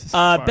 face?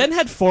 Ben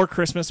had 4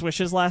 Christmas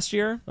wishes last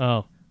year.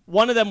 Oh,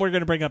 One of them we're going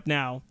to bring up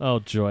now. oh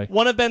joy.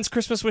 One of Ben's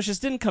Christmas wishes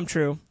didn't come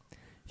true.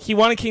 He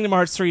wanted Kingdom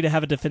Hearts 3 to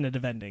have a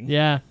definitive ending.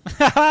 Yeah,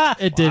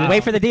 it did.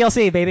 Wait for the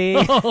DLC, baby.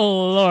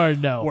 Oh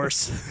Lord, no.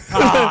 Worse.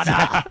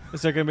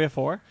 Is there going to be a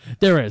 4?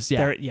 There is,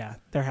 yeah.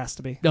 There has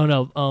to be. No.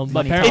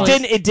 Money Apparently,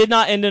 It did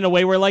not end in a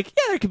way where like,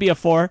 yeah, there could be a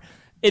 4.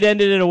 It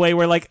ended in a way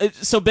where like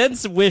so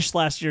Ben's wish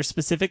last year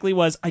specifically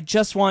was I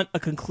just want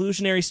a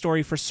conclusionary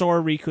story for Sora,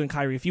 Riku, and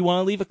Kairi. If you want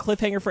to leave a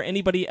cliffhanger for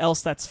anybody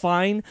else, that's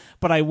fine,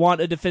 but I want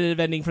a definitive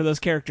ending for those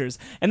characters.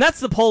 And that's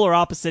the polar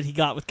opposite he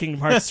got with Kingdom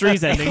Hearts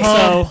 3's ending.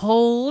 So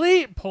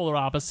complete polar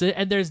opposite.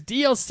 And there's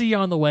DLC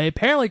on the way,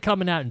 apparently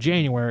coming out in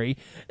January.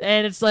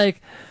 And it's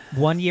like,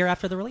 1 year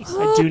after the release.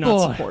 I do not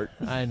boy. support.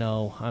 I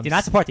know. Do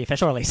not support the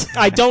official release.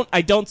 I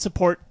don't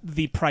support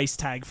the price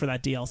tag for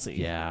that DLC.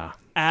 Yeah.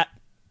 At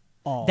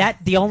all.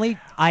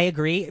 I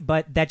agree,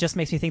 but that just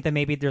makes me think that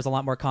maybe there's a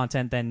lot more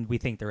content than we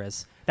think there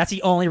is. That's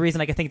the only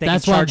reason I can think they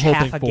That's can what I'm charge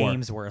half hoping a for.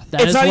 game's worth.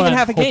 That it's is not what even I'm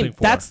half a game. hoping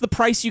for. That's the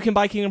price you can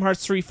buy Kingdom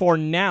Hearts 3 for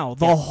now.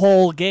 The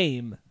whole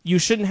game. You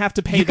shouldn't have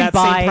to pay You can that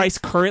buy- same price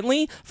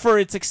currently for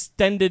its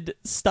extended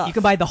stuff. You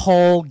can buy the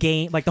whole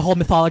game, like the whole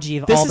mythology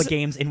of This all is- the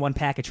games in one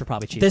package for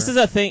probably cheaper. This is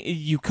a thing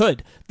you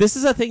could. This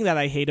is a thing that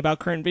I hate about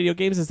current video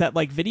games is that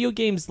like video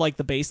games like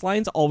the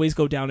baselines always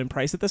go down in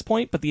price at this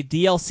point, but the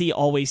DLC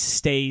always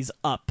stays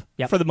up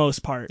Yep. for the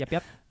most part.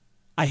 Yep.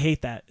 I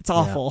hate that. It's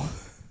awful.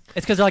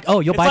 It's because they're like, oh,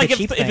 you'll It's buy like the if,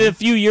 cheap if thing. a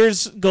few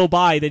years go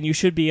by, then you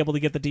should be able to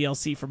get the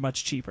DLC for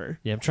much cheaper.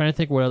 Yeah, I'm trying to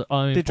think what other.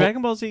 I mean, Did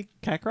Dragon Ball Z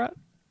Kakarot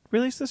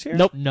release this year?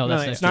 Nope. No,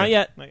 that's No, next Not year.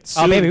 yet. Nice.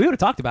 Oh, Soon. baby, we would have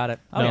talked about it.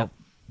 Oh, No.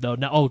 yeah.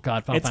 No. Oh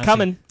God. Final It's Fantasy.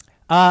 coming.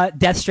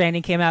 Death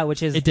Stranding came out,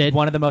 which is It did.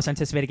 one of the most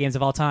anticipated games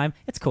of all time.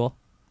 It's cool.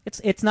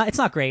 It's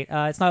not great.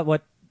 It's not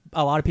what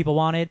a lot of people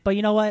wanted, but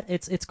you know what?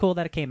 It's cool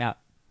that it came out,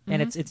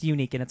 and it's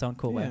unique in its own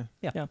cool way.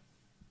 Yeah.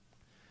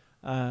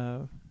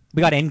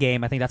 We got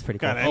Endgame. I think that's pretty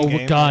cool. Got Oh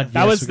Endgame, God, yeah.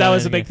 That yes, we got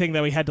was a Endgame. big thing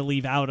that we had to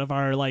leave out of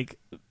our like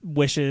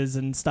wishes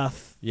and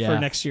stuff Yeah. for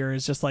next year.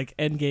 Is just like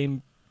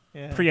Endgame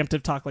Yeah.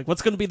 preemptive talk. Like,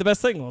 what's going to be the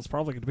best thing? Well, it's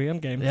probably going to be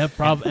Endgame.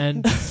 Yeah,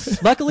 and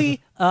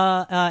Luckily,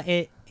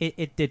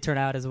 it did turn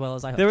out as well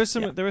as I hoped.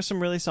 There were some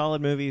really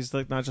solid movies,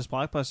 like not just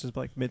blockbusters, but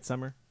like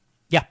Midsummer.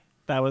 Yeah.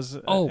 That was.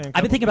 I've been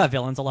thinking about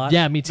villains a lot.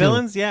 yeah, me too.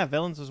 Villains. Yeah,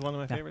 Villains was one of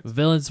my favorites.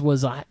 Villains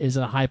is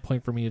a high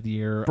point for me of the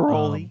year.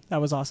 Broly. That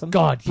was awesome.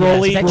 God, yes.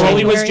 Broly, Is that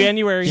Broly was January?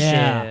 January.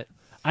 Yeah. Shit.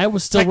 I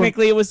was still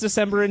Technically, it was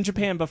December in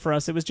Japan, but for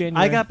us, it was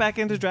January. I got back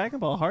into Dragon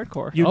Ball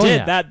hardcore. You Oh,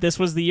 did yeah. that. This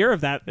was the year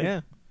of that.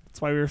 Yeah. That's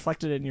why we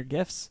reflected it in your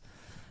gifts.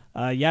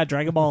 Yeah,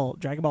 Dragon Ball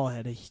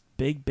had a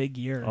big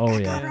year. Oh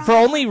yeah. For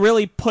only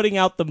really putting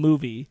out the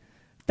movie,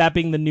 that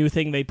being the new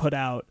thing they put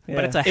out. Yeah.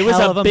 But it's a It was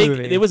hell of a big.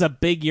 movie. It was a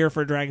big year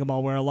for Dragon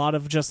Ball, where a lot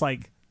of just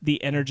like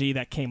the energy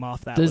that came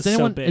off that was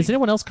so big. Is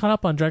anyone else caught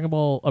up on Dragon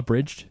Ball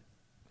Abridged?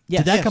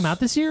 Yes. Did that Yes. come out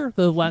this year?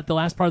 The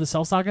last part of the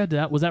Cell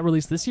Saga? Was that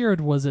released this year or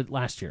was it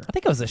last year? I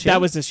think it was this year.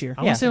 That was this year.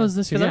 I want to say it was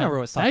this year. Because I Yeah. remember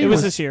it was That talking- It year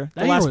was this year. that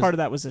The year last was- part of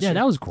that was this Yeah, year.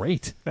 that was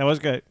great. That was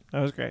good. That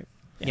was great.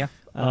 Yeah.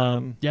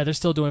 Yeah, they're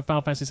still doing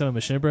Final Fantasy VII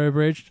Machinery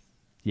Abridged.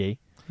 Yay.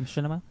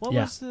 Cinema. What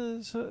Yeah. was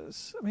the?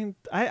 I mean,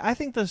 I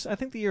think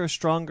the year is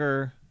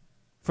stronger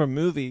for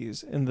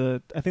movies.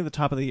 I think the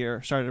top of the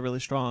year started really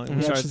strong. And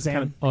Yeah, started to Shazam.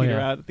 kind of Oh peter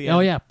yeah. out at the end. Oh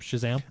yeah.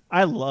 Shazam.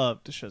 I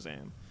loved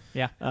Shazam.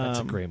 Yeah. That's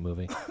a Um, great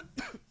movie.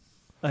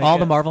 like, All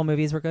the Marvel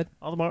movies were good.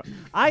 all the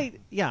I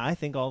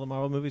think all the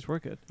Marvel movies were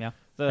good. Yeah.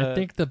 I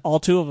think the All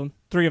 2 of them,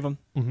 3 of them.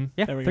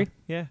 Yeah. There we three. go.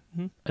 Yeah.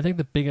 I think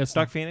the biggest.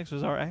 Dark Phoenix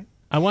was all right.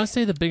 I want to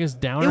say the biggest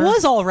downer. It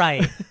was all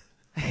right.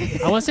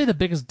 I want to say the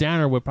biggest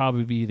downer would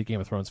probably be the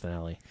Game of Thrones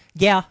finale.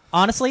 Yeah.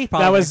 Honestly,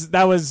 probably.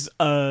 That was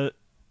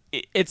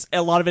it's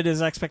a lot of it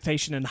is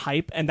expectation and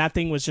hype, and that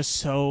thing was just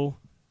so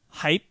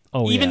hype.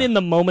 Oh, Even yeah. in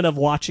the moment of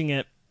watching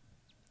it,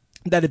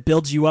 that it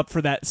builds you up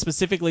for that,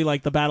 specifically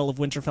like the Battle of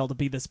Winterfell to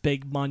be this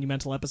big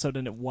monumental episode,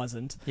 and it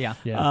wasn't. Yeah.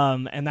 Yeah.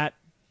 And that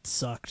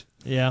sucked.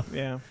 Yeah.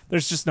 Yeah.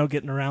 There's just no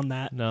getting around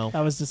that. No.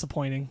 That was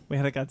disappointing. We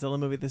had a Godzilla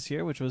movie this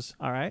year, which was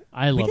all right.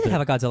 I We loved did it.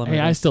 have a Godzilla movie. Hey,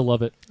 I still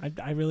love it.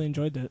 I really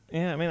enjoyed it.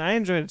 Yeah, I mean, I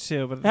enjoyed it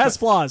too, but It has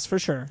flaws for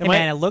sure. Hey,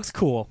 man, it looks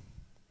cool.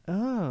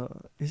 Oh,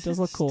 is does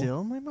it look cool.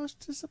 still my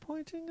most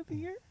disappointing of the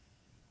year?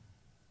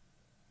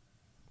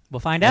 We'll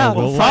find out.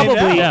 we'll find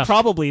Probably, out. Yeah.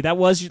 probably that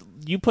was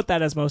you put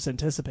that as most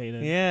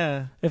anticipated,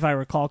 Yeah. if I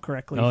recall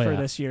correctly, Oh, for yeah.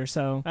 this year.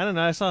 So I don't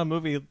know. I saw a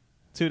movie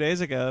 2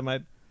 days ago that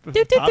might.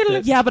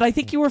 yeah, but I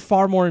think you were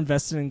far more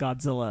invested in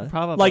Godzilla.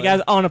 Probably. Like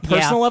as on a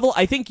personal Yeah. level,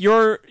 I think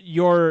you're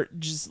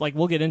just like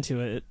we'll get into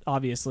it.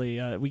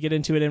 Obviously, we get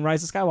into it in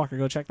Rise of Skywalker.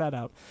 Go check that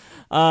out.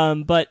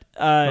 But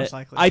Most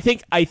likely. I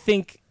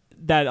think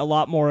that a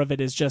lot more of it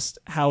is just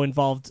how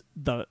involved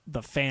the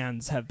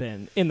fans have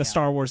been in the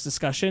Star Wars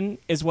discussion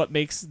is what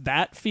makes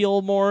that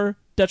feel more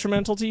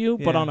detrimental to you.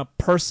 But Yeah. on a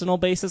personal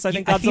basis, I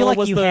think I Godzilla feel like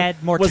was you the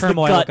had more was the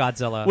turmoil gut- with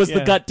Godzilla. was the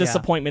Yeah. gut Yeah.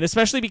 disappointment,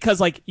 especially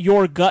because like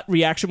your gut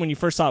reaction when you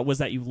first saw it was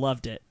that you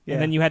loved it, Yeah.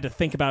 and then you had to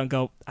think about it and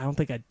go, I don't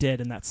think I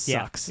did, and that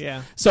Yeah. sucks.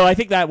 Yeah. So I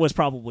think that was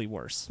probably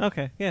worse.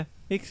 Okay. Yeah.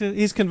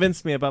 He's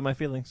convinced me about my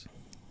feelings.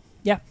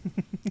 yeah.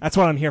 That's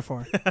what I'm here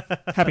for.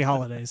 Happy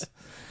holidays.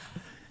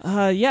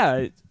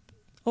 Yeah.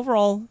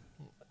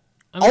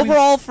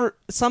 Overall, for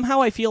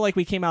somehow I feel like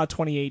we came out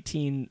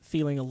 2018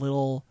 feeling a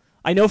little.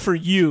 I know for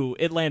you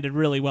it landed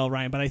really well,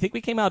 Ryan, but I think we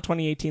came out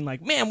 2018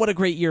 like, man, what a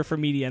great year for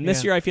media. And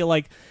this Yeah. year I feel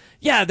like,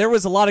 yeah, there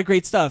was a lot of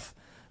great stuff.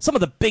 Some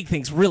of the big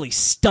things really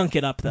stunk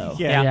it up, though.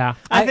 Yeah.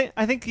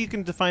 I think you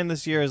can define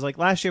this year as like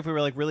last year if we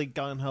were like really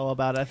gung ho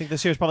about it. I think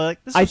this year is probably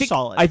like this is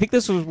solid. I think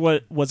this was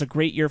what was a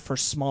great year for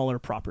smaller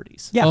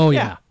properties. Yeah. Oh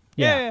Yeah.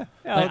 yeah.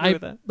 Yeah. I'll agree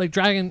with that. Like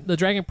the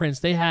Dragon Prince,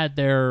 they had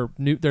their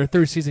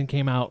third season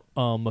came out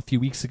a few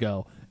weeks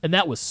ago, and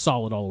that was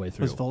solid all the way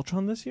through. Was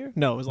Voltron this year?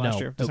 No, it was last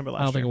year. December last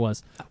year. I don't think it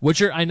was.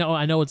 Witcher, I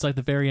know it's like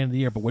the very end of the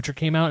year, but Witcher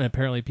came out, and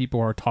apparently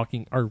people are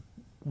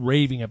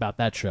raving about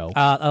that show.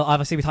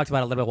 Obviously, we talked about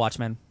it a little bit.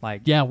 Watchmen,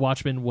 like Yeah,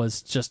 Watchmen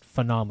was just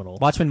phenomenal.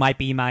 Watchmen might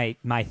be my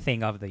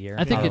thing of the year.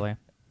 I think probably.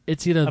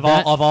 it's either of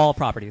that, all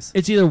properties.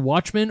 it's either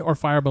Watchmen or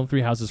Firebone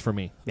Three Houses for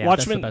me. Yeah,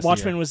 That's the Watchmen best of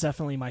the year. was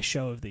definitely my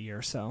show of the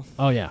year, so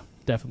Oh yeah,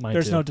 definitely. Mine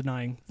there's too. no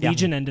denying. Yeah.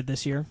 Legion ended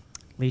this year.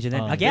 Legion.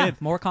 Yeah. Again,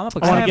 more comic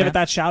books. I want Yeah, to give man. it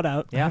that shout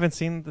out. I haven't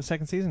seen the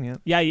second season yet.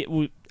 Yeah, I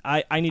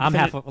need to I'm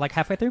finish,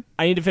 halfway through.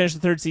 I need to finish the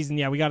third season.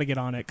 Yeah, we got to get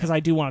on it because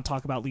I do want to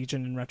talk about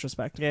Legion in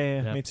retrospect.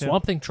 Yeah, Yeah. me too.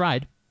 Swamp Thing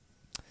tried.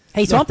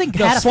 Hey, Swamp Thing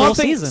had a full Swamp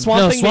Thing- season.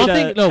 Swamp Thing made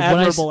a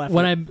admirable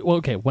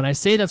effort. When I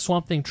say that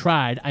Swamp Thing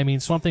tried, I mean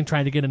Swamp Thing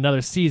tried to get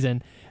another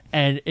season,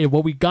 and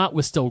what we got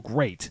was still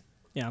great.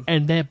 Yeah.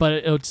 But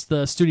it's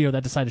the studio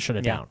that decided to shut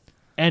it Yeah. down,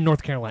 and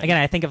North Carolina. Again,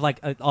 I think of like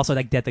also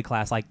like Deadly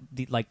Class, like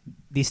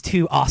these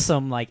two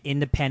awesome like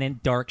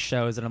independent dark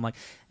shows, and I'm like,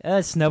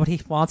 nobody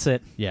wants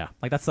it. yeah,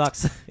 Like that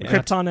sucks. Yeah.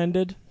 Krypton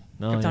ended.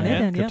 no, Krypton yeah.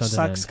 ended, yeah. Krypton did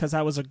Sucks end. because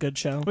that was a good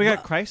show. We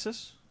got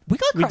Crisis. We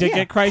got We did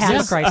get Crisis.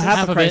 Half a crisis. Half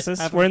Half a of it. crisis.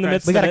 Half We're of in the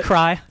Crisis. midst We of got to it.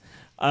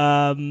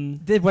 cry. Um,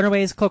 Did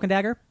Runaways Cloak and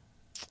Dagger?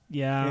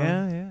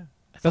 Yeah.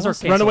 Those are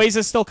canceled. Runaways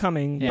is still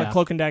coming, Yeah. but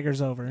Cloak and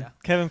Dagger's over. Yeah.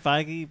 Kevin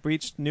Feige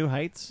breached new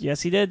heights.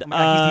 Yes, he did. He's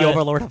the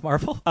overlord of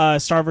Marvel.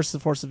 Star vs. the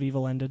Force of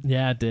Evil ended.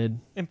 Yeah, it did.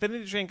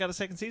 Infinity Train got a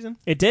second season.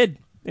 It did.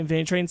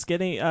 Infinity Train's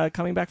getting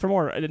coming back for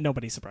more.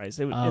 Nobody's surprised.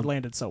 It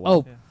landed so well.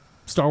 Oh,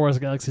 Star Wars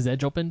Galaxy's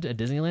Edge opened at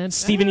Disneyland.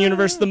 Steven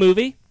Universe the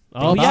movie.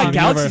 Oh, yeah, Steven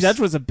Galaxy's Universe. Edge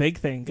was a big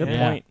thing. Good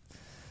Yeah.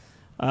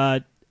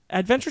 point.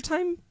 Adventure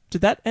Time,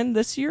 did that end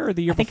this year or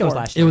the year I think before? it was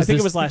last year. It was I think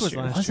this- it was last it was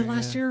year. last Was it year,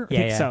 last yeah. year? Yeah,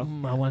 think yeah.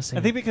 so. I want to say. I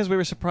think because we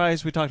were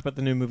surprised we talked about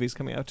the new movies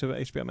coming out to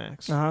HBO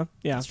Max. Uh-huh.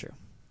 Yeah. That's true.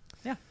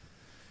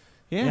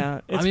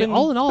 Yeah. I mean,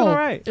 all in all, all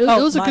right. it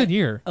was a my- good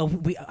year.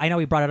 I know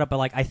we brought it up, but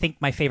like I think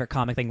my favorite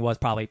comic thing was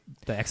probably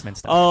the X-Men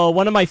stuff. Oh,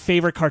 one of my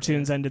favorite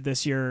cartoons ended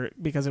this year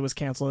because it was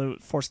canceled. It was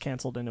forced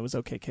canceled, and it was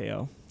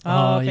OKKO.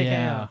 Oh, okay,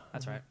 yeah.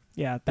 that's right.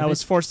 Yeah, that Did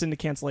was they- forced into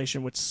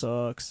cancellation, which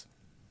sucks.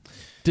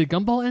 Did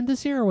Gumball end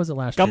this year or was it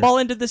last year? Gumball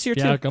ended this year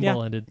Yeah, too.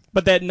 Gumball ended.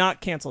 But that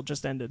not canceled,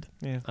 just ended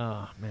Yeah.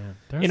 Oh man,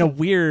 in a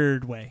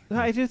weird way. No,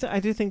 I do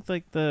think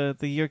like the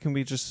year can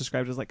be just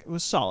described as like it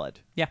was solid.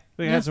 Yeah.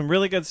 We Yeah. had some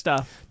really good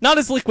stuff. Not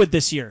as liquid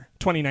this year,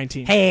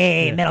 2019.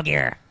 Hey, Yeah. Metal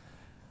Gear.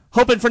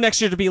 Hoping for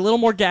next year to be a little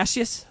more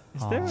gaseous.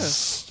 Is there a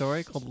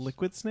story called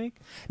Liquid Snake?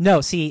 No,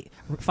 see,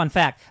 fun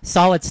fact: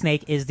 Solid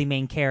Snake is the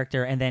main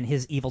character, and then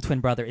his evil twin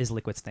brother is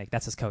Liquid Snake.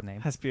 That's his code name.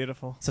 That's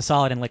beautiful. So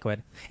Solid and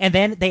Liquid, and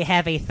then they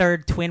have a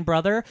third twin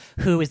brother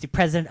who is the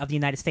president of the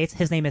United States.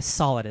 His name is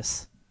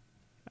Solidus.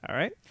 All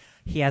right.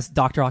 He has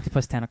Doctor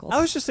Octopus tentacles.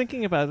 I was just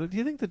thinking about it. Do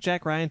you think the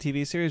Jack Ryan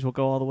TV series will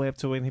go all the way up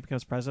to when he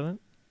becomes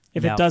president?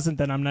 If No. it doesn't,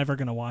 then I'm never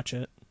going to watch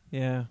it.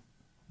 Yeah.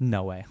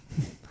 No way.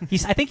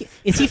 I think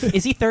is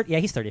he 30? Yeah,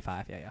 he's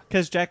 35. Yeah.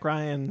 Because Jack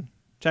Ryan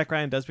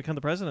does become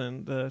the president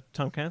in the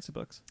Tom Clancy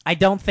books. I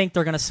don't think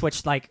they're gonna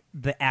switch like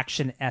the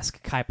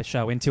action-esque type of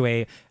show into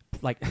a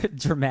like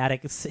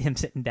dramatic him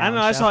sitting down. I don't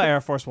know. I show. saw Air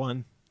Force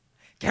One.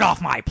 Get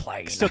off my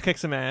plane. Still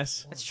kicks some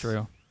ass. That's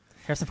true.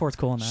 Harrison Ford's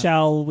cool in that.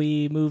 Shall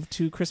we move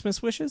to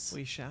Christmas wishes?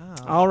 We shall.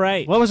 All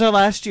right. What was our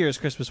last year's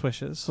Christmas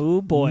wishes? Oh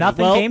boy.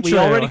 Nothing well, came we true.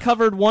 already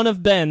covered one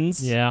of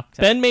Ben's. Yeah.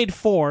 Ben made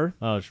 4.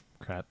 Oh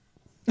crap.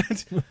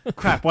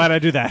 Crap, why'd I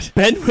do that?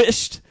 Ben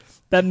wished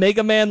that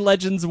Mega Man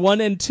Legends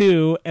 1 and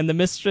 2 and the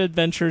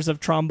Misadventures of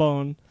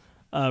Trombone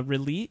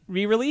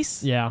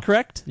re-release? Yeah.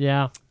 Correct?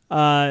 Yeah.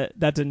 That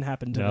didn't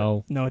happen to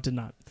No. No, it did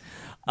not.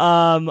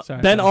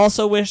 Sorry, Ben sorry.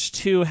 also wished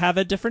to have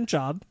a different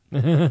job.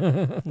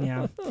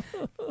 Yeah.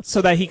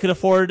 So that he could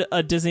afford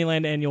a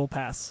Disneyland annual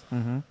pass.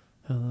 Mm-hmm.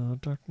 Hello,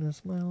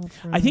 darkness, my old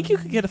friend. I think you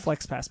could get a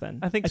flex pass, Ben.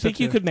 I think so, you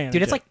too. could manage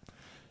Dude, it's it. like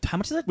how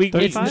much is it? we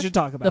 35? should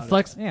talk about The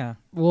flex. Yeah.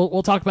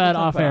 We'll talk about it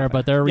We'll talk off about it air, off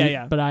but there are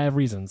Yeah. but I have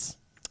reasons.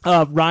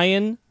 it.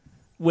 Ryan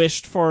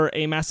wished for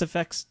a Mass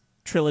Effect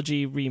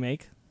trilogy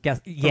remake. Guess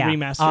yeah.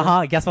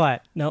 remaster. Guess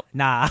what? Nope.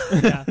 Nah.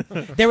 Yeah.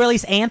 They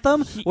released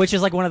Anthem, which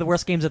is like one of the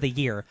worst games of the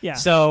year. Yeah.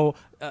 So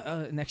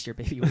next year,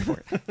 baby, wait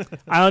for it.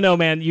 I don't know,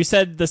 man. You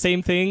said the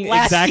same thing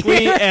Last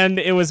exactly, year. and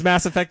it was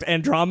Mass Effect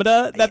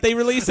Andromeda that they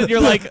released, and you're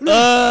like,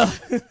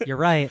 You're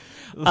right.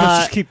 Let's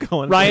just keep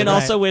going. Ryan Right.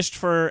 also wished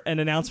for an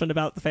announcement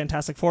about the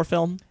Fantastic Four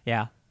film.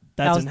 Yeah.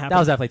 That was, didn't happen. That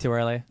was definitely too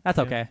early. That's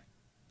okay.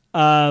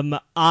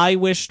 I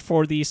wished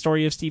for the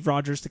story of Steve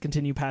Rogers to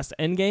continue past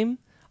Endgame.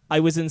 I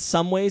was in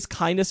some ways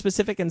kind of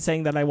specific in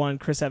saying that I wanted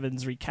Chris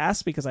Evans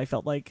recast because I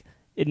felt like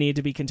it needed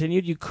to be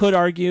continued. You could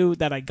argue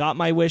that I got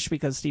my wish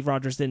because Steve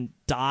Rogers didn't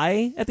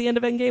die at the end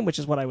of Endgame, which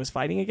is what I was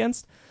fighting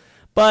against.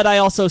 But I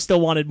also still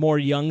wanted more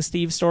young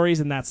Steve stories,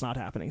 and that's not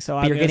happening. So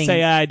I'm you're going to getting-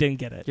 say I didn't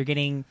get it. You're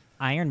getting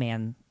Iron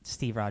Man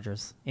Steve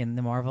Rogers in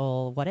the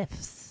Marvel What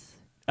Ifs.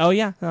 Oh,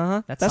 yeah.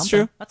 Uh-huh. That's That's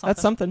something. true. That's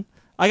That's something.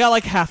 I got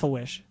like half a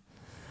wish.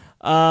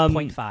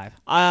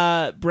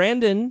 0.5.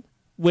 Brandon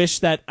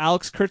wished that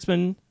Alex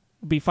Kurtzman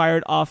be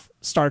fired off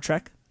Star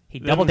Trek. He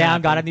Didn't doubled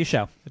down, got a happen. new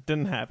show. It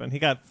didn't happen. He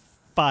got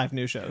 5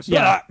 new shows.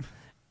 Yeah.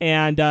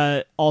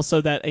 And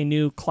also that a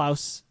new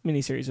Klaus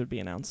miniseries would be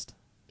announced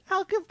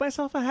I'll give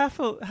myself a half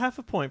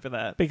a point for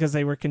that. because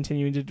they were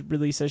continuing to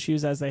release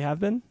issues as they have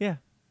been. Yeah.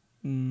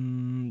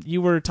 You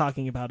were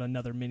talking about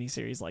another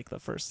miniseries like the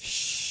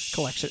first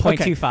collection.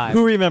 0.25.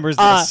 Who remembers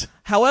this?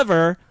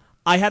 However,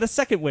 I had a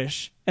second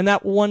wish, and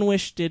that one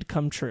wish did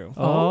come true.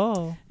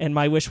 Oh. And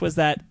my wish was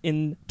that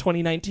in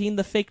 2019,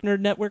 the Fake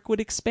Nerd Network would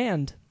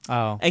expand.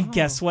 Oh. And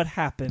guess what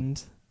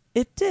happened?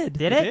 It did.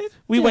 Did it?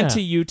 We went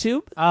to Yeah.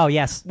 YouTube. Oh,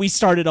 yes. We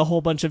started a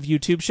whole bunch of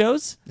YouTube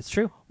shows. It's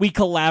true. We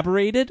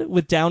collaborated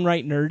with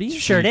Downright Nerdy.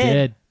 Sure We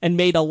did. And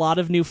made a lot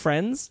of new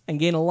friends and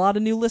gained a lot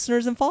of new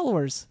listeners and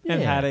followers. And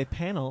Yeah. had a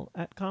panel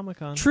at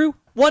Comic-Con. True.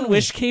 One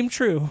wish came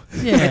true.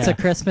 Yeah. It's a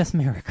Christmas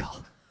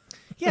miracle.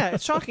 Yeah,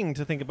 it's shocking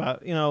to think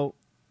about,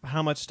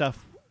 how much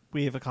stuff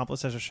we have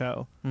accomplished as a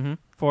show Mm-hmm.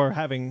 for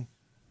having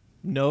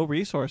no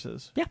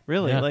resources. Yeah.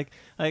 Really. Yeah.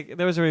 Like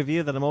there was a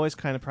review that I'm always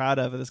kind of proud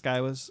of. This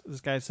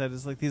guy said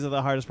is like these are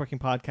the hardest working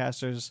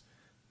podcasters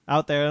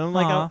out there. And I'm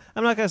like, Aw.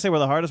 I'm not going to say we're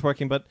the hardest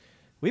working, but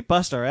We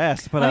bust our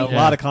ass to put out a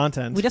Yeah. lot of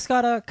content. We just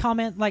got a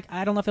comment, like,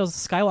 I don't know if it was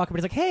Skywalker, but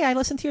he's like, hey, I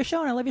listened to your show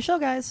and I love your show,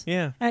 guys.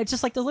 Yeah. And it's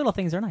just like those little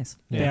things are nice.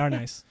 They are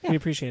nice. Yeah. We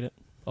appreciate it.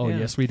 Oh, Yeah.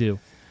 yes, we do.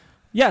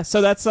 Yeah,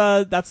 so that's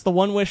the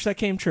one wish that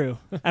came true.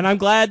 And I'm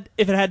glad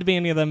if it had to be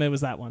any of them, it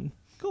was that one.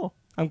 Cool.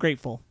 I'm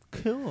grateful.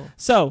 Cool.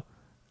 So,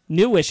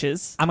 new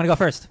wishes. I'm going to go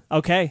first.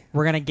 Okay.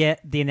 We're going to get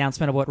the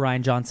announcement of what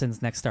Ryan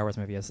Johnson's next Star Wars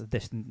movie is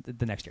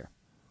the next year.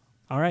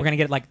 All right. We're going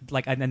to get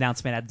like an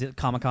announcement at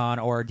Comic-Con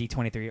or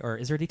D23. Or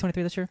is there a D23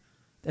 this year?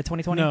 At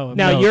 2020? No.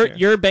 Now no.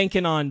 you're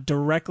banking on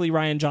directly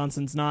Ryan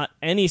Johnson's, not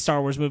any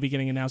Star Wars movie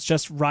getting announced,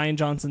 just Ryan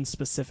Johnson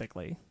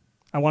specifically.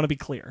 I want to be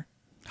clear.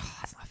 Oh,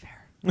 that's not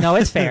fair. No,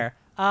 it's fair.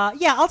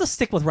 Yeah, I'll just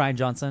stick with Ryan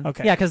Johnson.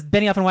 Okay. Yeah, because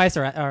Benioff and Weiss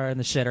are in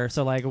the shitter.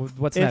 So like,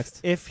 what's next?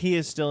 If he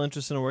is still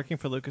interested in working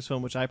for Lucasfilm,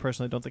 which I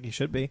personally don't think he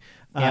should be,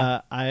 Yeah.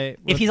 if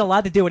If he's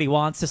allowed to do what he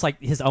wants, just like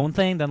his own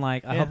thing, then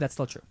like I Yeah. hope that's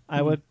still true.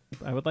 I would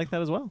like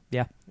that as well.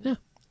 Yeah. Yeah.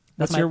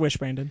 What's my- your wish,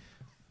 Brandon?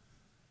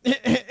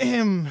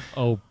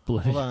 Oh,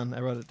 bloody. Hold on, I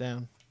wrote it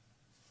down.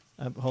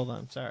 Hold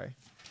on, sorry.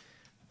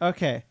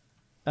 Okay,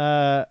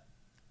 I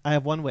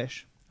have one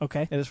wish.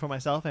 Okay. It is for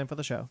myself and for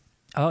the show.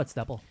 Oh, it's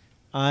double.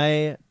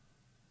 I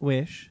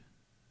wish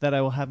that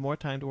I will have more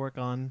time to work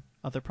on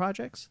other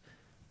projects,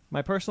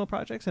 my personal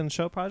projects and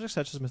show projects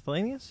such as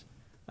Miscellaneous,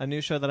 a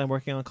new show that I'm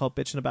working on called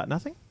Bitchin' About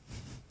Nothing,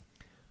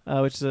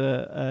 which is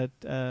a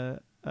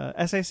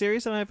essay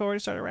series that I've already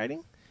started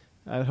writing.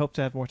 I would hope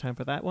to have more time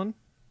for that one.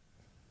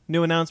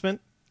 New announcement.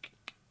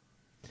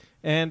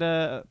 And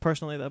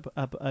personally,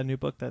 a new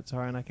book that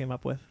Zara and I came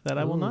up with that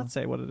I will Ooh. not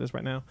say what it is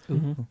right now.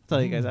 Mm-hmm. I'll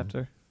tell you guys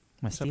after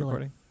My stop stealer.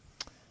 recording.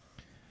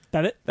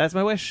 That it? That's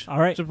my wish. All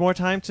right. Just more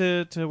time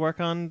to work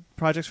on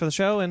projects for the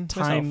show and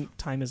myself.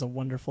 Time is a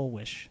wonderful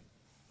wish.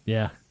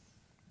 Yeah.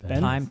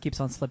 Ben? Time keeps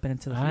on slipping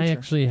into the future. I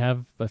actually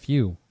have a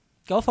few.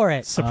 Go for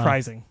it.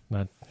 Surprising.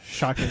 Not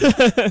Shocking.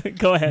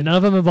 Go ahead. None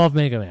of them involve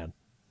Mega Man.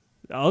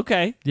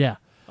 Okay. Yeah.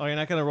 Oh, you're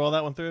not going to roll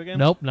that one through again?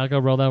 Nope, not gonna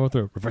roll that one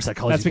through. Reverse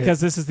psychology. That's because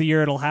this is the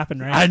year it'll happen,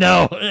 right? I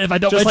know. If I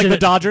don't Just like mention the it,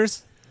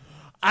 Dodgers.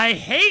 I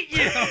hate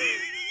you,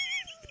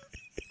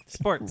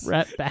 Sports.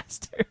 rat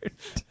bastard.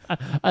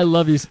 I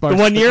love you, The Sparks.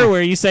 one year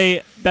where you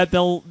say that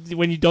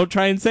when you don't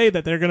try and say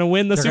that they're going to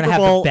win the They're Super gonna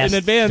have the Bowl best- in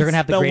advance, they're gonna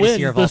have the they'll greatest win.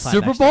 year of the all time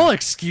Super next Bowl. year.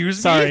 Excuse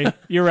me. Sorry,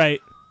 you're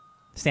right.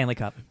 Stanley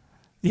Cup.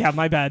 Yeah,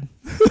 my bad.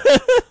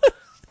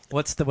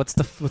 What's the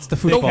The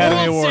football?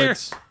 Academy World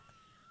Awards.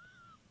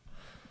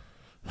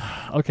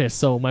 Okay,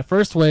 so my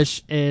first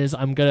wish is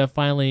I'm gonna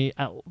finally,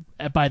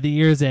 by the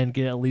year's end,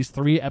 get at least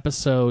 3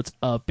 episodes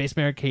of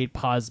Basement Arcade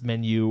Pause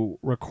Menu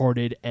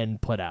recorded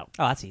and put out.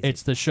 Oh, that's easy.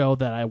 It's the show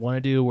that I want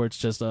to do, where it's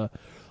just a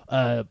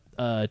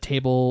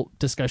table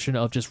discussion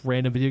of just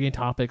random video game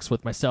topics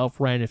with myself,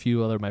 Ryan, and a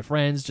few other of my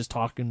friends, just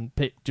talking.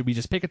 We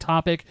just pick a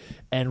topic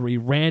and we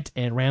rant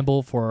and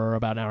ramble for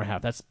about an hour and a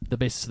half. That's the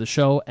basis of the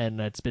show,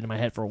 and it's been in my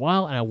head for a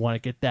while, and I want to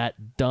get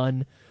that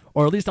done,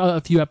 or at least a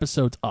few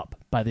episodes up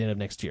by the end of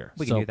next year.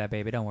 we can do that,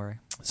 baby. Don't worry.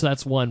 So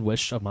that's one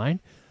wish of mine.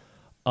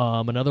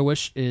 Another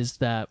wish is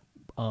that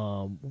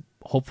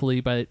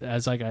hopefully,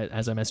 as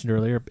I mentioned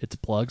earlier, it's a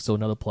plug. So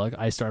another plug.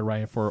 I started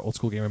writing for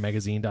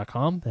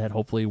oldschoolgamermagazine.com. That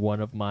hopefully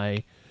one of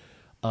my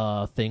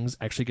things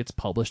actually gets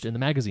published in the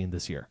magazine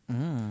this year.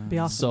 Be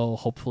awesome. So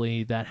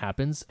hopefully that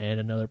happens. And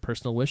another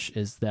personal wish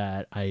is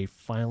that I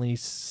finally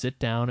sit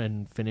down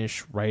and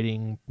finish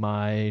writing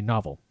my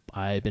novel.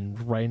 I've been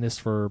writing this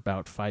for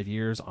about 5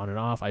 years on and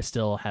off. I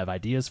still have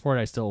ideas for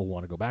it. I still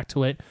want to go back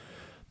to it.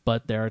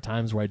 But there are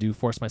times where I do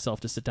force myself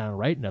to sit down and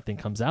write, nothing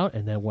comes out.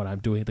 And then when I'm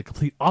doing the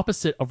complete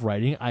opposite of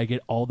writing, I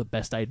get all the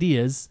best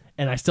ideas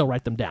and I still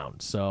write them down.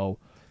 So,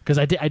 because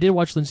I did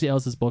watch Lindsay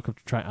Ellis' book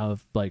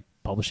of like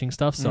publishing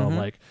stuff. So I'm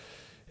like,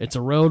 it's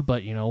a road,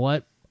 but you know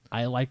what?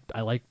 I like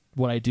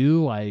what I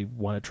do. I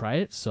want to try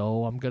it.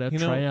 So I'm going to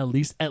try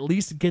and at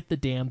least get the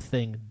damn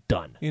thing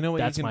done. You know what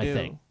That's you can my do?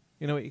 thing.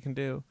 You know what you can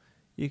do?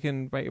 You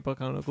can write your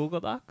book on a Google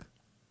Doc.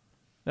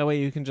 That way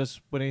you can just,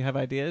 when you have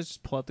ideas,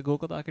 just pull out the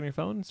Google Doc on your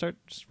phone and start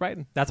just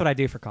writing. That's what I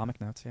do for comic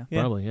notes. Yeah.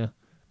 Yeah. Probably, yeah.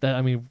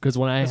 Because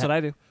when That's what I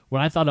do.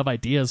 when I thought of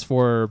ideas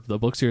for the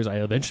book series I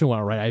eventually want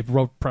to write, I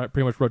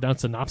pretty much wrote down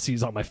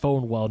synopses on my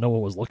phone while no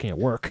one was looking at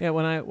work. Yeah,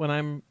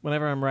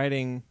 whenever I'm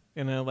writing,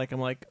 like I'm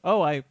like,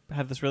 oh, I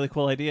have this really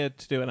cool idea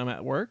to do, and I'm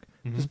at work.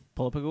 Just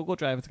pull up a Google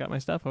Drive. It's got my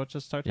stuff. I'll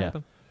just start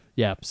typing.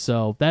 Yeah,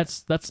 so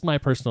that's my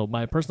personal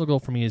goal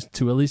for me is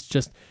to at least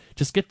just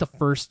get the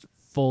first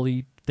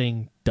fully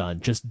thing done.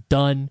 Just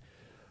done,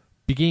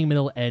 beginning,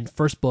 middle, end,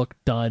 first book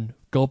done.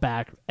 Go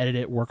back, edit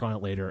it, work on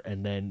it later,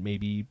 and then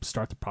maybe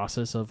start the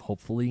process of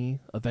hopefully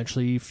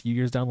eventually a few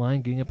years down the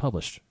line getting it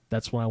published.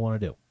 That's what I want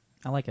to do.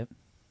 I like it.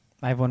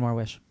 I have one more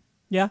wish.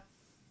 Yeah.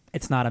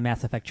 It's not a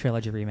Mass Effect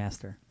trilogy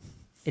remaster.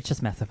 It's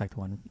just Mass Effect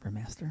 1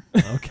 remaster.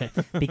 Okay.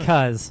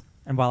 Because,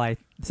 and while I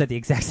said the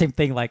exact same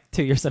thing like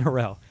 2 years in a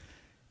row,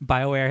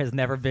 BioWare has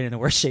never been in a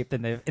worse shape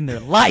than in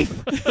their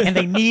life, and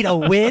they need a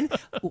win.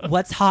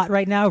 What's hot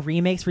right now?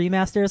 Remakes,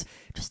 remasters.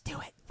 Just do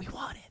it. We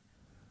want it.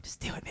 Just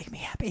do it. Make me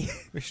happy.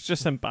 We should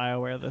just send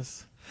BioWare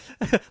this.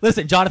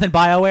 Listen, Jonathan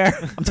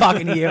BioWare, I'm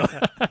talking to you.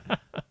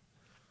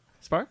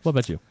 Sparks? What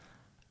about you?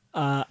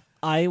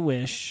 I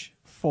wish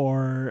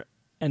for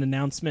an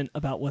announcement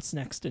about what's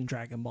next in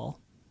Dragon Ball.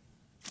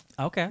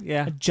 Okay.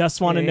 Yeah. I just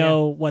want to Yeah, yeah.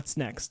 know what's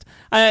next.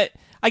 I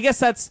guess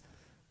that's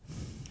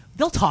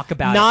They'll talk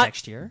about not it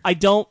next year.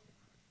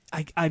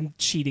 I'm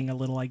cheating a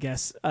little, I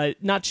guess.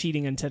 Not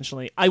cheating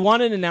intentionally. I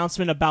want an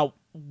announcement about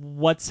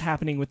what's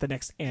happening with the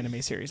next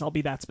anime series. I'll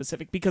be that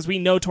specific because we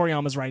know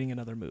Toriyama's writing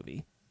another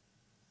movie.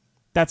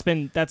 That's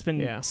been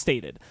Yeah.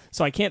 stated.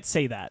 So I can't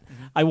say that.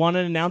 I want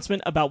an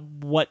announcement about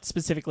what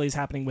specifically is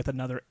happening with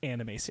another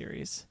anime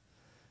series.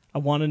 I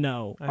want to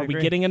know. I Are we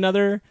agree. getting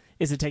another?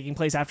 Is it taking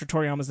place after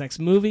Toriyama's next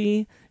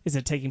movie? Is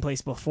it taking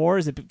place before?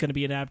 Is it going to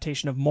be an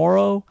adaptation of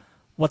Moro?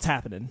 What's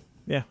happening?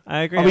 Yeah, I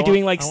agree. Are I we want-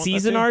 doing like I want that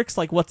season too. arcs?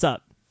 Like what's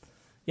up?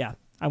 Yeah,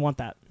 I want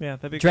that. Yeah,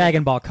 that'd be great.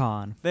 Dragon Ball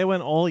Con. They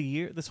went all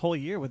year, this whole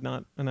year, with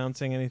not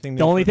announcing anything.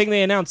 The new only for- thing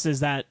they announced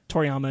is that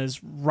Toriyama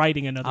is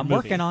writing another I'm movie.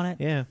 working on it.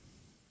 Yeah,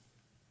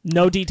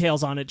 No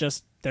details on it,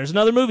 just there's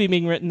another movie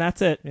being written,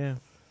 that's it. yeah.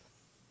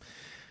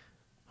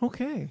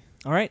 Okay,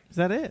 All right. is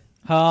that it?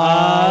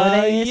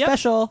 Holiday yep.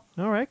 special.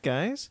 All right,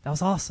 guys. That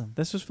was awesome.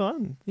 This was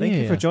fun. Thank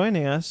you Yeah. for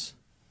joining us.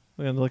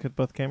 We're going to look at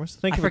both cameras.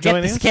 Thank I you for forget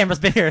joining this us. camera's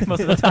been here most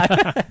of the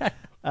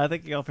time.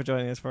 Thank you all for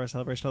joining us for our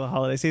celebration of the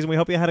holiday season. We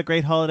hope you had a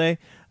great holiday,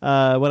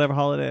 whatever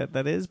holiday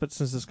that is. But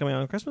since it's coming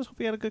on Christmas, hope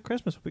you had a good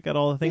Christmas. Hope you got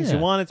all the things you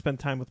Yeah. wanted. Spend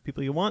time with the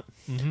people you want.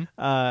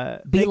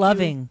 Mm-hmm. Be Thank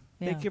loving.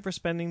 You, Thank you for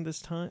spending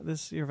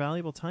your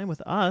valuable time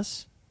with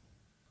us,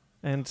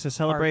 and to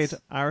celebrate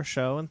Hearts. our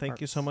show. And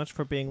thank you so much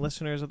for being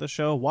listeners of the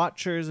show,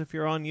 watchers. If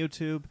you're on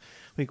YouTube,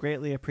 we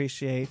greatly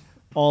appreciate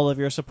all of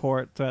your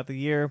support throughout the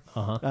year.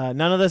 Uh-huh.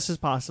 None of this is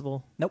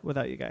possible Nope.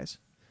 without you guys.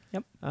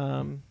 Yep.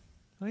 Oh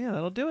yeah,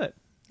 that'll do it.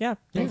 Yeah,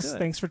 thanks. Good.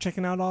 Thanks for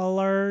checking out all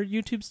our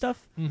YouTube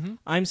stuff. Mm-hmm.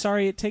 I'm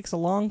sorry it takes a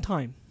long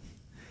time.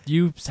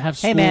 You have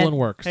school Hey, man. and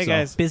work. Hey so-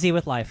 guys, Busy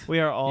with life. we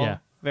are all Yeah.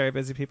 very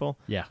busy people.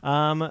 Yeah.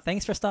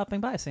 Thanks for stopping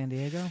by, San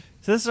Diego.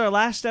 So this is our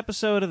last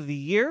episode of the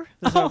year.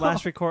 This is our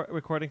last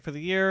recording for the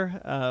year.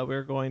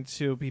 We're going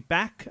to be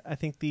back, I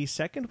think, the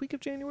second week of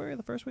January,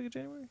 the first week of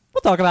January.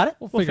 We'll talk about it.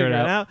 We'll We'll figure it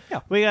out.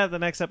 Yeah. We got the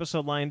next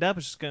episode lined up.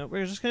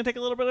 We're just gonna take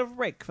a little bit of a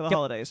break for the Yep.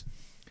 holidays.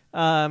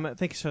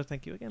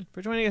 Thank you again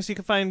for joining us. You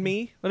can find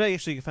me. Well,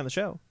 actually, you can find the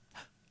show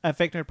at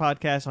Fake Nerd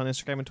Podcast on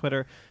Instagram and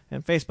Twitter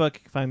and Facebook. You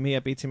can find me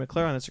at BT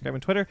McClure on Instagram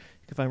and Twitter.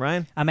 You can find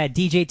Ryan. I'm at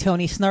DJ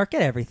Tony Snark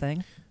at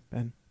everything.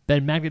 Ben.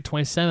 Ben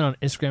Magnet27 on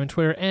Instagram and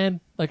Twitter. And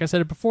like I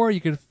said it before,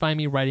 you can find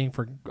me writing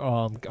for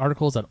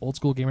articles at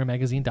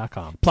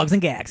oldschoolgamermagazine.com. Plugs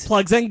and gags.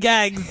 Plugs and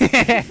gags.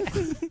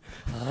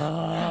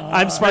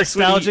 I'm Sparks Witty.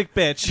 Nostalgic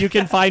bitch. You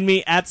can find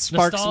me at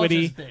Sparks Nostalgia's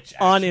Witty bitch,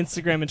 on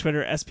actually. Instagram and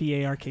Twitter,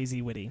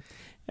 SPARKZ Witty.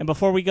 And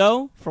before we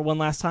go, for one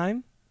last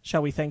time,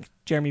 shall we thank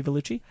Jeremy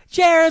Vellucci?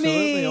 Jeremy!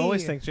 Absolutely.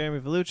 Always thank Jeremy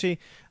Vellucci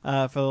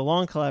for the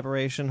long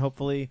collaboration.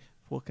 Hopefully,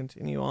 we'll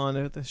continue on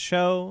with the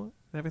show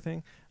and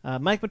everything.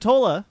 Mike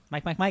Matola.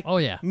 Mike. Oh,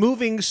 yeah.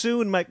 Moving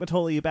soon, Mike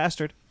Matola, you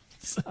bastard.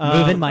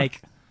 Moving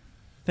Mike.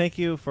 Thank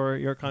you for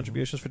your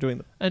contributions, for doing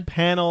the And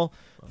panel,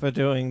 for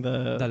doing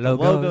the logos.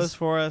 logos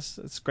for us.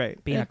 It's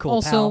great. Being a And cool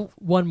also, pal.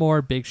 one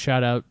more big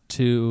shout out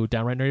to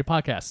Downright Nerdy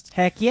Podcast.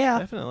 Heck yeah.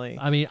 Definitely.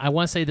 I mean, I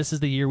want to say this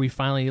is the year we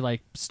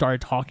finally started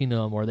talking to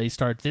them, or they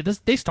started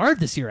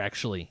this year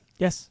actually.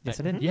 Yes. Yes,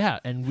 I did. Yeah,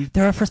 and we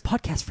They're our first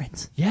podcast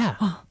friends. yeah,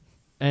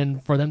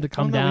 and for them to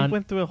come Oh, no, down. We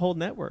went through a whole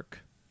network.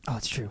 Oh,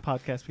 it's true.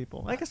 Podcast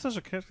people. I guess those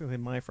are technically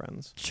my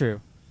friends. It's true.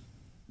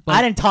 But-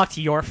 I didn't talk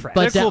to your friend.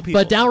 But, They're cool people.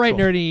 but Downright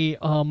Cool.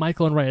 Nerdy,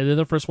 Michael and Ryan, they're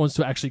the first ones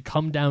to actually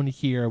come down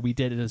here. We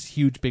did this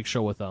huge big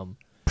show with them.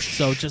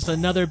 So just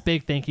another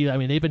big thank you. I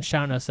mean, they've been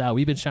shouting us out.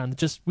 We've been shouting.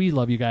 We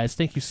love you guys.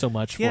 Thank you so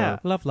much Yeah.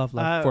 love.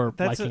 for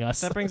that's liking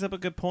us. That brings up a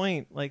good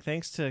point. Like,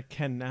 thanks to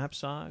Ken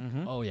Knapsack,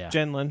 Mm-hmm. Oh yeah.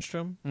 Jen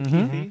Lundstrom,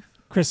 Mhm. Keith,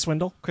 Chris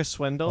Swindle, Chris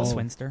Swindle.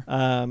 Swinster.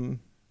 Um,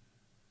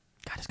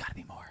 God, there's got to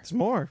be more. there's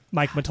more.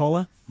 Mike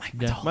Matola, Mike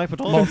Yeah. Matola. Mike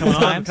Patola Multiple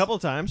come on a times. couple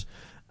of times.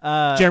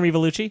 Jeremy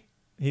Vellucci.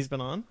 He's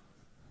been on.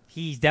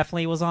 He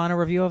definitely was on a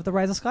review of The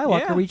Rise of Skywalker,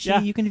 Yeah, which yeah.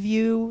 you can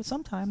view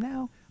sometime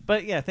now.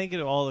 But yeah, thank you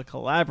to all the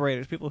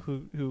collaborators, people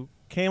who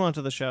came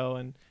onto the show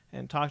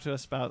and talked to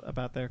us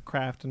about their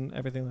craft and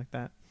everything like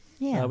that.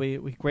 Yeah. We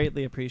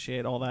greatly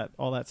appreciate all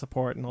that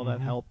support and all that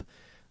help.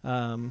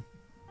 I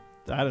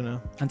don't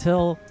know.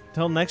 Until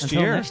Till next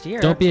next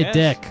year. Don't be a Yes.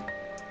 dick.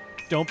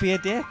 Don't be a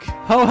dick.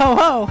 Ho, ho,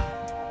 ho.